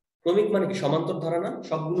 ক্রমিক মানে কি? সমান্তর ধারা না?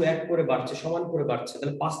 সবগুলো এক করে বাড়ছে, সমান করে বাড়ছে।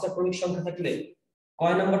 তাহলে 5টা ক্রমিক সংখ্যা থাকলে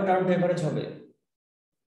কয় নাম্বার টার্মটা এভারেজ হবে?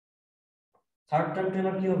 থার্ড টার্মটা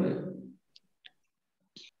এবার কি হবে?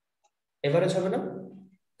 এভারেজ হবে না?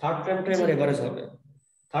 থার্ড টার্মটা এবার এভারেজ হবে,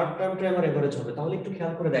 থার্ড টার্মটা এবার এভারেজ হবে। তাহলে একটু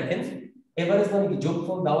খেয়াল করে দেখেন, এভারেজ মানে কি?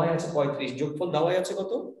 যোগফল দেওয়াই আছে 35, যোগফল দেওয়াই আছে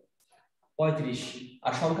কত? 35।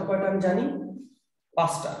 আর সংখ্যা কয়টা আমি জানি?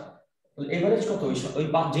 5টা। তাহলে এভারেজ কত? ওই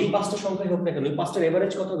যেই 5টা সংখ্যাই হোক না কেন, ওই 5টার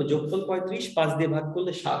এভারেজ কত হবে? যোগফল 35, 5 দিয়ে ভাগ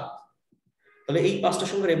করলে 7। তাহলে এই 5টা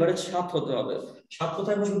সংখ্যার এভারেজ 7 হতে হবে। 7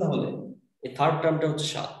 কোথায় বসবে তাহলে? এই থার্ড টার্মটা হচ্ছে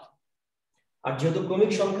 7। আর যেহেতু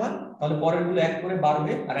ক্রমিক সংখ্যা, তাহলে পরের গুলো এক করে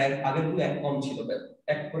বাড়বে, আর আগের গুলো এক কম ছিল,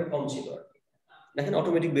 এক করে কম ছিল। দেখেন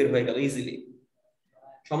অটোমেটিক বের হয়ে গেল ইজিলি।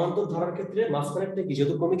 সমান্তর ধারার ক্ষেত্রে মাঝখানেরটা কি?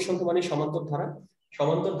 যেহেতু ক্রমিক সংখ্যা মানে সমান্তর ধারা,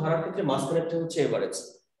 সমান্তর ধারার ক্ষেত্রে মাঝখানেরটা হচ্ছে এভারেজ।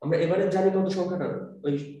 আমরা এভারেজ জানি কত সংখ্যাটা?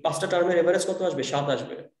 ওই 5টা টার্মের এভারেজ কত আসবে? 7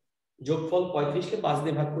 আসবে। যোগফল 35 কে 5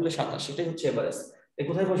 দিয়ে ভাগ করলে 27, সেটাই হচ্ছে এভারেজ। এই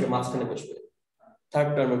কোথায় বসবে? মাঝখানে বসবে, থার্ড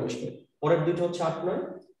টার্মে বসবে। পরের দুটো হচ্ছে 8 9,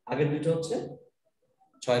 আগের দুটো হচ্ছে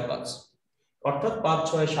 6 5, অর্থাৎ 5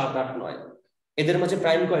 6 7 8 9। এদের মাঝে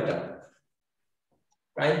প্রাইম কয়টা?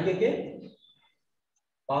 প্রাইম কে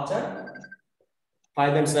 5 আর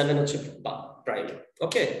 5 and 7 হচ্ছে প্রাইম।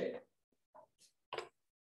 ওকে,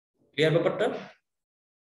 ক্লিয়ার ব্যাপারটা?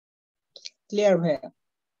 ক্লিয়ার ভাইয়া।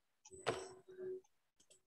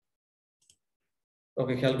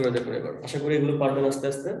 ওকে, খেয়াল করে দেখুন এবার, আশা করি এগুলো পারবেন আস্তে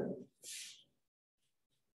আস্তে।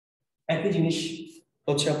 একই জিনিস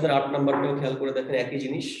হচ্ছে আপনার 8 নাম্বারটাও খেয়াল করে দেখেন, একই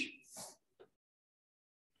জিনিস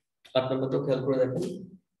 8 নাম্বারটাও খেয়াল করে দেখেন।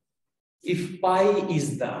 ইফ পাই ইজ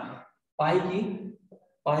দা, পাই কি?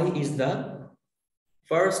 পাই is the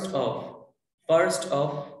first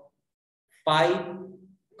of 5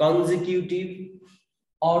 consecutive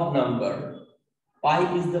odd number. Pi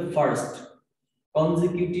is the first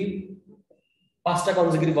consecutive, 5টা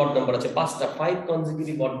consecutive odd number আছে, 5টা 5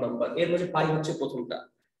 consecutive odd number। এর মধ্যে পাই হচ্ছে প্রথমটা।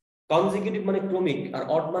 consecutive মানে ক্রমিক, আর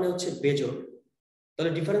odd মানে হচ্ছে বেজোড়।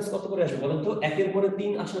 তাহলে ডিফারেন্স কত করে আসবে বলেন তো? 1 এর পরে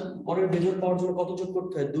 3 আসার পরের বেজোড় পাওয়ার জন্য কত যোগ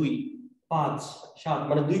করতে হয়? 2 5 7,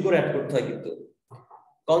 মানে 2 করে অ্যাড করতে হয়। কিন্তু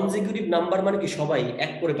consecutive নাম্বার মানে কি? সবাই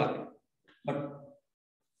এক করে পাবে। বাট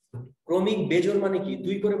ক্রমিক বেজোড় মানে কি?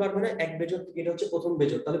 2 করে পারবে না, এক বেজোড়, এটা হচ্ছে প্রথম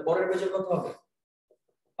বেজোড়। তাহলে পরের বেজোড় কত হবে?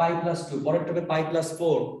 পাই প্লাস 2, পরেরটা হবে পাই প্লাস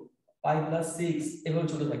 4, পাই প্লাস 6, এভাবে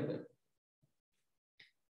চলতে থাকবে।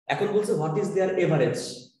 এখন বলছে হোয়াট ইজ দেয়ার এভারেজ।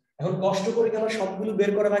 এখন কষ্ট করে কি আমার সবগুলো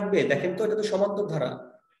বের করা লাগবে? দেখেন তো এটা তো সমান্তর ধারা,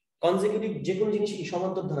 কনজিকিউটিভ যে কোনো জিনিস কি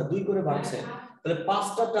সমান্তর ধারা, 2 করে বাড়ছে। তাহলে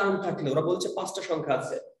 5টা টার্ম থাকলে ওরা বলছে 5টা সংখ্যা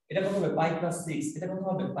আছে, এটা কত হবে পাই প্লাস 6, এটা কত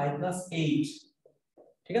হবে পাই প্লাস 8।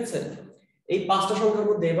 ঠিক আছে, এই 5টা সংখ্যার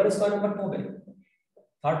মধ্যে এভারেজ কয় নাম্বারটা হবে?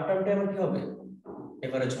 থার্ড টার্মটা আমার কি হবে?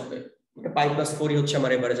 এভারেজ হবে। এটা পাই প্লাস 4 হচ্ছে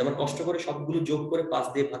আমার এভারেজ। আমার কষ্ট করে সবগুলো যোগ করে 5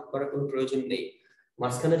 দিয়ে ভাগ করার কোনো প্রয়োজন নেই।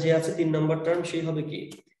 মাঝখানে যে আছে 3 নাম্বার টার্ম সেই হবে কি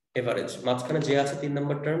এভারেজ, মাঝখানে যে আছে 3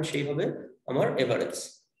 নাম্বার টার্ম সেই হবে আমার এভারেজ।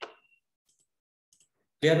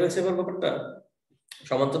 ক্লিয়ার হয়েছে এবার ব্যাপারটা,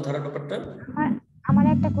 সমান্তর ধারার ব্যাপারটা? আমার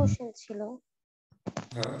একটা কোশ্চেন ছিল,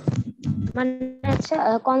 হ্যাঁ মানে আচ্ছা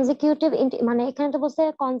কনজিকিউটিভ মানে এখানে তো বলছে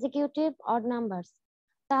কনজিকিউটিভ অড নাম্বারস,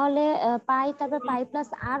 তাহলে পাই তারপর পাই প্লাস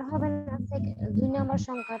আর হবে না 2 নাম্বার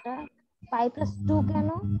সংখ্যাটা পাই প্লাস 2 কেন?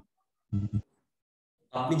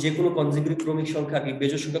 আপনি যে কোনো কনজিকিউটিভ ক্রমিক সংখ্যা কি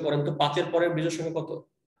বেজোড় সংখ্যা করেন তো 5 এর পরের বেজোড় সংখ্যা কত?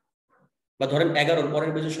 বা ধরেন 11 এর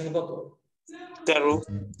পরের বেজোড় সংখ্যা কত? 13।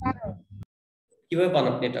 কিভাবে পান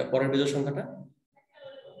আপনি এটা পরের বেজোড় সংখ্যাটা?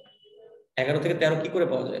 11 থেকে 13 কি করে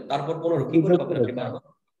পাওয়া যায়? তারপর 15 কি করে পাবেন আপনি? বারবার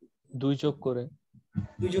 2 যোগ করে।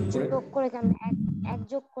 2 যোগ করে? যোগ করে কেন? এক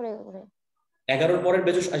যোগ করে করে 11 এর পরের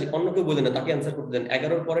বেজোড়, অন্য কেউ বলেন না, তাকে অ্যানসার করতে দেন।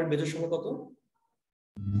 11 এর পরের বেজোড় সংখ্যা কত?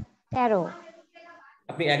 13।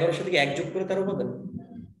 আপনি 11 সাথে 1 যোগ করে 13 পাবেন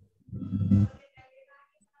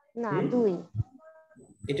না 2।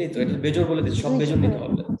 এটাই তো, এটা বেজোড় বলে দিচ্ছি, সব বেজোড় নিতে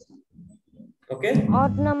হবে। ওকে,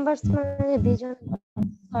 অড নাম্বারস মানে বেজোড়,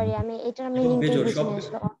 সরি আমি এটার মিনিংটা বেজোড় সব বুঝিনি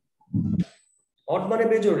আসলে। অড মানে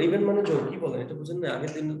বেজোড়, ইভেন মানে জোড়, কি বলেন এটা বুঝেন না? আগে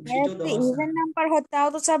দিন সেটাও দেওয়া আছে। ইভেন নাম্বার হয় তাও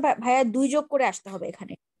তো স্যার ভাইয়া 2 যোগ করে আসতে হবে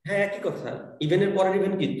এখানে। হ্যাঁ একই কথা, ইভেনের পরের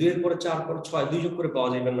ইভেন কি 2 এর পরে 4 পরে 6, 2 যোগ করে পাওয়া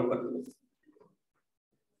যায় ইভেন নাম্বারগুলো।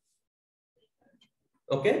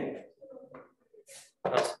 ওকে,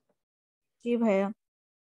 জি ভাইয়া।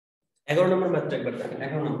 11 নম্বর ম্যাথটা একবার দেখেন।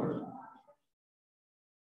 11 নম্বর,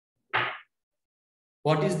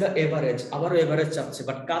 হোয়াট ইজ দ্য এভারেজ? আবারও এভারেজ চাচ্ছে,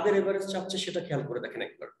 বাট কাদের এভারেজ চাচ্ছে সেটা খেয়াল করে দেখেন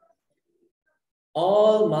একবার।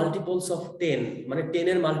 অল মাল্টিপলস অফ 10, মানে 10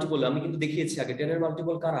 এর মাল্টিপল আমি কিন্তু দেখিয়েছি আগে। 10 এর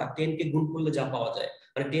মাল্টিপল কারা? 10 কে গুণ করলে যা পাওয়া যায়,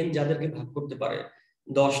 মানে 10 যাদেরকে ভাগ করতে পারে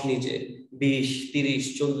 10 নিজে, 20, 30,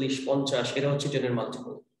 40, 50, এরা হচ্ছে 10 এর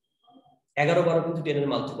মাল্টিপল। 11, 12 কিন্তু 10 এর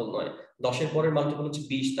মাল্টিপল নয়। 10 এর পরের মাল্টিপল হচ্ছে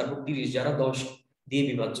 20, তারপর 30, যারা 10 দিয়ে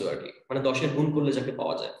বিভাজ্য আর কি, মানে 10 এর গুণ করলে যাকে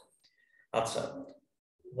পাওয়া যায়। আচ্ছা,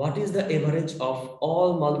 what is the average of all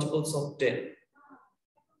multiples of 10?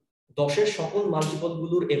 10 এর সকল মাল্টিপল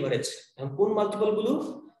গুলোর এভারেজ। কোন মাল্টিপল গুলো?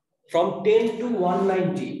 ফ্রম 10 টু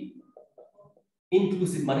 190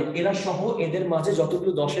 ইনক্লুসিভ, মানে এরা সহ এদের মাঝে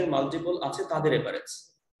যতগুলো 10 এর মাল্টিপল আছে তাদের এভারেজ।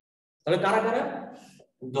 তাহলে কারা কারা?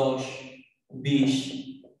 10, 20,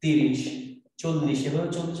 30, 40, এভাবে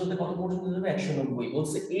চলতে চলতে কত পর্যন্ত যাবে? 190।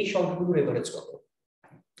 বলছে এই সংখ্যাগুলোর এভারেজ কত।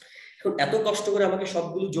 এখন এত কষ্ট করে আমাকে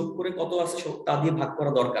সবগুলো যোগ করে কত আছে তা দিয়ে ভাগ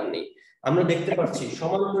করা দরকার নেই। আমরা দেখতে পাচ্ছি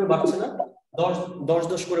সমান করে বাড়ছে না, 10 10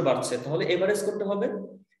 10 করে বাড়ছে। তাহলে এভারেজ করতে হবে।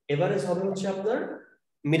 এভারেজ হবে হচ্ছে আপনার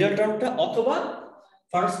মিডল টার্মটা অথবা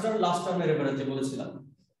ফার্স্ট টার্ম লাস্ট টার্মের এভারেজ যে বলেছিলাম।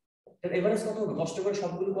 এর এভারেজ কত হবে? কষ্ট করে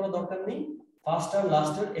সবগুলো করা দরকার নেই। ফার্স্ট টার্ম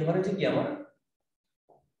লাস্ট টার্ম এভারেজে কি আমার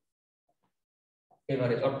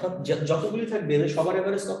এভারেজ, অর্থাৎ যতগুলি থাকবে এদের সবার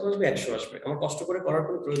এভারেজ কত আসবে? 100 আসবে। আমার কষ্ট করে করার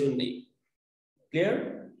কোনো প্রয়োজন নেই। ক্লিয়ার?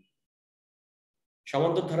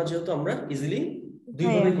 সমান্তর ধারা যেহেতু আমরা ইজিলি দুই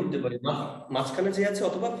ভাবে করতে পারি, মাঝখানে যে আছে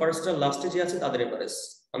অথবা ফার্স্ট আর লাস্টে যে আছে তাদের এভারেজ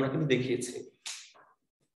আমরা কিন্তু দেখিয়েছি।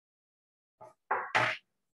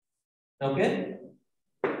 ওকে,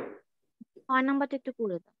 6 নাম্বারটা একটু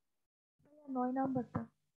করে দাও। 9 নাম্বারটা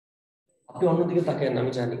আপনি অন্যদিকে তাকান,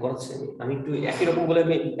 আমি জানি করাচ্ছি আমি একটু একই রকম বলে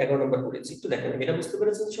আমি 11 নাম্বার করেছি, একটু দেখেন এটা বুঝতে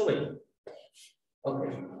পেরেছেন সবাই? ওকে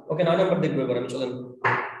ওকে, 9 নাম্বার দেখবো এবার আমি, চলেন।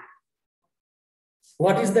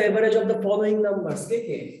 What is the average of the following numbers? কে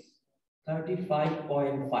কে?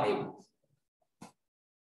 35.5,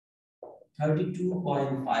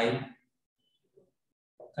 32.5,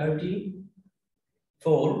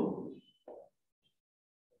 34,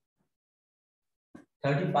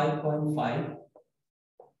 35.5,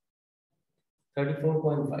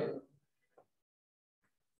 34.5.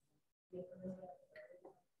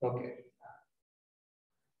 ওকে,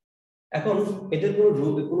 এখন এদের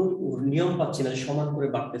কোনো নিয়ম পাচ্ছি না যে সমান করে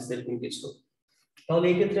বাড়তেছে এরকম কিছু। তাহলে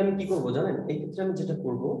এই ক্ষেত্রে আমি কি করব জানেন? এই ক্ষেত্রে আমি যেটা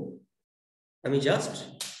করব, আমি জাস্ট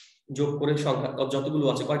যোগ করে সংখ্যা যতগুলো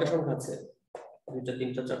আছে, কয়টা সংখ্যা আছে? 2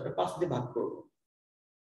 3 4 5 দিয়ে ভাগ করব।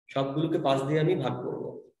 সবগুলোকে 5 দিয়ে আমি ভাগ করব,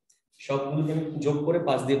 সবগুলোকে আমি যোগ করে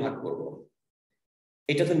 5 দিয়ে ভাগ করব।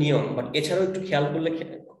 এটা তো নিয়ম, বাট এছাড়াও একটু খেয়াল করলে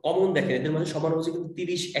কমন দেখেন এদের মাঝে সমান হচ্ছে কিন্তু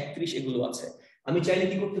 30, 31 এগুলো আছে। আমি চাইলে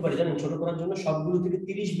কি করতে পারি জানেন? ছোট করার জন্য সবগুলো থেকে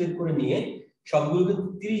 30 বের করে নিয়ে, সবগুলোকে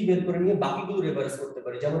 30 বের করে নিয়ে বাকিগুলো রেভারেজ করতে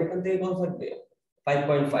পারি। যেমন এখান থেকে কত থাকবে?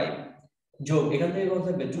 5.5 যোগ এখান থেকে কত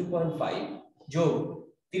থাকবে 2.5 যোগ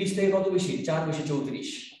 30 থেকে কত বেশি 4 বেশি 34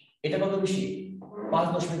 এটা কত বেশি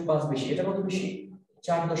 5.5 বেশি এটা কত বেশি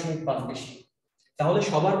 4.5 বেশি। তাহলে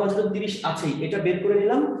সবার মাঝে তো 30 আছেই, এটা বের করে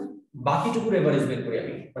নিলাম, বাকিটুকুর এভারেজ বের করি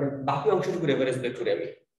আমি, মানে বাকি অংশটুকুর এভারেজ বের করি আমি।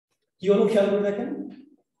 কি হলো খেয়াল করে দেখেন,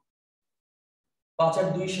 5 আর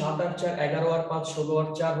 2 7 আর 4 11 আর 5 16 আর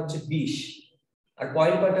 4 হচ্ছে 20, আর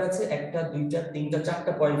পয়েন্ট কয়টা আছে 1 টা 2 টা 3 টা 4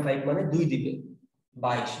 টা 0.5 মানে 2 দিবে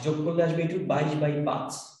 22, যোগ করলে আসবে একটু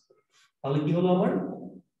 22/5। তাহলে কি হলো আমার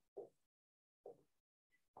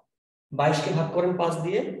 22 কে ভাগ করেন 5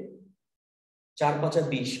 দিয়ে, 4 5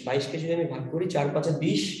 20, 22 কে যদি আমি ভাগ করি 4 5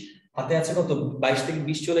 20, হাতে আছে কত 22 থেকে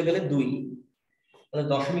 20 চলে গেলে 2, তাহলে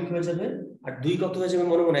দশমিক হয়ে যাবে, আর 2 কত হয়ে যাবে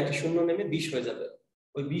মনে মনে একটা শূন্য নেমে 20 হয়ে যাবে,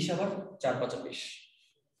 ওই 20 আবার 4 5 20,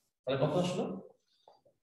 তাহলে কত আসলো?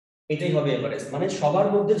 এটাই হবে এভারেজ, মানে সবার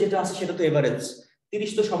মধ্যে যেটা আছে সেটা তো এভারেজ,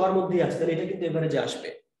 30 তো সবার মধ্যেই আছে, তাহলে এটা কিন্তু এভারেজে আসবে।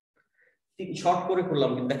 শর্ট করে করলাম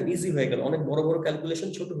কিন্তু দেখেন ইজি হয়ে গেল, অনেক বড় বড় ক্যালকুলেশন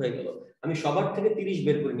ছোট হয়ে গেল, আমি সবার থেকে 30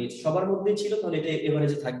 বের করে নিয়েছি, সবার মধ্যেই ছিল, তাহলে এটা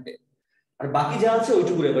এভারেজে থাকবে, আর বাকি যা আছে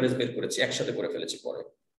ওইটুকুর এভারেজ বের করেছি, একসাথে করে ফেলেছি পরে।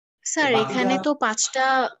 স্যার এখানে তো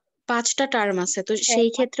পাঁচটা টার্ম আছে, তো সেই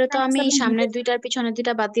ক্ষেত্রে তো আমি সামনের দুইটার পিছনের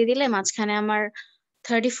দুইটা বাদ দিয়ে দিলে মাঝখানে আমার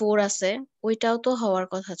 34 আছে, ওইটাও তো হওয়ার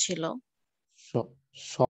কথা ছিল।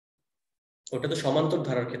 ওটা তো সমান্তর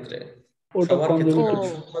ধারার ক্ষেত্রে, ওটা সবার ক্ষেত্রে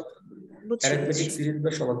বুঝছি অ্যারিথমেটিক সিরিজ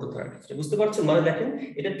বা সমান্তর ধারার ক্ষেত্রে, বুঝতে পারছেন? মানে দেখেন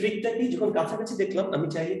এটা ট্রিকটা কি, যখন কাছাকাছি দেখলাম আমি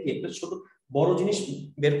চাইলে কি একটা ছোট বড় জিনিস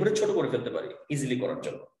বের করে ছোট করে ফেলতে পারি ইজিলি করার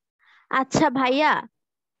জন্য। আচ্ছা ভাইয়া,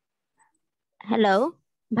 হ্যালো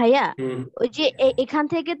ভাইয়া, ওই যে এখান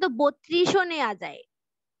থেকে তো 32ও নেওয়া যায়।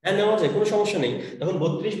 হ্যাঁ নেওয়া যায়, কোনো সমস্যা নেই, তখন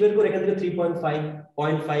 32 বের করে এখান থেকে 3.5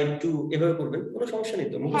 0.52 এভাবে করবেন, কোনো সমস্যা নেই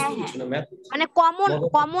তো, মুখস্থ কিছু না, ম্যাথ মানে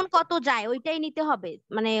কমন কত যায় ওইটাই নিতে হবে,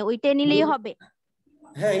 মানে ওইটাই নিলেই হবে।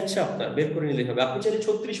 হ্যাঁ ইচ্ছা আপনার বের করে নিলেই হবে, আপনি চাইলে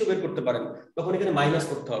 36ও বের করতে পারেন, তখন এখানে মাইনাস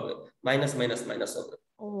করতে হবে, মাইনাস মাইনাস মাইনাস হবে।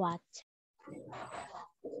 ও আচ্ছা,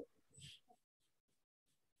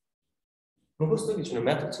 মুখস্থ কিছু না,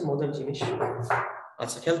 ম্যাথ হচ্ছে মজার জিনিস।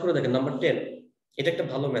 আচ্ছা খেয়াল করে দেখেন নাম্বার 10, এটা একটা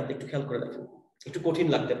ভালো ম্যাথ, একটু খেয়াল করে দেখেন, একটু কঠিন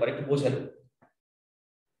লাগতে পারে, একটু বোঝেন।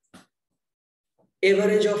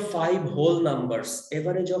 Average of 5 whole numbers,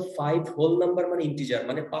 average of 5 whole number মানে ইন্টিজার,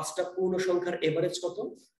 মানে 5টা পূর্ণ সংখ্যার এভারেজ কত,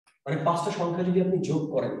 মানে 5টা সংখ্যা যদি আপনি যোগ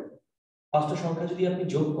করেন, 5টা সংখ্যা যদি আপনি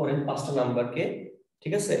যোগ করেন 5টা নাম্বারকে,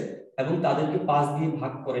 ঠিক আছে, এবং তাদেরকে 5 দিয়ে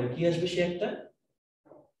ভাগ করেন, কি আসবে সে একটা,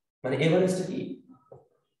 মানে এভারেজটা কি,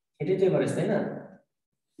 এটাই তো এভারেজ তাই না?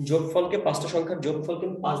 যোগফলকে 5টা সংখ্যার যোগফলকে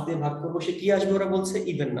 5 দিয়ে ভাগ করব, সে কি আসবে ওরা বলছে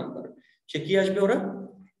ইভেন নাম্বার, সে কি আসবে ওরা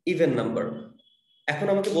ইভেন নাম্বার। এখন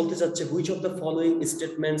আমাকে বলতে চাচ্ছে which of the following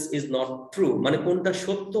statements is not true, মানে কোনটা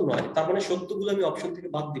সত্য নয়, তার মানে সত্যগুলো আমি অপশন থেকে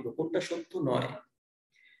বাদ দিব, কোনটা সত্য নয়।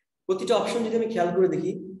 প্রতিটা অপশন যদি আমি খেয়াল করে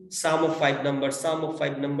দেখি, সাম of 5 number, some of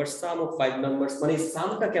 5 number, some of 5 numbers, মানে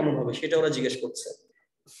সামটা কেমন হবে সেটা ওরা জিজ্ঞেস করছে।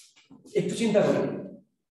 একটু চিন্তা করেন,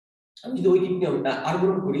 আমি যদি ওই দিক নিয়ে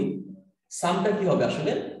আর্গুমেন্ট করি, সামটা কি হবে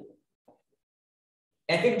আসলে,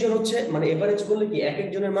 এক একজন হচ্ছে মানে এভারেজ করলে কি এক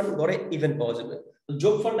একজনের মান গড়ে ইভেন পাওয়া যাবে, তো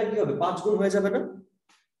যোগফলটা কি হবে 5 গুণ হয়ে যাবে না?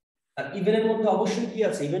 আর ইভেনের মধ্যে অবশ্যই কি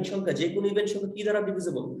আছে, ইভেন সংখ্যা, যে কোনো ইভেন সংখ্যা কি দ্বারা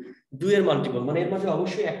ডিভিজিবল, 2 এর মাল্টিপল, মানে এর মাঝে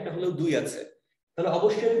অবশ্যই একটা হলেও 2 আছে, তাহলে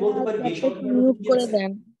অবশ্যই আমি বলতে পারি এই সংখ্যাটার মধ্যে কি আছে।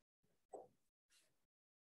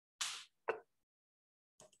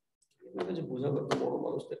 যে বোঝাবো বড়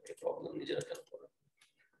মানুষদেরকে প্রবলেম নিজেরা খেয়াল করে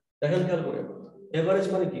দেখেন, খেয়াল করে এভারেজ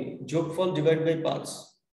মানে কি, যোগফল ডিভাইড বাই 5,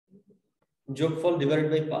 যোগফল divide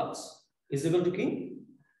by 5 is equal to কি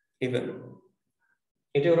ইভেন,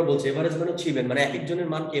 এটা ওরা বলছে এভারেজ মানে হচ্ছে ইভেন, মানে এক একজনের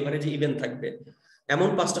মান কি এভারেজে ইভেন থাকবে, এমন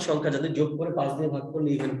 5টা সংখ্যা যাদের যোগ করে 5 দিয়ে ভাগ করলে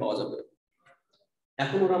ইভেন পাওয়া যাবে।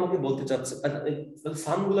 এখন ওরা আমাকে বলতে চাচ্ছে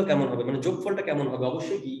সাম গুলো কেমন হবে, মানে যোগফলটা কেমন হবে,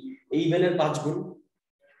 অবশ্যই কি এই ইভেনের 5 গুণ,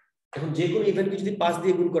 এখন যে কোনো ইভেনকে যদি 5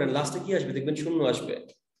 দিয়ে গুণ করেন লাস্টে কি আসবে দেখবেন শূন্য আসবে,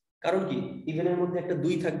 কারণ কি ইভেনের মধ্যে একটা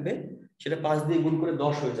 2 থাকবে, সেটা 5 দিয়ে গুণ করে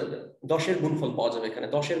 10 হয়ে যাবে, 10 এর গুণফল পাওয়া যাবে, এখানে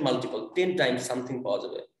 10 এর মাল্টিপল 10 টাইমস সামথিং পাওয়া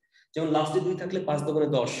যাবে, যেমন লাস্টে 2 থাকলে 5 দুগুণে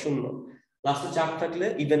 10 শূন্য, লাস্টে 4 থাকলে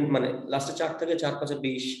ইভেন মানে লাস্টে 4 থাকলে 4 5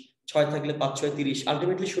 20, 6 থাকলে 5 6 30,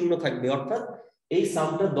 আলটিমেটলি শূন্য থাকবে, অর্থাৎ এই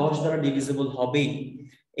সামটা 10 দ্বারা ডিভিজিবল হবেই,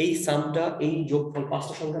 এই সামটা এই যোগফল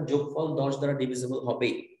 5টা সংখ্যার যোগফল 10 দ্বারা ডিভিজিবল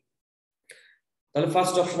হবেই। তাহলে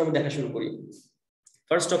ফার্স্ট অপশন আমি দেখা শুরু করি,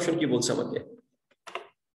 ফার্স্ট অপশন কি বলছে আমাকে,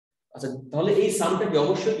 আচ্ছা তাহলে এই সামটা কি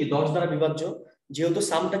অবশ্যই কি 10 দ্বারা বিভাজ্য, যেহেতু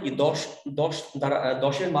সামটা কি 10 দ্বারা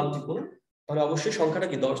 10 এর মাল্টিপল, তাহলে অবশ্যই সংখ্যাটা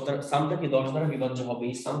কি 10 দ্বারা, সামটা কি 10 দ্বারা বিভাজ্য হবে,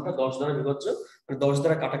 এই সামটা 10 দ্বারা বিভাজ্য, মানে 10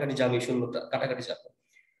 দ্বারা কাটাকাটি যাবে, শূন্যটা কাটাকাটি যাবে।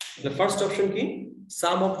 The first option কি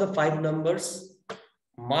sum of the 5 numbers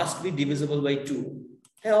must be divisible by 2,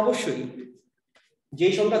 হ্যাঁ অবশ্যই, যে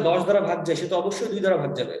সংখ্যা 10 দ্বারা ভাগ যায় সে তো অবশ্যই 2 দ্বারা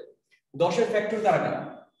ভাগ যাবে, 10 এর ফ্যাক্টর কারা কারা?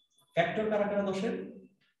 ফ্যাক্টর কারা কারা 10 এর?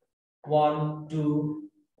 1 2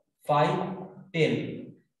 5 10।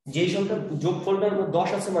 যেই সংখ্যা যোগফলটার 10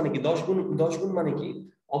 আছে মানে কি 10 গুণ মানে কি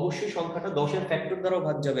অবশ্যই সংখ্যাটা 10 এর ফ্যাক্টর দ্বারাও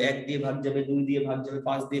ভাগ যাবে, 1 দিয়ে ভাগ যাবে, 2 দিয়ে ভাগ যাবে,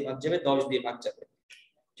 5 দিয়ে ভাগ যাবে, 10 দিয়ে ভাগ যাবে।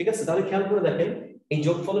 ঠিক আছে, তাহলে খেয়াল করে দেখেন এই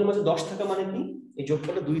যোগফলের মাঝে 10 থাকা মানে কি এই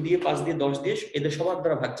যোগফলটা 2 দিয়ে 5 দিয়ে 10 দিয়ে এদের সবার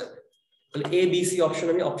দ্বারা ভাগ যাবে। তাহলে এ বি সি অপশন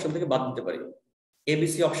আমি অপশন থেকে বাদ দিতে পারি। এ বি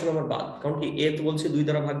সি অপশন আমার বাদ, কারণ কি এ তো বলছে 2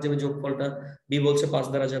 দ্বারা ভাগ যাবে যোগফলটা, বি বলছে 5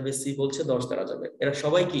 দ্বারা যাবে, সি বলছে 10 দ্বারা যাবে। এরা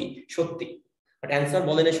সবাই কি সত্যি, বাট অ্যানসার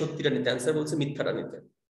বলে না সত্যিটা নিতে, অ্যানসার বলছে মিথ্যাটা নিতে।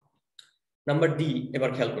 নাম্বার ডি এবার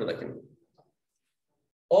খেয়াল করে দেখেন,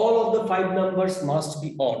 all of the 5 numbers must be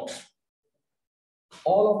odd.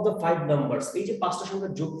 all of the 5 numbers, এই যে 5টা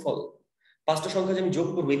সংখ্যার যোগফল, 5টা সংখ্যা যে আমি যোগ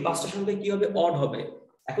করব এই 5টা সংখ্যা কি হবে? অড হবে।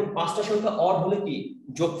 এখন 5টা সংখ্যা অড হলে কি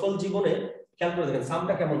যোগফল জীবনে খেয়াল করে দেখেন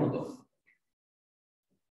সামটা কেমন হতো?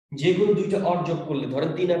 যে কোনো দুইটা অড যোগ করলে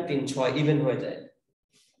ধরেন 3 আর 3 6 ইভেন হয়ে যায়।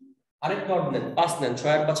 আরেকটা অড নেন 5 নেন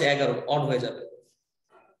 6 আর 5 11 অড হয়ে যাবে।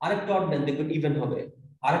 আরেকটা অড নেন দেখবেন ইভেন হবে।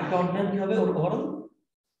 আরেকটা অড নেন কি হবে? ওভারঅল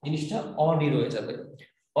জিনিসটা অডই রয়ে যাবে।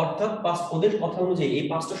 অর্থাৎ ওদের কথা অনুযায়ী এই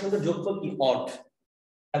 5টা সংখ্যার যোগফল কি অড,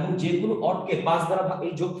 এবং যে কোনো অডকে 5 দ্বারা ভাগ,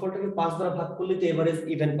 এই যোগফলটাকে 5 দ্বারা ভাগ করলে তো এভারেজ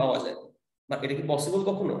ইভেন পাওয়া যায়। বাট এটা কি পসিবল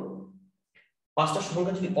কখনো? 5টা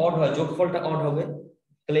সংখ্যা যদি অড হয় যোগফলটা অড হবে,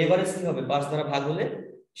 তাহলে এভারেজ কি হবে? 5 দ্বারা ভাগ হলে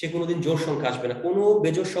সে কোনোদিন জোড় সংখ্যা আসবে না। কোনো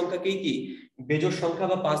বেজোড় সংখ্যাকেই কি বেজোড় সংখ্যা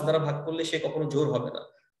বা 5 দ্বারা ভাগ করলে সে কখনো জোড় হবে না।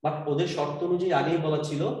 বাট ওদের শর্ত অনুযায়ী আগেই বলা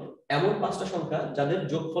ছিল এমন 5টা সংখ্যা যাদের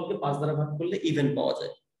যোগফলকে 5 দ্বারা ভাগ করলে ইভেন পাওয়া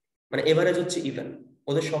যায়, মানে এভারেজ হচ্ছে ইভেন।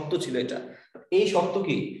 ওদের শর্ত ছিল এটা। এই শর্ত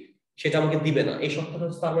কি সেটা আমাকে দিবে না, এই শর্তটা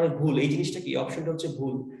হচ্ছে তার মানে ভুল। এই জিনিসটা কি অপশনটা হচ্ছে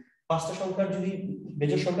ভুল। 5টা সংখ্যার যদি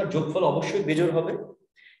বেজোড় সংখ্যার যোগফল অবশ্যই বেজোড় হবে,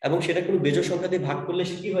 এবং সেটা কোনো বেজোড় সংখ্যা দিয়ে ভাগ করলে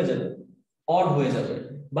সে কি হয়ে যাবে? অড হয়ে যাবে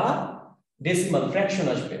বা ডেসিমাল ফ্র্যাকশন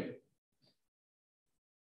আসবে,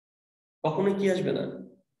 কখনোই কি আসবে না?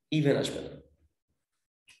 ইভেন আসবে না।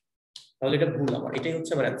 তাহলে এটা ভুল আমার, এটাই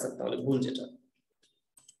হচ্ছে আমার অ্যানসার। তাহলে ভুল যেটা,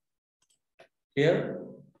 ক্লিয়ার?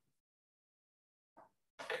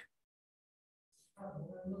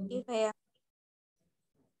 ভাইয়া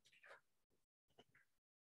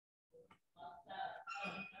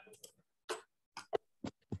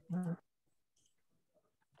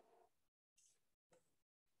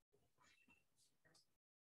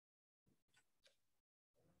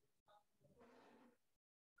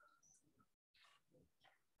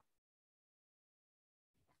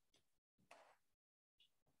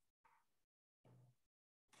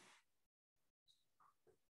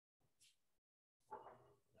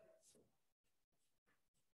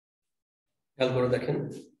খেয়াল করে দেখেন,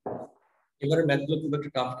 এবারে ম্যাথগুলো খুব একটা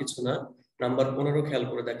টাফ কিছু না। নাম্বার 15 খেয়াল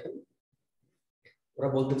করে দেখেন, ওরা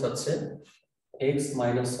বলতে চাচ্ছে x -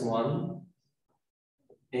 1 x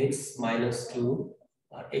 - 2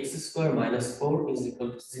 আর x² - 4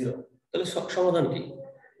 = 0। তাহলে সমাধান কি?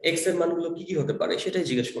 x এর মানগুলো কি কি হতে পারে সেটাই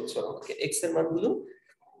জিজ্ঞেস করছে আমাকে। x এর মানগুলো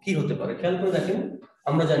কি হতে পারে খেয়াল করে দেখেন,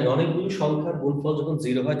 আমরা জানি অনেকগুলো সংখ্যার গুণফল যখন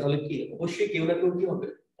 0 হয় তাহলে কি অবশ্যই কেউ না কেউ কি হবে?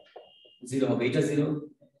 0 হবে। এটা 0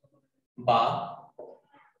 বা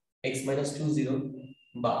x - 2 0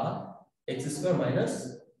 বা x² -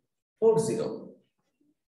 4 0।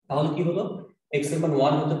 তাহলে কি হলো? x এর মান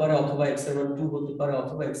 1 হতে পারে, অথবা x এর মান 2 হতে পারে,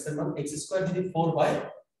 অথবা x এর মান x² যদি 4 হয়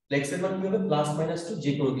তাহলে x এর মান কি হবে? +-2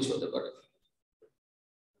 যে কোনো কিছু হতে পারে।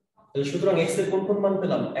 তাহলে সুতরাং x এর কোন কোন মান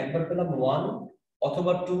পেলাম? একবার পেলাম 1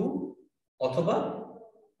 অথবা 2 অথবা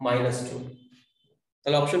 -2।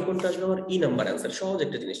 তাহলে অপশন কোনটা আসবে? আমার ই নাম্বার অ্যানসার। সহজ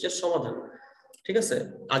একটা জিনিস, জাস্ট সমাধান। ঠিক আছে,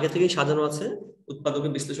 আগে থেকেই সাজানো আছে, উৎপাদকে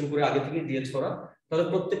বিশ্লেষণ করে আগে থেকেই দিয়েছে ওরা। তাহলে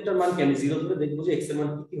প্রত্যেকটার মান কি আমি 0 ধরে দেখবো যে x এর মান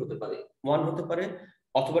কি হতে পারে? 1 হতে পারে,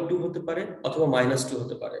 অথবা 2 হতে পারে, অথবা -2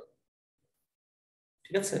 হতে পারে।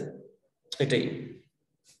 ঠিক আছে, এটাই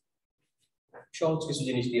সহজ কিছু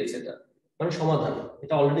জিনিস দিয়েছে এটা, মানে সমাধান।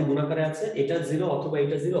 এটা অলরেডি গুণাকারে আছে, এটা 0 অথবা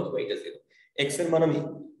এটা 0 অথবা এটা 0। x এর মান আমি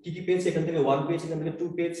কি কি পেয়েছি? এখান থেকে 1 পেয়েছি, এখান থেকে 2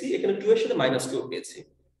 পেয়েছি, এখানে 2 এর সাথে -2 পেয়েছি।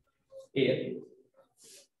 এই আর কি।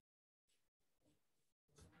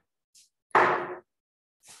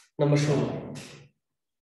 নাম্বার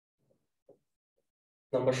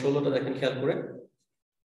 16টা দেখেন খেয়াল করে,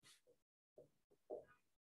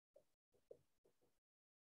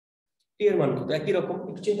 t এর মান কত? একই রকম,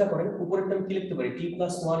 একটু চিন্তা করেন। উপরেরটা আমি কি লিখতে পারি? t +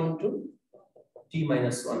 1 * t - 1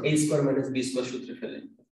 a² - b² সূত্রে ফেলে।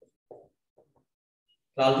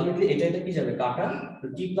 আলটিমেটলি এটা কি যাবে? কাটা।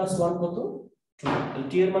 t + 1 কত? 2।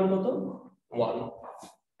 t এর মান কত? 1।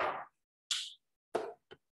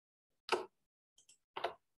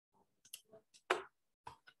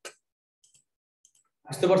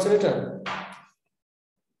 বুঝতে পারছেন এটা?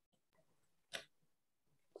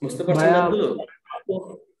 বুঝতে পারছেন ভাইয়া নামগুলো?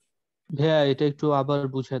 ভাইয়া এটা একটু আবার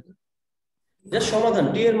বুঝাই দেন। জাস্ট সমাধান।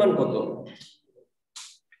 টি এর মান কত?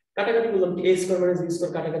 কাটাকাটি করলাম, a square minus b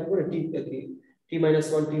square কাটাকাটি করে t মাইনাস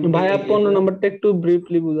 1 t ভাইয়া 15 নম্বরটা একটু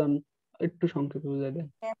ব্রিফলি বুঝান, একটু সংক্ষেপে বুঝাই দেন।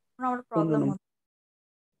 15 নম্বর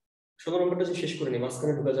 16 নম্বরটা যে শেষ করে নি,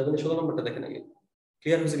 মাঝখানে ঢোকা যাবে না। 16 নম্বরটা দেখেন আগে,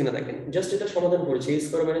 ক্লিয়ার হয়েছে কিনা দেখেন। জাস্ট এটা সমাধান করেছি, a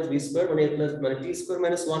square minus b square মানে a প্লাস মানে t স্কয়ার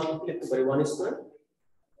মাইনাস 1 লিখতে পারি 1 স্কয়ার,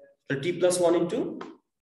 তাহলে t plus 1 into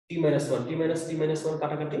t minus 1, t minus 1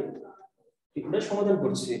 কাটাকাটি, এটা সমাধান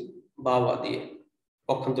করছি বাবা দিয়ে,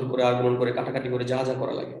 পক্ষান্তর করে আগুন করে কাটাকাটি করে যা যা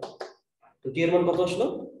করা লাগে। তো t এর মান কত আসলো?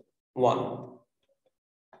 1।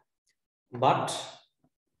 বাট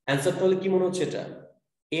অ্যানসারটা হলে কি মনে হচ্ছে, এটা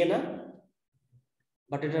a না?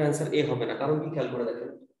 বাট এটার অ্যানসার a হবে না, কারণ কি খেয়াল করে দেখেন।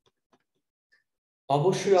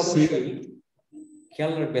 অবশ্যই অবশ্যই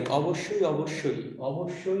খেয়াল রাখবেন, অবশ্যই অবশ্যই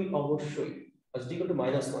অবশ্যই অবশ্যই d =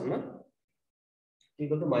 -1 না, t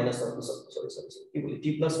 = -1, সরি কি বলি, t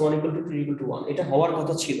 + 1 = 3 = 1, এটা হওয়ার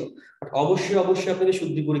কথা ছিল। বাট অবশ্যই অবশ্যই আপনাকে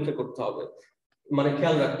শুদ্ধি পরীক্ষা করতে হবে, মানে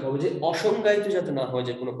খেয়াল রাখতে হবে যে অসংজ্ঞায়িত যাতে না হয়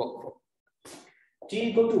যে কোনো পক্ষ। t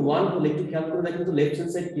 = 1 হলে একটু খেয়াল করে দেখেন তো লেফট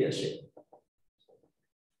হ্যান্ড সাইড কি আসে,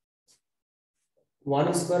 1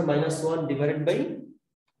 square minus 1 divided by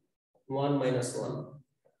 1 minus 1।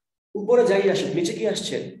 উপরে যাই আসে, নিচে কি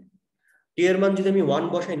আসছে? t এর মান যদি আমি 1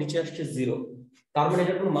 বসাই, নিচে আসছে 0, তার মানে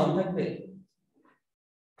এটার কোনো মান থাকবে?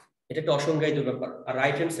 এটা একটা অসংজ্ঞায়িত ব্যাপার। আর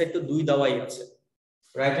রাইট হ্যান্ড সাইড তো 2 দেওয়াই আছে,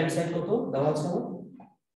 রাইট হ্যান্ড সাইড কত দেওয়া আছে আমার?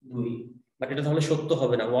 2। বাট এটা তাহলে সত্য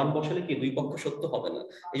হবে না, 1 বসালে কি দুই পক্ষ সত্য হবে না।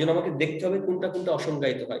 এইজন্য আমাকে দেখতে হবে কোনটা কোনটা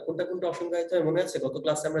অসংজ্ঞায়িত হয়। কোনটা কোনটা অসংজ্ঞায়িত হয় মনে আছে? গত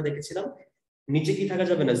ক্লাসে আমরা দেখেছিলাম নিচে কি থাকা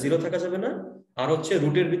যাবে না, 0 থাকা যাবে না, আর হচ্ছে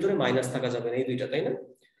রুটের ভিতরে মাইনাস থাকা যাবে না, এই দুইটা, তাই না?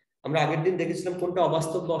 আমরা আগের দিন দেখেছিলাম কোনটা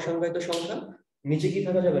অবাস্তব বা অসংজ্ঞায়িত সংখ্যা, নিচে কি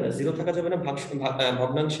থাকা যাবে না, 0 থাকা যাবে না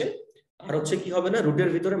ভগ্নাংশে, আর হচ্ছে কি হবে না, রুটের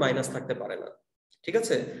ভিতরে মাইনাস থাকতে পারে না। ঠিক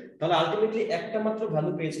আছে, তাহলে আলটিমেটলি একটা মাত্র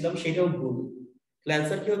ভ্যালু পেয়েছিলাম, সেটাও ভুল। তাহলে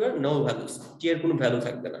অ্যানসার কি হবে? নো ভ্যালুস, টি এর কোনো ভ্যালু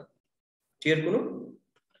থাকবে না, টি এর কোনো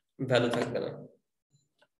ভ্যালু থাকবে না।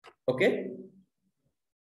 ওকে,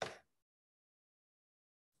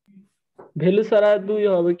 ভ্যালু ছাড়া 2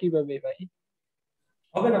 হবে কিভাবে ভাই?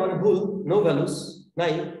 হবে না মানে ভুল, নো ভ্যালুস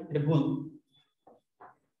নাই, এটা ভুল,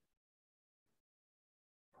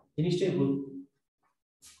 জিনিসটাই ভুল।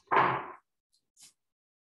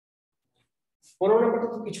 15 নম্বরটা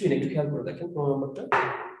তো কিছুই না, একটু খেয়াল করে দেখেন 15 নম্বরটা।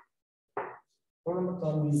 15 নম্বর তো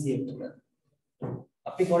আমি ইজি একটা ম্যাথ।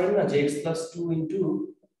 আপনি করেন না যে x + 2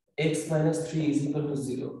 * x - 3 =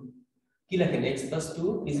 0, কি লেখেন? x + 2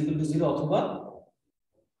 = 0 অথবা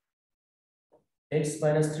x -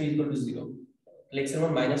 3 = 0। x এর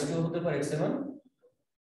মান -2 হতে পারে, x এর মান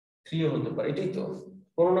 3 ও হতে পারে, এটাই তো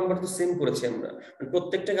 15 নম্বর তো সেম করেছি আমরা,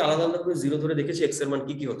 প্রত্যেকটাকে আলাদা আলাদা করে 0 ধরে দেখেছি x এর মান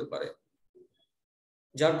কি কি হতে পারে।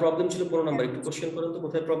 যার প্রবলেম ছিল 15 নম্বর, একটু কোশ্চেন করেন তো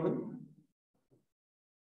কোথায় প্রবলেম?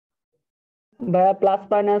 ভাইয়া প্লাস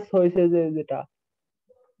মাইনাস হয়েছে যে যেটা,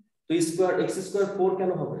 তো স্কয়ার x স্কয়ার 4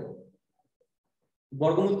 কেন হবে?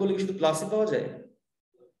 বর্গমূল করলে কি শুধু প্লাসই পাওয়া যায়?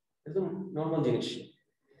 একদম নরমাল জিনিস।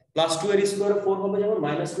 +2 এর স্কয়ার 4 হবে, যেমন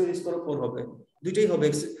 -2 এর স্কয়ার 4 হবে, দুইটাই হবে।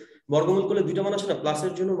 x বর্গমূল করলে দুইটা মান আসে না,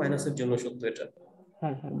 প্লাসের জন্য মাইনাসের জন্য, সত্য এটা।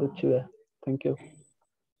 হ্যাঁ হ্যাঁ বুঝছি ভাইয়া, থ্যাংক ইউ।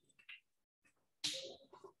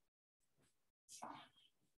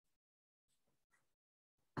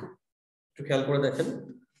 একটু খেয়াল করে দেখেন,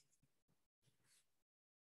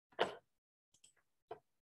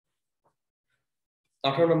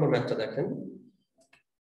 18 নম্বর ম্যাথটা দেখেন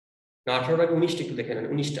না, 18 আগে 19টা একটু দেখে নেন।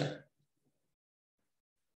 19টা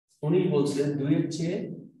 19 বলছে 2 এর চেয়ে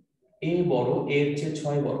a বড়, a এর চেয়ে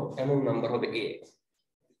 6 বড়, এমন নাম্বার হবে a।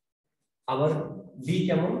 আবার b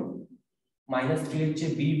কেমন? -3 এর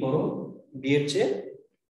চেয়ে b বড়, b এর চেয়ে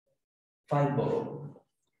 5 বড়।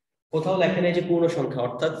 কোথাও লেখা নেই যে পূর্ণ সংখ্যা,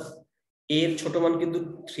 অর্থাৎ a এর ছোট মান কিন্তু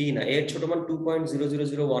 3 না, a এর ছোট মান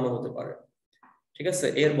 2.0001 হতে পারে। ঠিক আছে,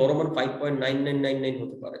 এর বড় মান 5.9999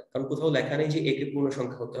 হতে পারে, কারণ কোথাও লেখা নেই যে a কে পূর্ণ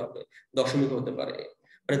সংখ্যা হতে হবে, দশমিক হতে পারে।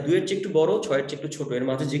 মানে 2 এর চেয়ে একটু বড়, 6 এর চেয়ে একটু ছোট, এর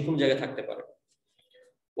মাঝে যে কোনো জায়গায় থাকতে পারে।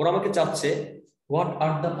 ওরা আমাকে চাচ্ছে what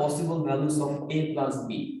are the possible values of a plus b,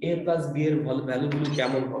 a plus b এর ভ্যালুগুলো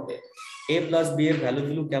কেমন হবে, a প্লাস b এর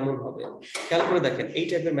ভ্যালুগুলো কেমন হবে। খেয়াল করে দেখেন এই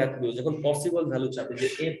টাইপের ম্যাথগুলো যখন পসিবল ভ্যালু চাবে, যে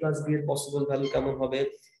a প্লাস b এর পসিবল ভ্যালু কেমন হবে,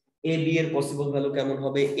 a b এর পসিবল ভ্যালু কেমন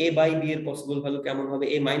হবে, a বাই b এর পসিবল ভ্যালু কেমন হবে,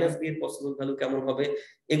 a মাইনাস b এর পসিবল ভ্যালু কেমন হবে,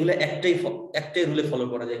 এগুলো একটাই রুলে ফলো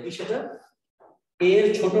করা যায়, কি সেটা? a এর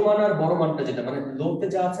ছোট মান আর বড় মানটা, যেটা মানে লোতে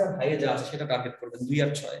যা আছে আর হাইয়ে যা আছে সেটা টার্গেট করবেন, 2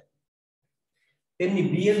 আর 6। তেমনি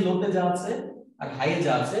বি এর লোতে যা আছে আর হাইয়ে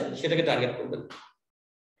যা আছে সেটাকে টার্গেট করবেন।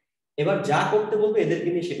 এবার যা করতে বলবে এদেরকে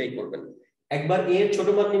নিয়ে সেটাই করবেন। একবার এ এর ছোট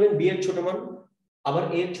মান নেবেন, বি এর ছোট মান, আবার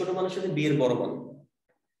এ এর ছোট মানের সাথে বি এর বড় মান,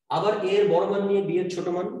 আবার এ এর বড় মান নিয়ে বি এর ছোট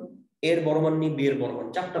মান, এর বড় মান নিয়ে বি এর বড় মান,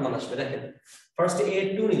 চারটা মান আসবে। দেখেন ফার্স্টে a এর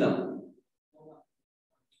 2 নিলাম,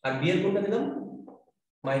 আর বি এর কোনটা নিলাম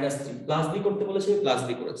 -3, প্লাস বি করতে বলেছে আমি প্লাস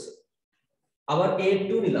বি করেছি। আবার a এর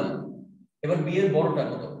 2 নিলাম, এবার বি এর বড়টা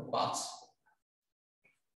কত 5,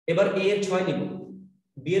 এবার a এর 6 নিব,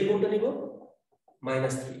 বি এর কোনটা নিব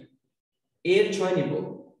 -3, a এর 6 নিব,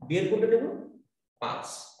 বি এর কোনটা নিব 5।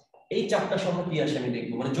 এই চারটা সংখ্যা কি আসে আমি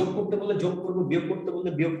দেখবো, মানে যোগ করতে বললে যোগ করব, বিয়োগ করতে বললে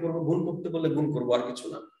বিয়োগ করব, গুণ করতে বললে গুণ করব, আর কিছু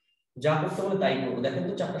না, যা করতে বলে তাই করব। দেখেন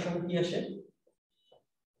তো চারটা সংখ্যা কি আসে।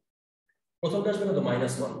 প্রথমটা আসবে কত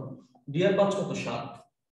 -1, 2 আর 5 কত 7,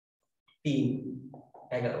 3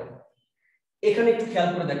 11। এখানে একটু খেয়াল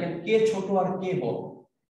করে দেখেন কে ছোট আর কে বড়,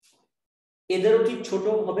 এদেরও ঠিক ছোট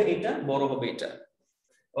হবে এটা, বড় হবে এটা,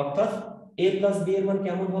 অর্থাৎ a প্লাস b এর মান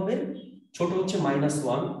কেমন হবে, ছোট হচ্ছে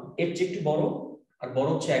 -1, এর চেয়ে একটু বড়, আর বড়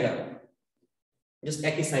হচ্ছে 11, জাস্ট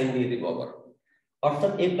একই সাইন দিয়ে দিব আবার।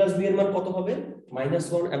 অর্থাৎ a প্লাস b এর মান কত হবে,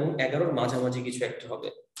 -1 এবং 11 এর মাঝামাঝি কিছু একটা হবে।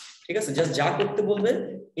 ঠিক আছে, জাস্ট যা করতে বলবে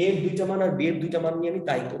a এর দুইটা মান আর b এর দুইটা মান নিয়ে আমি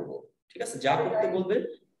তাই করব। ঠিক আছে, যা করতে বলবে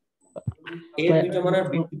a এর দুইটা মান আর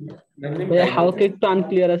b এর দুইটা মান নিয়ে আমি তাই করব। হালকা একটু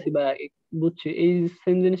আনক্লিয়ার আছে বা বুঝছি, এই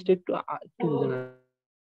সেম জিনিসটা একটু একটু বুঝে না।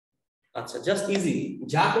 আচ্ছা, জাস্ট ইজি,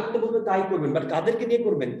 যা করতে বলবে তাই করবেন, বাট কাদেরকে নিয়ে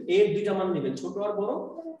করবেন, a এর দুইটা মান নেবেন ছোট আর বড়,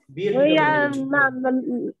 b এর দুইটা মান নেবেন ছোট।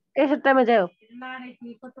 এসব টাইমে যাও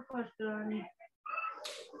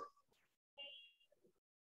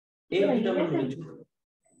a এর দুইটা মান নেবেন ছোট।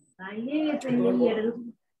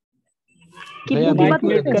 কি ভাইয়া বুদ্ধিমত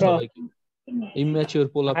মিউট হয়েছে? করো, ইম্যাচিউর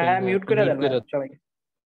পোলাপাইন হ্যাঁ মিউট করে দেন সবাইকে।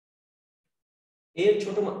 a এর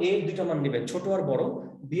ছোট a এর দুইটা মান নেবেন ছোট আর বড়,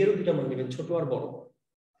 b এর দুইটা মান নেবেন ছোট আর বড়।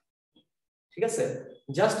 ঠিক আছে,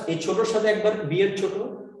 জাস্ট এই ছোটর সাথে একবার b এর ছোট,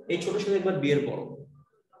 এই ছোটর সাথে একবার b এর বড়,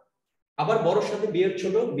 আবার বড়র সাথে b এর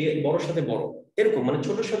ছোট, বড়র সাথে বড়, এরকম মানে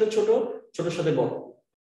ছোটর সাথে ছোট, ছোটর সাথে বড়,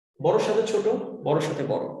 বড়র সাথে ছোট, বড়র সাথে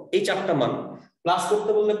বড়। এই চারটা মান প্লাস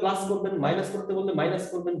করতে বললে প্লাস করবেন, মাইনাস করতে বললে মাইনাস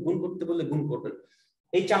করবেন, গুণ করতে বললে গুণ করবেন।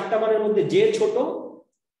 এই চারটা মানের মধ্যে যে ছোট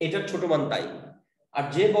এটার ছোট মান তাই, আর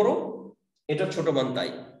যে বড় এটার ছোট মান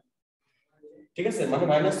তাই। ঠিক আছে, মানে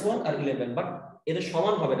 -1 আর 11, বাট এদের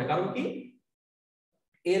সমান হবে না, কারণ কি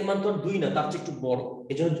এর মান তো 2 না, তার চেয়ে একটু বড়,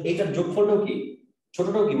 এজন্য এইটার যোগফলটাও কি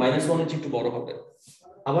ছোটটাও কি -1 এর চেয়ে একটু বড় হবে।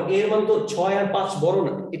 আবার এর মান তো 6 আর 5 বড়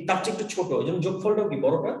না, তার চেয়ে একটু ছোট, এজন্য যোগফলটাও কি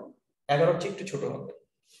বড়টা 11 এর চেয়ে একটু ছোট হবে।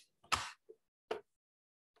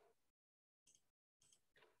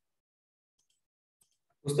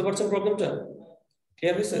 বুঝতে পারছেন প্রবলেমটা?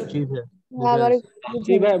 ক্লিয়ার হয়েছে?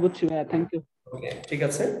 জি ভাই বুঝছি ভাই, থ্যাংক ইউ। ওকে, ঠিক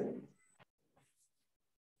আছে।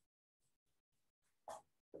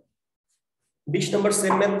 বিশ নম্বর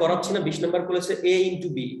সেম ম্যাথ করাচ্ছি না, 20 নম্বর বলেছে a ইনটু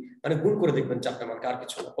b, মানে গুণ করে দেখবেন চারটা মান, আর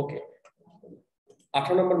কিছু না। ওকে,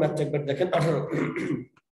 18 নম্বর ম্যাথটা একবার দেখেন।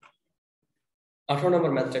 18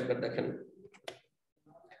 নম্বর ম্যাথটা একবার দেখেন।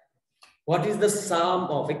 What is the some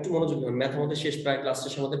of, একটু মনোযোগ দিবেন, ম্যাথ আমাদের শেষ, প্রায় ক্লাস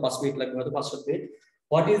শেষ, আমাদের 5 মিনিট লাগবে, হয়তো 5-7 minute.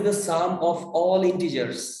 What is the some of all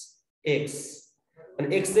integers x, মানে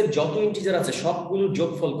x এর যত ইন্টিজার আছে সবগুলোর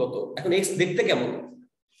যোগফল কত। এখন x দেখতে কেমন,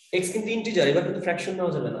 x কিন্তু ইন্টিজার, এবার কিন্তু ফ্র্যাকশন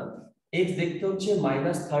নেওয়া যাবে না। x দেখতে হচ্ছে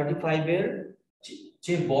 -35 এর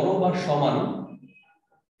চেয়ে বড় বা সমান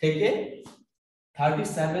থেকে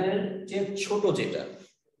 37 এর চেয়ে ছোট যেটা,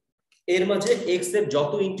 এর মাঝে x এর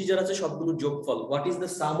যত ইন্টিজার আছে সবগুলোর যোগফল। What is the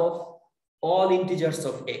some of all integers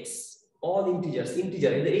of x, all integers,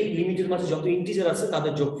 integer এদের এই লিমিটের মাঝে যত ইন্টিজার আছে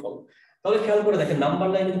তাদের যোগফল। তাহলে খেয়াল করে দেখেন, নাম্বার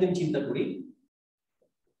লাইনে যদি আমি চিন্তা করি,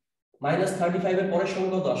 -35 এর পরের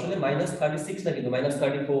সংখ্যা কত, আসলে -36 না, কিন্তু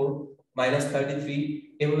 -34, -33,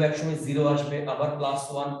 এভাবে একসময় 0 আসবে, আবার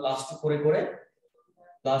 +1 +2 করে করে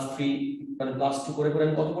 +3, মানে +2 করে করে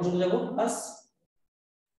আমি কত পর্যন্ত যাব,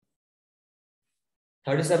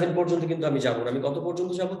 +37 পর্যন্ত কিন্তু আমি যাব না, আমি কত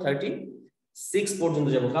পর্যন্ত যাব, 36 পর্যন্ত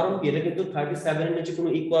যাব। কারণ কি, এটা কিন্তু 37 এর নিচে কোনো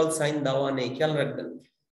ইকুয়াল সাইন দেওয়া নেই, খেয়াল রাখবেন।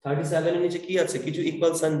 37 এর নিচে কি আছে, কিছু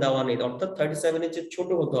ইকুয়াল সাইন দেওয়া নেই, অর্থাৎ 37 এর চেয়ে ছোট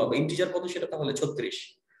হতে হবে। ইন্টিজার কত সেটা, তাহলে 36।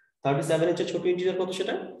 37 এর চেয়ে ছোট ইন্টিজার কত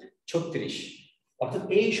সেটা, 36। অর্থাৎ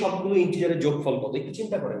এই সবগুলো ইন্টিজারের যোগফল কত, একটু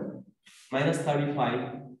চিন্তা করেন। -35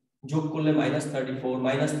 যোগ করলে -34,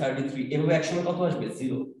 -33, এভাবে একসময় কত আসবে,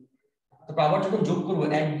 0। তারপর আবার যখন যোগ করব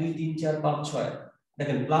 1 2 3 4 5 6,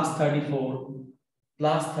 দেখেন +34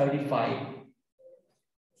 +35,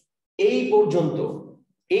 এই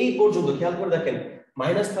পর্যন্ত খেয়াল করে দেখেন।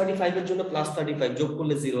 -35 এর জন্য +35 যোগ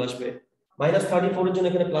করলে 0 আসবে, -34 এর জন্য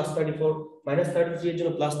এখানে +34, -33 এর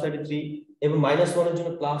জন্য +33, এবং -1 এর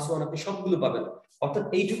জন্য +1, আপনি সবগুলো পাবেন। অর্থাৎ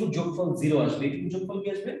এইটুকু যোগফল 0 আসবে, এইটুকু যোগফল কি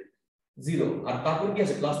আসবে, 0। আর তারপর কি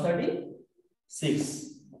আছে, +36।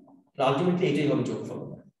 আলটিমেটলি এটাই হবে যোগফল,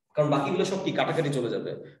 কারণ বাকিগুলো সব কি কাটাকাটি চলে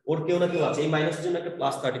যাবে, ওর কেউ না কেউ আছে। এই মাইনাসের জন্য একটা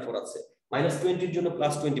 +34 আছে, -20 এর জন্য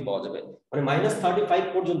 +20 পাওয়া যাবে, মানে -35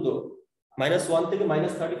 পর্যন্ত, -1 থেকে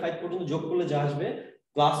 -35 পর্যন্ত যোগ করলে যা আসবে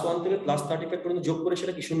 +1 থেকে +35 পর্যন্ত যোগ করে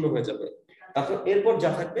সেটা কি শূন্য হয়ে যাবে, তারপর এরপর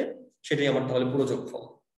যা থাকবে সেটাই আমার তাহলে পুরো যোগফল।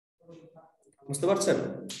 বুঝতে পারছেন?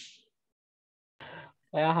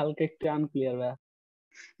 ভাইয়া হালকা একটু আনক্লিয়ার ভাইয়া।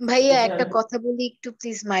 ভাইয়া একটা কথা বলি, একটু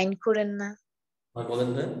প্লিজ মাইন্ড করেন না। বলেন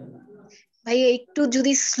না। ভাইয়া একটু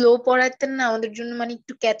যদি স্লো পড়াতেন না আমাদের জন্য, মানে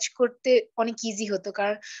একটু ক্যাচ করতে অনেক ইজি হতো,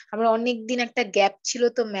 কারণ আমরা অনেকদিন একটা গ্যাপ ছিল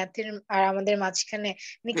তো ম্যাথের আর আমাদের মাঝখানে,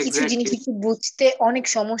 মানে কিছু জিনিস একটু বুঝতে অনেক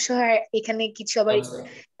সমস্যা হয়, এখানে কিছু আবার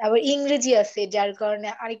আবার ইংরেজি আছে যার কারণে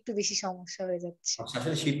আরেকটু বেশি সমস্যা হয়ে যাচ্ছে।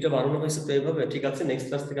 আসলে শীটটা বানানো হয়েছে তো এইভাবে। ঠিক আছে, নেক্সট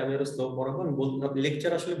ক্লাস থেকে আমি আরো স্লো পড়াবো। আমি বললাম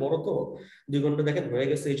লেকচার আসলে বড় তো 2 ঘন্টা দেখেন হয়ে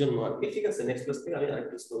গেছে এই জন্য আর কি। ঠিক আছে, নেক্সট ক্লাস থেকে আমি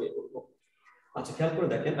আরেকটু স্লো হয়ে করবো। আচ্ছা খেয়াল করে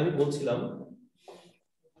দেখেন, আমি বলছিলাম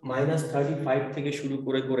 -35 থেকে শুরু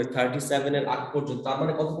করে 37 এর আগ পর্যন্ত, তার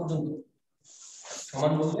মানে কত পর্যন্ত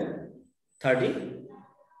সমান বলতে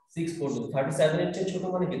 36 পর্যন্ত। 37 এর চেয়ে ছোট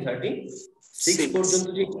মানে কি 36 পর্যন্ত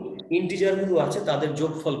যে ইন্টিজার গুলো আছে তাদের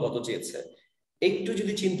যোগফল কত চেয়েছে। একটু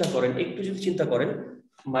যদি চিন্তা করেন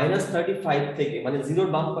 -35 থেকে মানে 0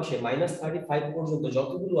 বাম পাশে -35 পর্যন্ত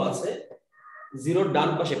যতগুলো আছে, 0 ডান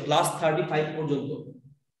পাশে +35 পর্যন্ত,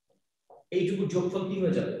 এইটুকু যোগফল কি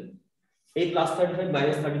হয়ে যাবে? এই +35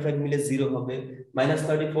 -35 মিলে 0 হবে,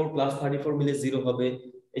 -34 +34 মিলে 0 হবে,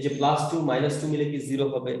 এই যে +2 -2 মিলে কি 0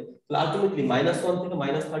 হবে। আলটিমেটলি -1 থেকে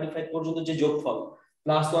 -35 পর্যন্ত যে যোগফল,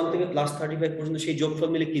 +1 থেকে +35 পর্যন্ত সেই যোগফল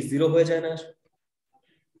মিলে কি 0 হয়ে যায় না,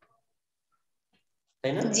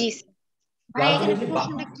 তাই না? জি ভাই এখানে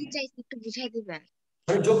প্রশ্নটা কি চাইছে একটু বুঝাই দিবেন।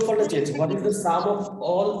 মানে যোগফলটা চেয়েছে, what is the some of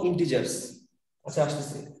all integers. আচ্ছা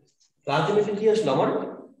আসতেছে, আলটিমেটলি কি আসলো আমার,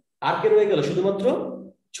 আর কে রয়ে গেল শুধুমাত্র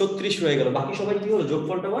 36 রয়ে গেল, বাকি সবাই কি হলো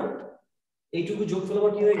যোগফলটা আমার এইটুকু যোগফল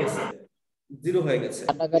আমার কি হয়ে গেছে 0 হয়ে গেছে।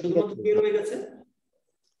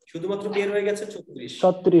 শুধুমাত্র কে রয়ে গেছে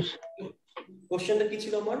 36। কোশ্চেনটা কি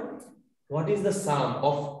ছিল আমার, what is the some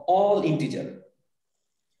of all integer,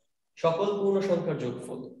 সকল পূর্ণ সংখ্যার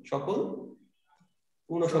যোগফল, সকল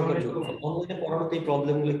পূর্ণ সংখ্যার যোগফল। অনলাইনে পড়ানোতে এই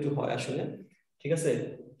প্রবলেমগুলো একটু হয় আসলে। ঠিক আছে,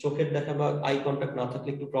 চোখের দেখা বা আই কন্টাক্ট না থাকলে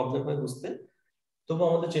একটু প্রবলেম হয় বুঝতে। তবু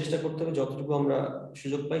আমাদের চেষ্টা করতে হবে যতটুকু আমরা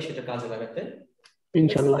সুযোগ পাই সেটা কাজে লাগাতে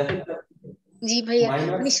ইনশাআল্লাহ। জি ভাইয়া,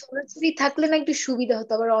 মানে সরাসরি থাকলে না একটু সুবিধা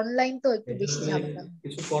হতো, আবার অনলাইন তো একটু বেশি ঝামেলা।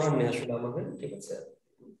 কিছু করার নেই আসলে আমাদের। ঠিক আছে,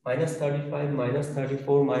 -35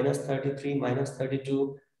 -34 -33 -32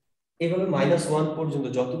 এভাবে -1 পর্যন্ত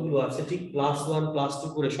যতগুলো আছে ঠিক +1 +2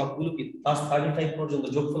 করে সবগুলো কি +35 পর্যন্ত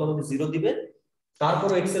যোগফল আমাদের 0 দিবে। তারপর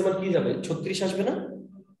x এর মান কি যাবে 36 আসবে না,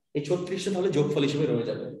 এই 36টা তাহলে যোগফল হিসেবে রয়ে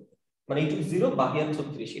যাবে, মানে এইটুকু 0 বাকি আর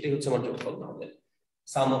 36, এটাই হচ্ছে আমার যোগফল। তাহলে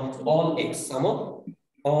সাম of all x, some of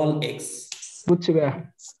all x। বুঝছি ভাইয়া,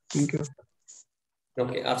 থ্যাংক ইউ।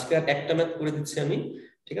 ওকে, আজকে আর একটা ম্যাথ করে দিচ্ছি আমি।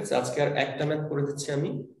 ঠিক আছে, আজকে আর একটা ম্যাথ করে দিচ্ছি আমি।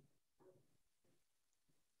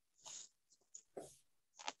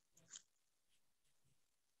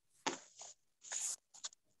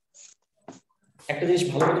 একটা জিনিস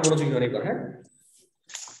ভালো মতো মনোযোগী হন এবার। হ্যাঁ,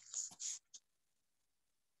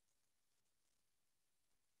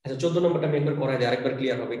 আচ্ছা 14 নম্বরটা আমি একবার করাই দিই, আরেকবার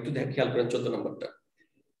ক্লিয়ার হবে, একটু খেয়াল করেন 14 নম্বরটা।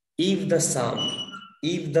 if the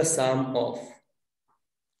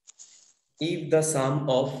sum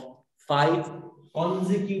of 5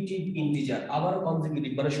 consecutive integer, আবার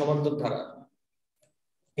consecutive মানে সমান্তর ধারা,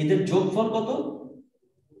 এদের যোগফল কত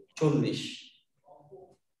 40,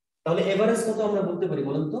 তাহলে এভারেজ কত আমরা বলতে পারি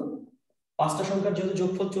বলেন তো? পাঁচটা সংখ্যার যেহেতু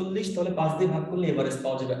যোগফল 40, তাহলে 5 দিয়ে ভাগ করলে এভারেজ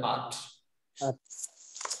পাওয়া যাবে 8।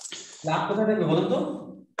 লাভ কোথায় থাকবে বলেন তো?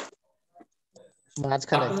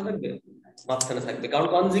 মাঝখানে থাকবে, কারণ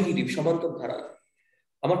কনজিকিউটিভ সমান্তর ধারা।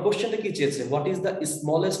 আমার কোশ্চেনটা কি চেয়েছে, what is the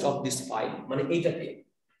smallest of this 5, মানে এইটাকে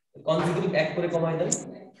কনজিকিউটিভ 1 করে কমায় দেন,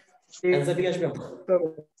 অ্যানসার কি আসবে?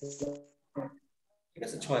 ঠিক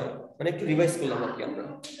আছে 6, মানে একটু রিভাইজ করলাম আর কি আমরা।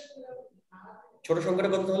 ছোট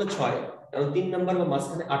সংখ্যাটা কত হলো 6, কারণ 3 নাম্বার বা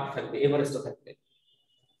মাঝখানে 8 থাকবে, এভারেজটা থাকবে।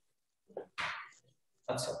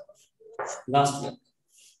 আচ্ছা লাস্ট ম্যাথ।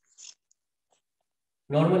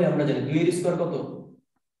 নরমালি আমরা জানি 2 এর স্কয়ার কত?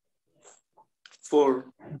 4।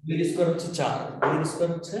 2 এর স্কয়ার হচ্ছে 4, 2 এর স্কয়ার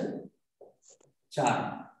হচ্ছে 4।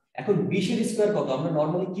 এখন 20 এর স্কয়ার কত আমরা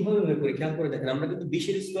নরমালি কিভাবে বের করি খেয়াল করে দেখেন। আমরা কিন্তু 20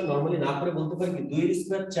 এর স্কয়ার নরমালি না করে বলতে পারি কি 2 এর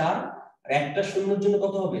স্কয়ার 4 আর একটা শূন্যের জন্য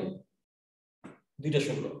কত হবে? দুইটা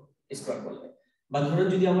শূন্য স্কয়ার করলে। বা ধরেন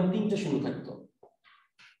যদি আমার তিনটা শূন্য থাকতো,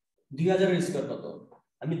 2000 এর স্কয়ার কত?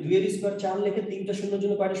 আমি 2 এর স্কয়ার 4 লিখে তিনটা শূন্যের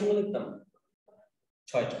জন্য কয়টা শূন্য লিখতাম?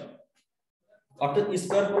 6টা। অর্থাৎ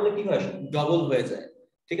স্কয়ার করলে কি হয় ডবল হয়ে যায়।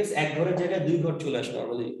 ঠিক আছে, এক ঘরের জায়গায় দুই ঘর চলে আসে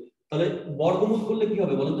নরমালি। তাহলে বর্গমূল করলে কি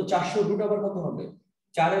হবে বলেন তো? 400 রুট আবার কত হবে?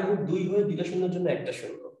 4 এর রুট 2 হয়ে দুইটা শূন্যের জন্য একটা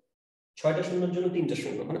শূন্য, 6টা শূন্যের জন্য তিনটা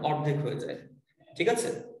শূন্য, মানে অর্ধেক হয়ে যায়। ঠিক আছে,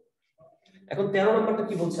 এখন 13 নম্বরটা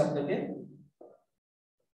কি বলছে আপনাকে?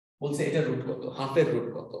 বলছে এটা রুট কত, হাফের রুট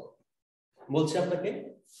কত, বলছে আপনাকে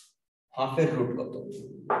হাফের রুট কত,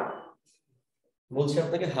 বলছে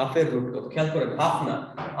আপনাকে হাফের রুট কত। খেয়াল করেন, হাফ না,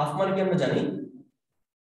 হাফ মানে কি আমরা জানি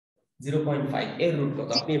 0.5, এর রুট কত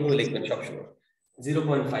আপনি এভাবে লিখবেন সবসময়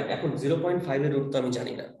 0.5। এখন 0.5 এর রুট তো আমি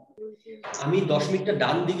জানি না, আমি দশমিকটা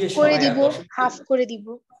ডান দিকে করে সরায়া দিব, হাফ করে দিব।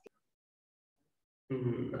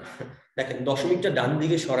 দেখেন দশমিকটা ডান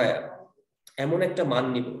দিকে সরায়া এমন একটা মান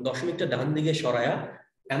নিব, দশমিকটা ডান দিকে সরায়া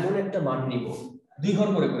এমন একটা মান নিব 2 ঘর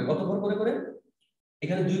করে করে। কত ঘর করে করে?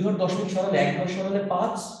 এখানে 2 ঘর দশমিক সরালে, 1 ঘর সরালে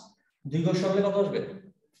 5, 2 ঘর সরালে কত আসবে?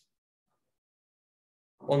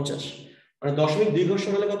 50। মানে দশমিক 2 ঘর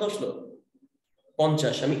সরালে কত আসলো?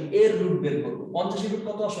 50। আমি এর রুট বের করব। 50 এর রুট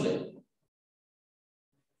কত আসলে?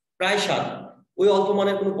 প্রায় 7। ওই অল্প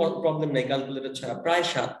মানের কোনো প্রবলেম নাই ক্যালকুলেটর ছাড়া, প্রায়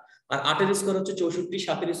 7। আর 8 এর স্কয়ার হচ্ছে 64,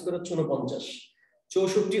 7 এর স্কয়ার হচ্ছে 49।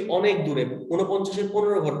 64 অনেক দূরে, 49 এর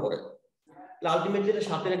 15 ঘর পরে। আলটিমেটলি এটা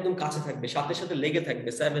 7 এর একদম কাছে থাকবে, 7 এর সাথে লেগে থাকবে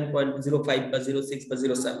 7.05 বা 06 বা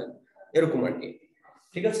 07 এরকম আর কি।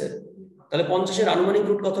 ঠিক আছে, তাহলে 50 এর আনুমানিক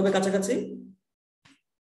রুট কত হবে কাছাকাছি?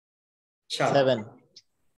 7।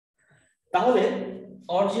 তাহলে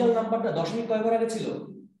অরিজিনাল নাম্বারটা দশমিক কয় ঘর আগে ছিল?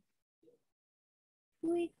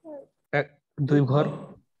 2 ঘর।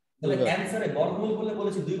 তাহলে অ্যানসারে বর্গমূল করলে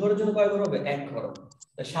বলেছি 2 ঘরের জন্য কয় ঘর হবে? 1 ঘর।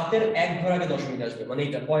 7 এর 1 ঘর আগে দশমিক আসবে, মানে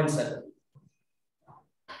এটা 0.7।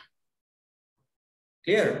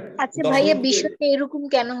 ক্লিয়ার? আচ্ছা ভাইয়া, বিষয়টা এরকম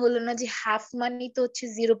কেন হলো না যে হাফ মানি তো হচ্ছে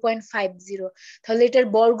 0.50, তাহলে এটার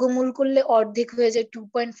বর্গমূল করলে অর্ধেক হয়ে যায়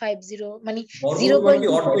 2.50, মানে বর্গমূল মানে কি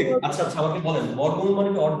অর্ধেক? আচ্ছা আচ্ছা আমাকে বলেন, বর্গমূল মানে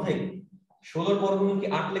কি অর্ধেক? 16 এর বর্গমূল কি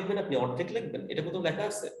 8 লিখবেন আপনি, অর্ধেক লিখবেন? এটা কোথাও লেখা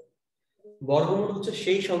আছে? বর্গমূল হচ্ছে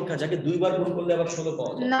সেই সংখ্যা যাকে 2 বার গুণ করলে আবার 16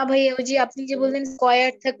 পাওয়া যায়। না ভাইয়া, ওই যে আপনি যে বললেন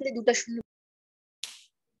স্কয়ার থাকলে দুটো শূন্য,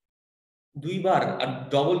 2 বার। আর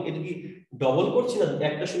ডবল, এটা কি ডবল করছি না?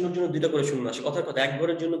 একটা শূন্যের জন্য 2টা করে শূন্য আসে, কথার কথা 1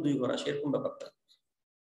 ঘরের জন্য 2 ঘর আসে, এরকম ব্যাপারটা।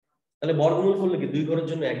 তাহলে বর্গমূল করলে কি 2 ঘরের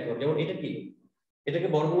জন্য 1 ঘর, যেমন এটা কি, এটাকে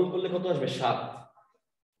বর্গমূল করলে কত আসবে? 7।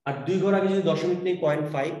 আর 2 ঘর আগে যদি দশমিক নেই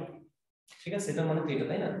 0.5, ঠিক আছে, এটা মানে তো এটা,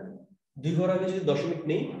 তাই না? 2 ঘর আগে যদি দশমিক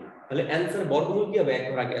নেই তাহলে অ্যানসার বর্গমূল কি হবে? 1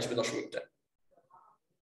 ঘর আগে আসবে দশমিকটা।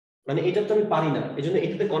 মানে এটা তো আমি পারি না, এজন্য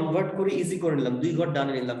এটাতে কনভার্ট করে ইজি করে নিলাম, 2 ঘর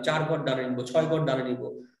ডানে নিলাম, 4 ঘর ডানে নিব, 6 ঘর ডানে নিব।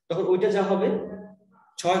 তখন ওইটা যা হবে,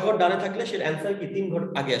 6 ঘর ডানে থাকলে সেটা অ্যানসার কি 3 ঘর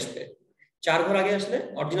আগে আসবে। 4 ঘর আগে আসলে,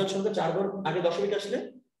 অরিজিনাল সংখ্যা 4 ঘর আগে দশমিক আসলে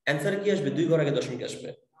অ্যানসার কি আসবে? 2 ঘর আগে দশমিক আসবে।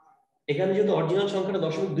 এখানে যেহেতু অরিজিনাল সংখ্যাটা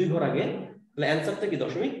দশমিক 2 ঘর আগে, তাহলে অ্যানসারটা কি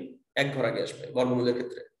দশমিক 1 ঘর আগে আসবে বর্গমূলের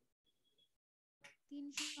ক্ষেত্রে।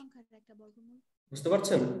 বুঝতে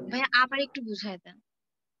পারছেন? ভাইয়া আবার একটু বুঝায় দেন।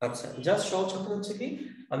 আচ্ছা, জাস্ট সহজ কথা হচ্ছে কি,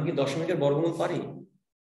 আমি কি দশমিকের বর্গমূল পারি?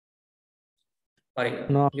 পারি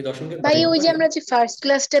না। কি দশমিকের ভাই ওই যে পারি? আমরা যে ফার্স্ট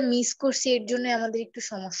ক্লাসটা মিস করছি, এর জন্য আমাদের একটু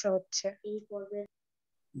সমস্যা হচ্ছে।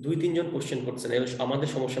 2-3 জন কোশ্চেন করছেন, আমাদের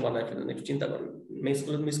সমস্যা বানায় ফেলেন, একটু চিন্তা করেন। মিস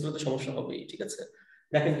করলে তো সমস্যা হবেই। ঠিক আছে,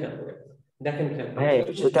 দেখেন খেয়াল করে, দেখেন খেয়াল করে। ভাই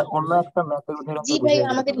এটা অন্য একটা ম্যাথের উদাহরণ জি ভাই,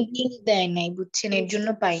 আমাদের লিংক দেয় নাই বুঝছেন, এর জন্য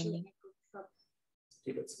পাইনি।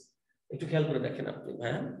 ঠিক আছে, একটু খেয়াল করে দেখেন আপনি।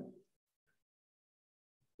 হ্যাঁ,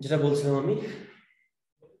 যেটা বলছিলাম আমি,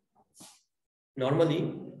 নরমালি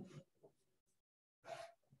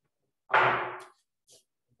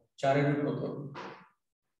 4 এর রুট কত?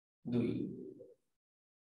 2।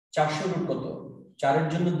 400 রুট কত? 4 এর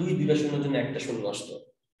জন্য 2, 2টা শূন্যের জন্য একটা শূন্য আসতো।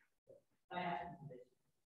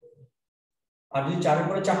 আর যদি 4 এর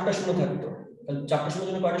পরে 4টা শূন্য থাকতো, তাহলে 4টা শূন্যের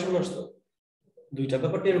জন্য কয়টা শূন্য আসতো? 2টা।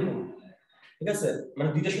 ব্যাপারটা এরকম। ঠিক আছে, মানে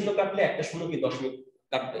 2টা শূন্য কাটলে একটা শূন্য কি দশমিক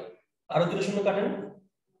কাটবে, আরো 2টা শূন্য কাটেন,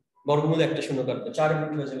 বর্গমূলে একটা শূন্য কাটবে, 4 এর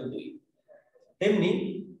রুট হয়ে যাবে 2। তেমনি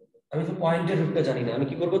আমি তো পয়েন্টের রুটটা জানি না, আমি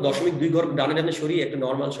কি করব? দশমিক 2 ঘর ডানে ডানে সরিয়ে একটা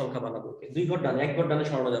নরমাল সংখ্যা বানাবো। 2 ঘর ডানে, 1 ঘর ডানে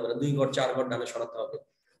সরানো যাবে না, 2 ঘর 4 ঘর ডানে সরাতে হবে।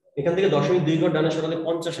 এখান থেকে দশমিক 2 ঘর ডানে সরালে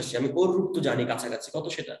 50 আসে, আমি ওর রুট তো জানি কাছাকাছি, কত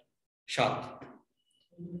সেটা? 7।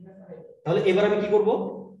 তাহলে এবার আমি কি করব?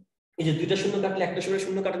 এই যে 2টা শূন্য কাটলে একটা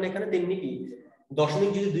শূন্য কাটে না এখানে, তেমনি কি দশমিক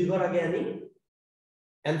যদি 2 ঘর আগে আনি,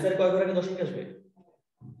 অ্যানসার কয় ঘর আগে দশমিক আসবে?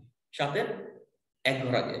 7 এর 1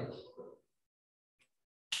 ঘর আগে।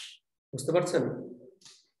 বুঝতে পারছেন?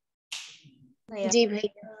 জি ভাই,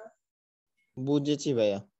 বুঝেছি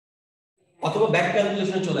ভাইয়া। অথবা ব্যাক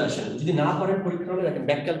ক্যালকুলেশনে চলে আসেন, যদি না পারেন পরীক্ষা হলে দেখেন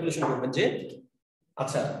ব্যাক ক্যালকুলেশন করবেন যে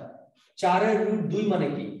আচ্ছা 4 এর রুট 2 মানে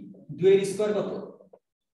কি? 2 এর স্কয়ার কত?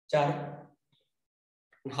 4।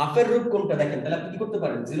 হাফের রুট কোনটা দেখেন, তাহলে আপনি কি করতে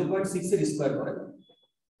পারেন? 0.6 এর স্কয়ার করেন,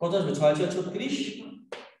 কত আসবে? 6 6 36,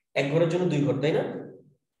 1 ঘরের জন্য 2 ঘর, তাই না?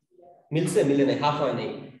 মিলছে? মিলে নাই, হাফ হয় নাই।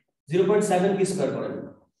 0.7 কি স্কয়ার করেন,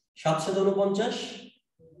 7 7 49,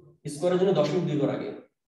 স্কয়ারের জন্য দশমিক 2 ঘর আগে।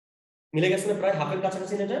 মিলে গেছে না? প্রায় হাফের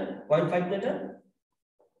কাছাকাছি না এটা? 0.5 না এটা?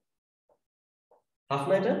 হাফ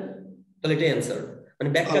না এটা? তাহলে এটাই অ্যান্সার।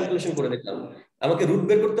 মানে ব্যাক ক্যালকুলেশন করে দেখলাম, আমাকে রুট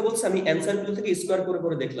বের করতে বলছে, আমি অ্যানসার গুলো থেকে স্কোয়ার করে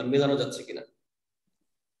করে দেখলাম মেলানো যাচ্ছে কিনা।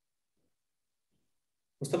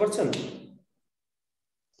 বুঝতে পারছেন?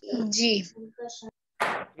 জি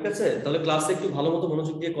ঠিক আছে, তাহলে ক্লাসে একটু ভালো মতো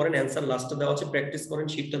মনোযোগ দিয়ে করেন, অ্যানসার লাস্টে দেওয়া আছে, প্র্যাকটিস করেন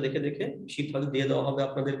শীটটা দেখে দেখে, শীট হয়তো দিয়ে দেওয়া হবে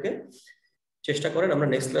আপনাদেরকে, চেষ্টা করেন। আমরা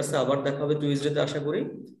নেক্সট ক্লাসে আবার দেখা হবে টুইসডেতে আশা করি।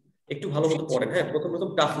 একটু ভালো মতো পড়েন, হ্যাঁ প্রথম প্রথম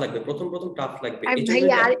টাফ লাগবে, প্রথম টাফ লাগবে। আর এই জন্য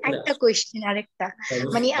ভাইয়া আর একটা কোয়েশ্চেন, আরেকটা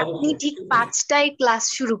মানে আপনি ঠিক 5টায় ক্লাস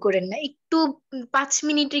শুরু করেন না, একটু 5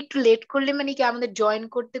 মিনিট একটু লেট করলে মানে কি আমাদের জয়েন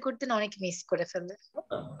করতে করতে না অনেক মিস করে ফেলে।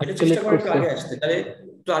 এটা চেষ্টা করেন একটু আগে আসতে, তাহলে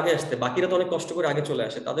একটু আগে আসতে, বাকিরা তো অনেক কষ্ট করে আগে চলে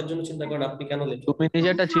আসে, তাদের জন্য চিন্তা করেন আপনি কেন লেট। তুমি নিজে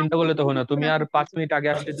একটা চিন্তা করলে তখন না, তুমি আর 5 মিনিট আগে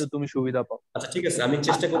আসলে তো তুমি সুবিধা পাও। আচ্ছা ঠিক আছে, আমি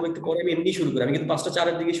চেষ্টা করবো একটু পরে, আমি এমনি শুরু করি, আমি কিন্তু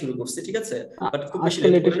 5:04 দিকে শুরু করছি, ঠিক আছে, বাট খুব বেশি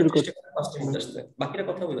লেট করে চেষ্টা করেন 5 মিনিট আসতে, বাকিরা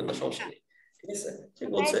কথা বলেন না, সমস্যা নেই, ঠিক আছে। ঠিক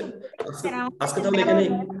বলছে আজকে তাহলে এখানে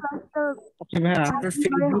ভাই আপনার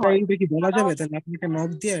ফেসবুক আইডিটা কি বলা যাবে, তাহলে আপনাকে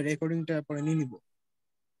নক দিয়ে রেকর্ডিংটা পরে নিয়ে নিব।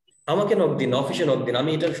 আমাকে নক দিন, অফিসে নক দিন, আমি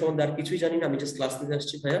এটার সম্বন্ধে আর কিছুই জানি না, আমি জাস্ট ক্লাস নিতে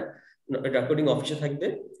আসছি ভাইয়া, রেকর্ডিং অফিসে থাকবে,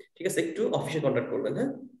 ঠিক আছে, একটু অফিসে কন্ট্যাক্ট করবেন,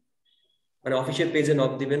 হ্যাঁ মানে অফিসের পেজে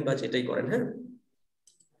নক দিবেন বা যেটাই করেন, হ্যাঁ।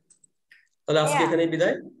 তাহলে আজকে এখানেই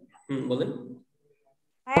বিদায়। বলেন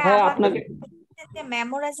ভাই আপনাকে যে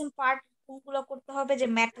মেমোরাইজিং পার্ট কোনগুলো করতে হবে, যে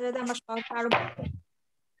ম্যাথটা যদি আমরা সহজ আরো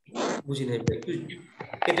বুঝি নাই ভাই, একটু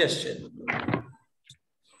কেটে আসছে।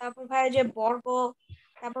 তারপর ভাই যে বর্গ,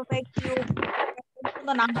 তারপর ভাই কিউব,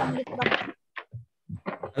 নামটা লিখতে পারবেন?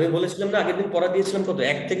 আমি বলেছিলাম না আগের দিন পড়া দিয়েছিলাম কত,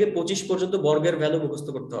 1 থেকে 25 পর্যন্ত বর্গের ভ্যালু মুখস্থ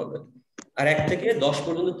করতে হবে, আর 1 থেকে 10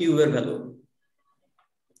 পর্যন্ত কিউবের ভ্যালু।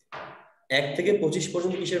 1 থেকে 25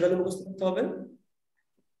 পর্যন্ত কিসের ভ্যালু মুখস্থ করতে হবে?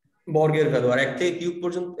 বর্গের ভ্যালু। আর 1 থেকে কিউব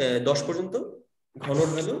পর্যন্ত 10 পর্যন্ত ঘনর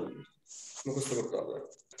ভ্যালু মুখস্থ করতে হবে।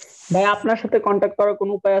 ভাই আপনার সাথে কন্টাক্ট করার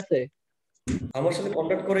কোনো উপায় আছে? আমার সাথে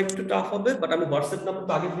কন্টাক্ট করা একটু টাফ হবে, বাট আমি হোয়াটসঅ্যাপ নাম্বার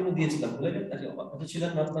তো আগের দিনও দিয়েছিলাম, ভুলে গেছেন কথা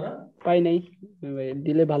ছিলেন না আপনারা? পাই নাই ভাই,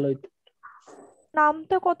 দিলে ভালো হইতো।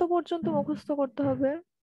 নামটা কত পর্যন্ত মুখস্থ করতে হবে?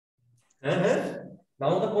 হ্যাঁ হ্যাঁ,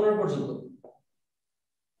 নামটা 15 পর্যন্ত।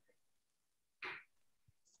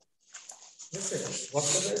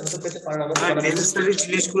 নেসেসারি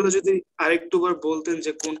জিনিসগুলো যদি আরেকটুবার বলতেন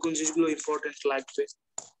যে কোন কোন জিনিসগুলো ইম্পর্টেন্ট লাগবে।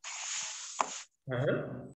 হ্যাঁ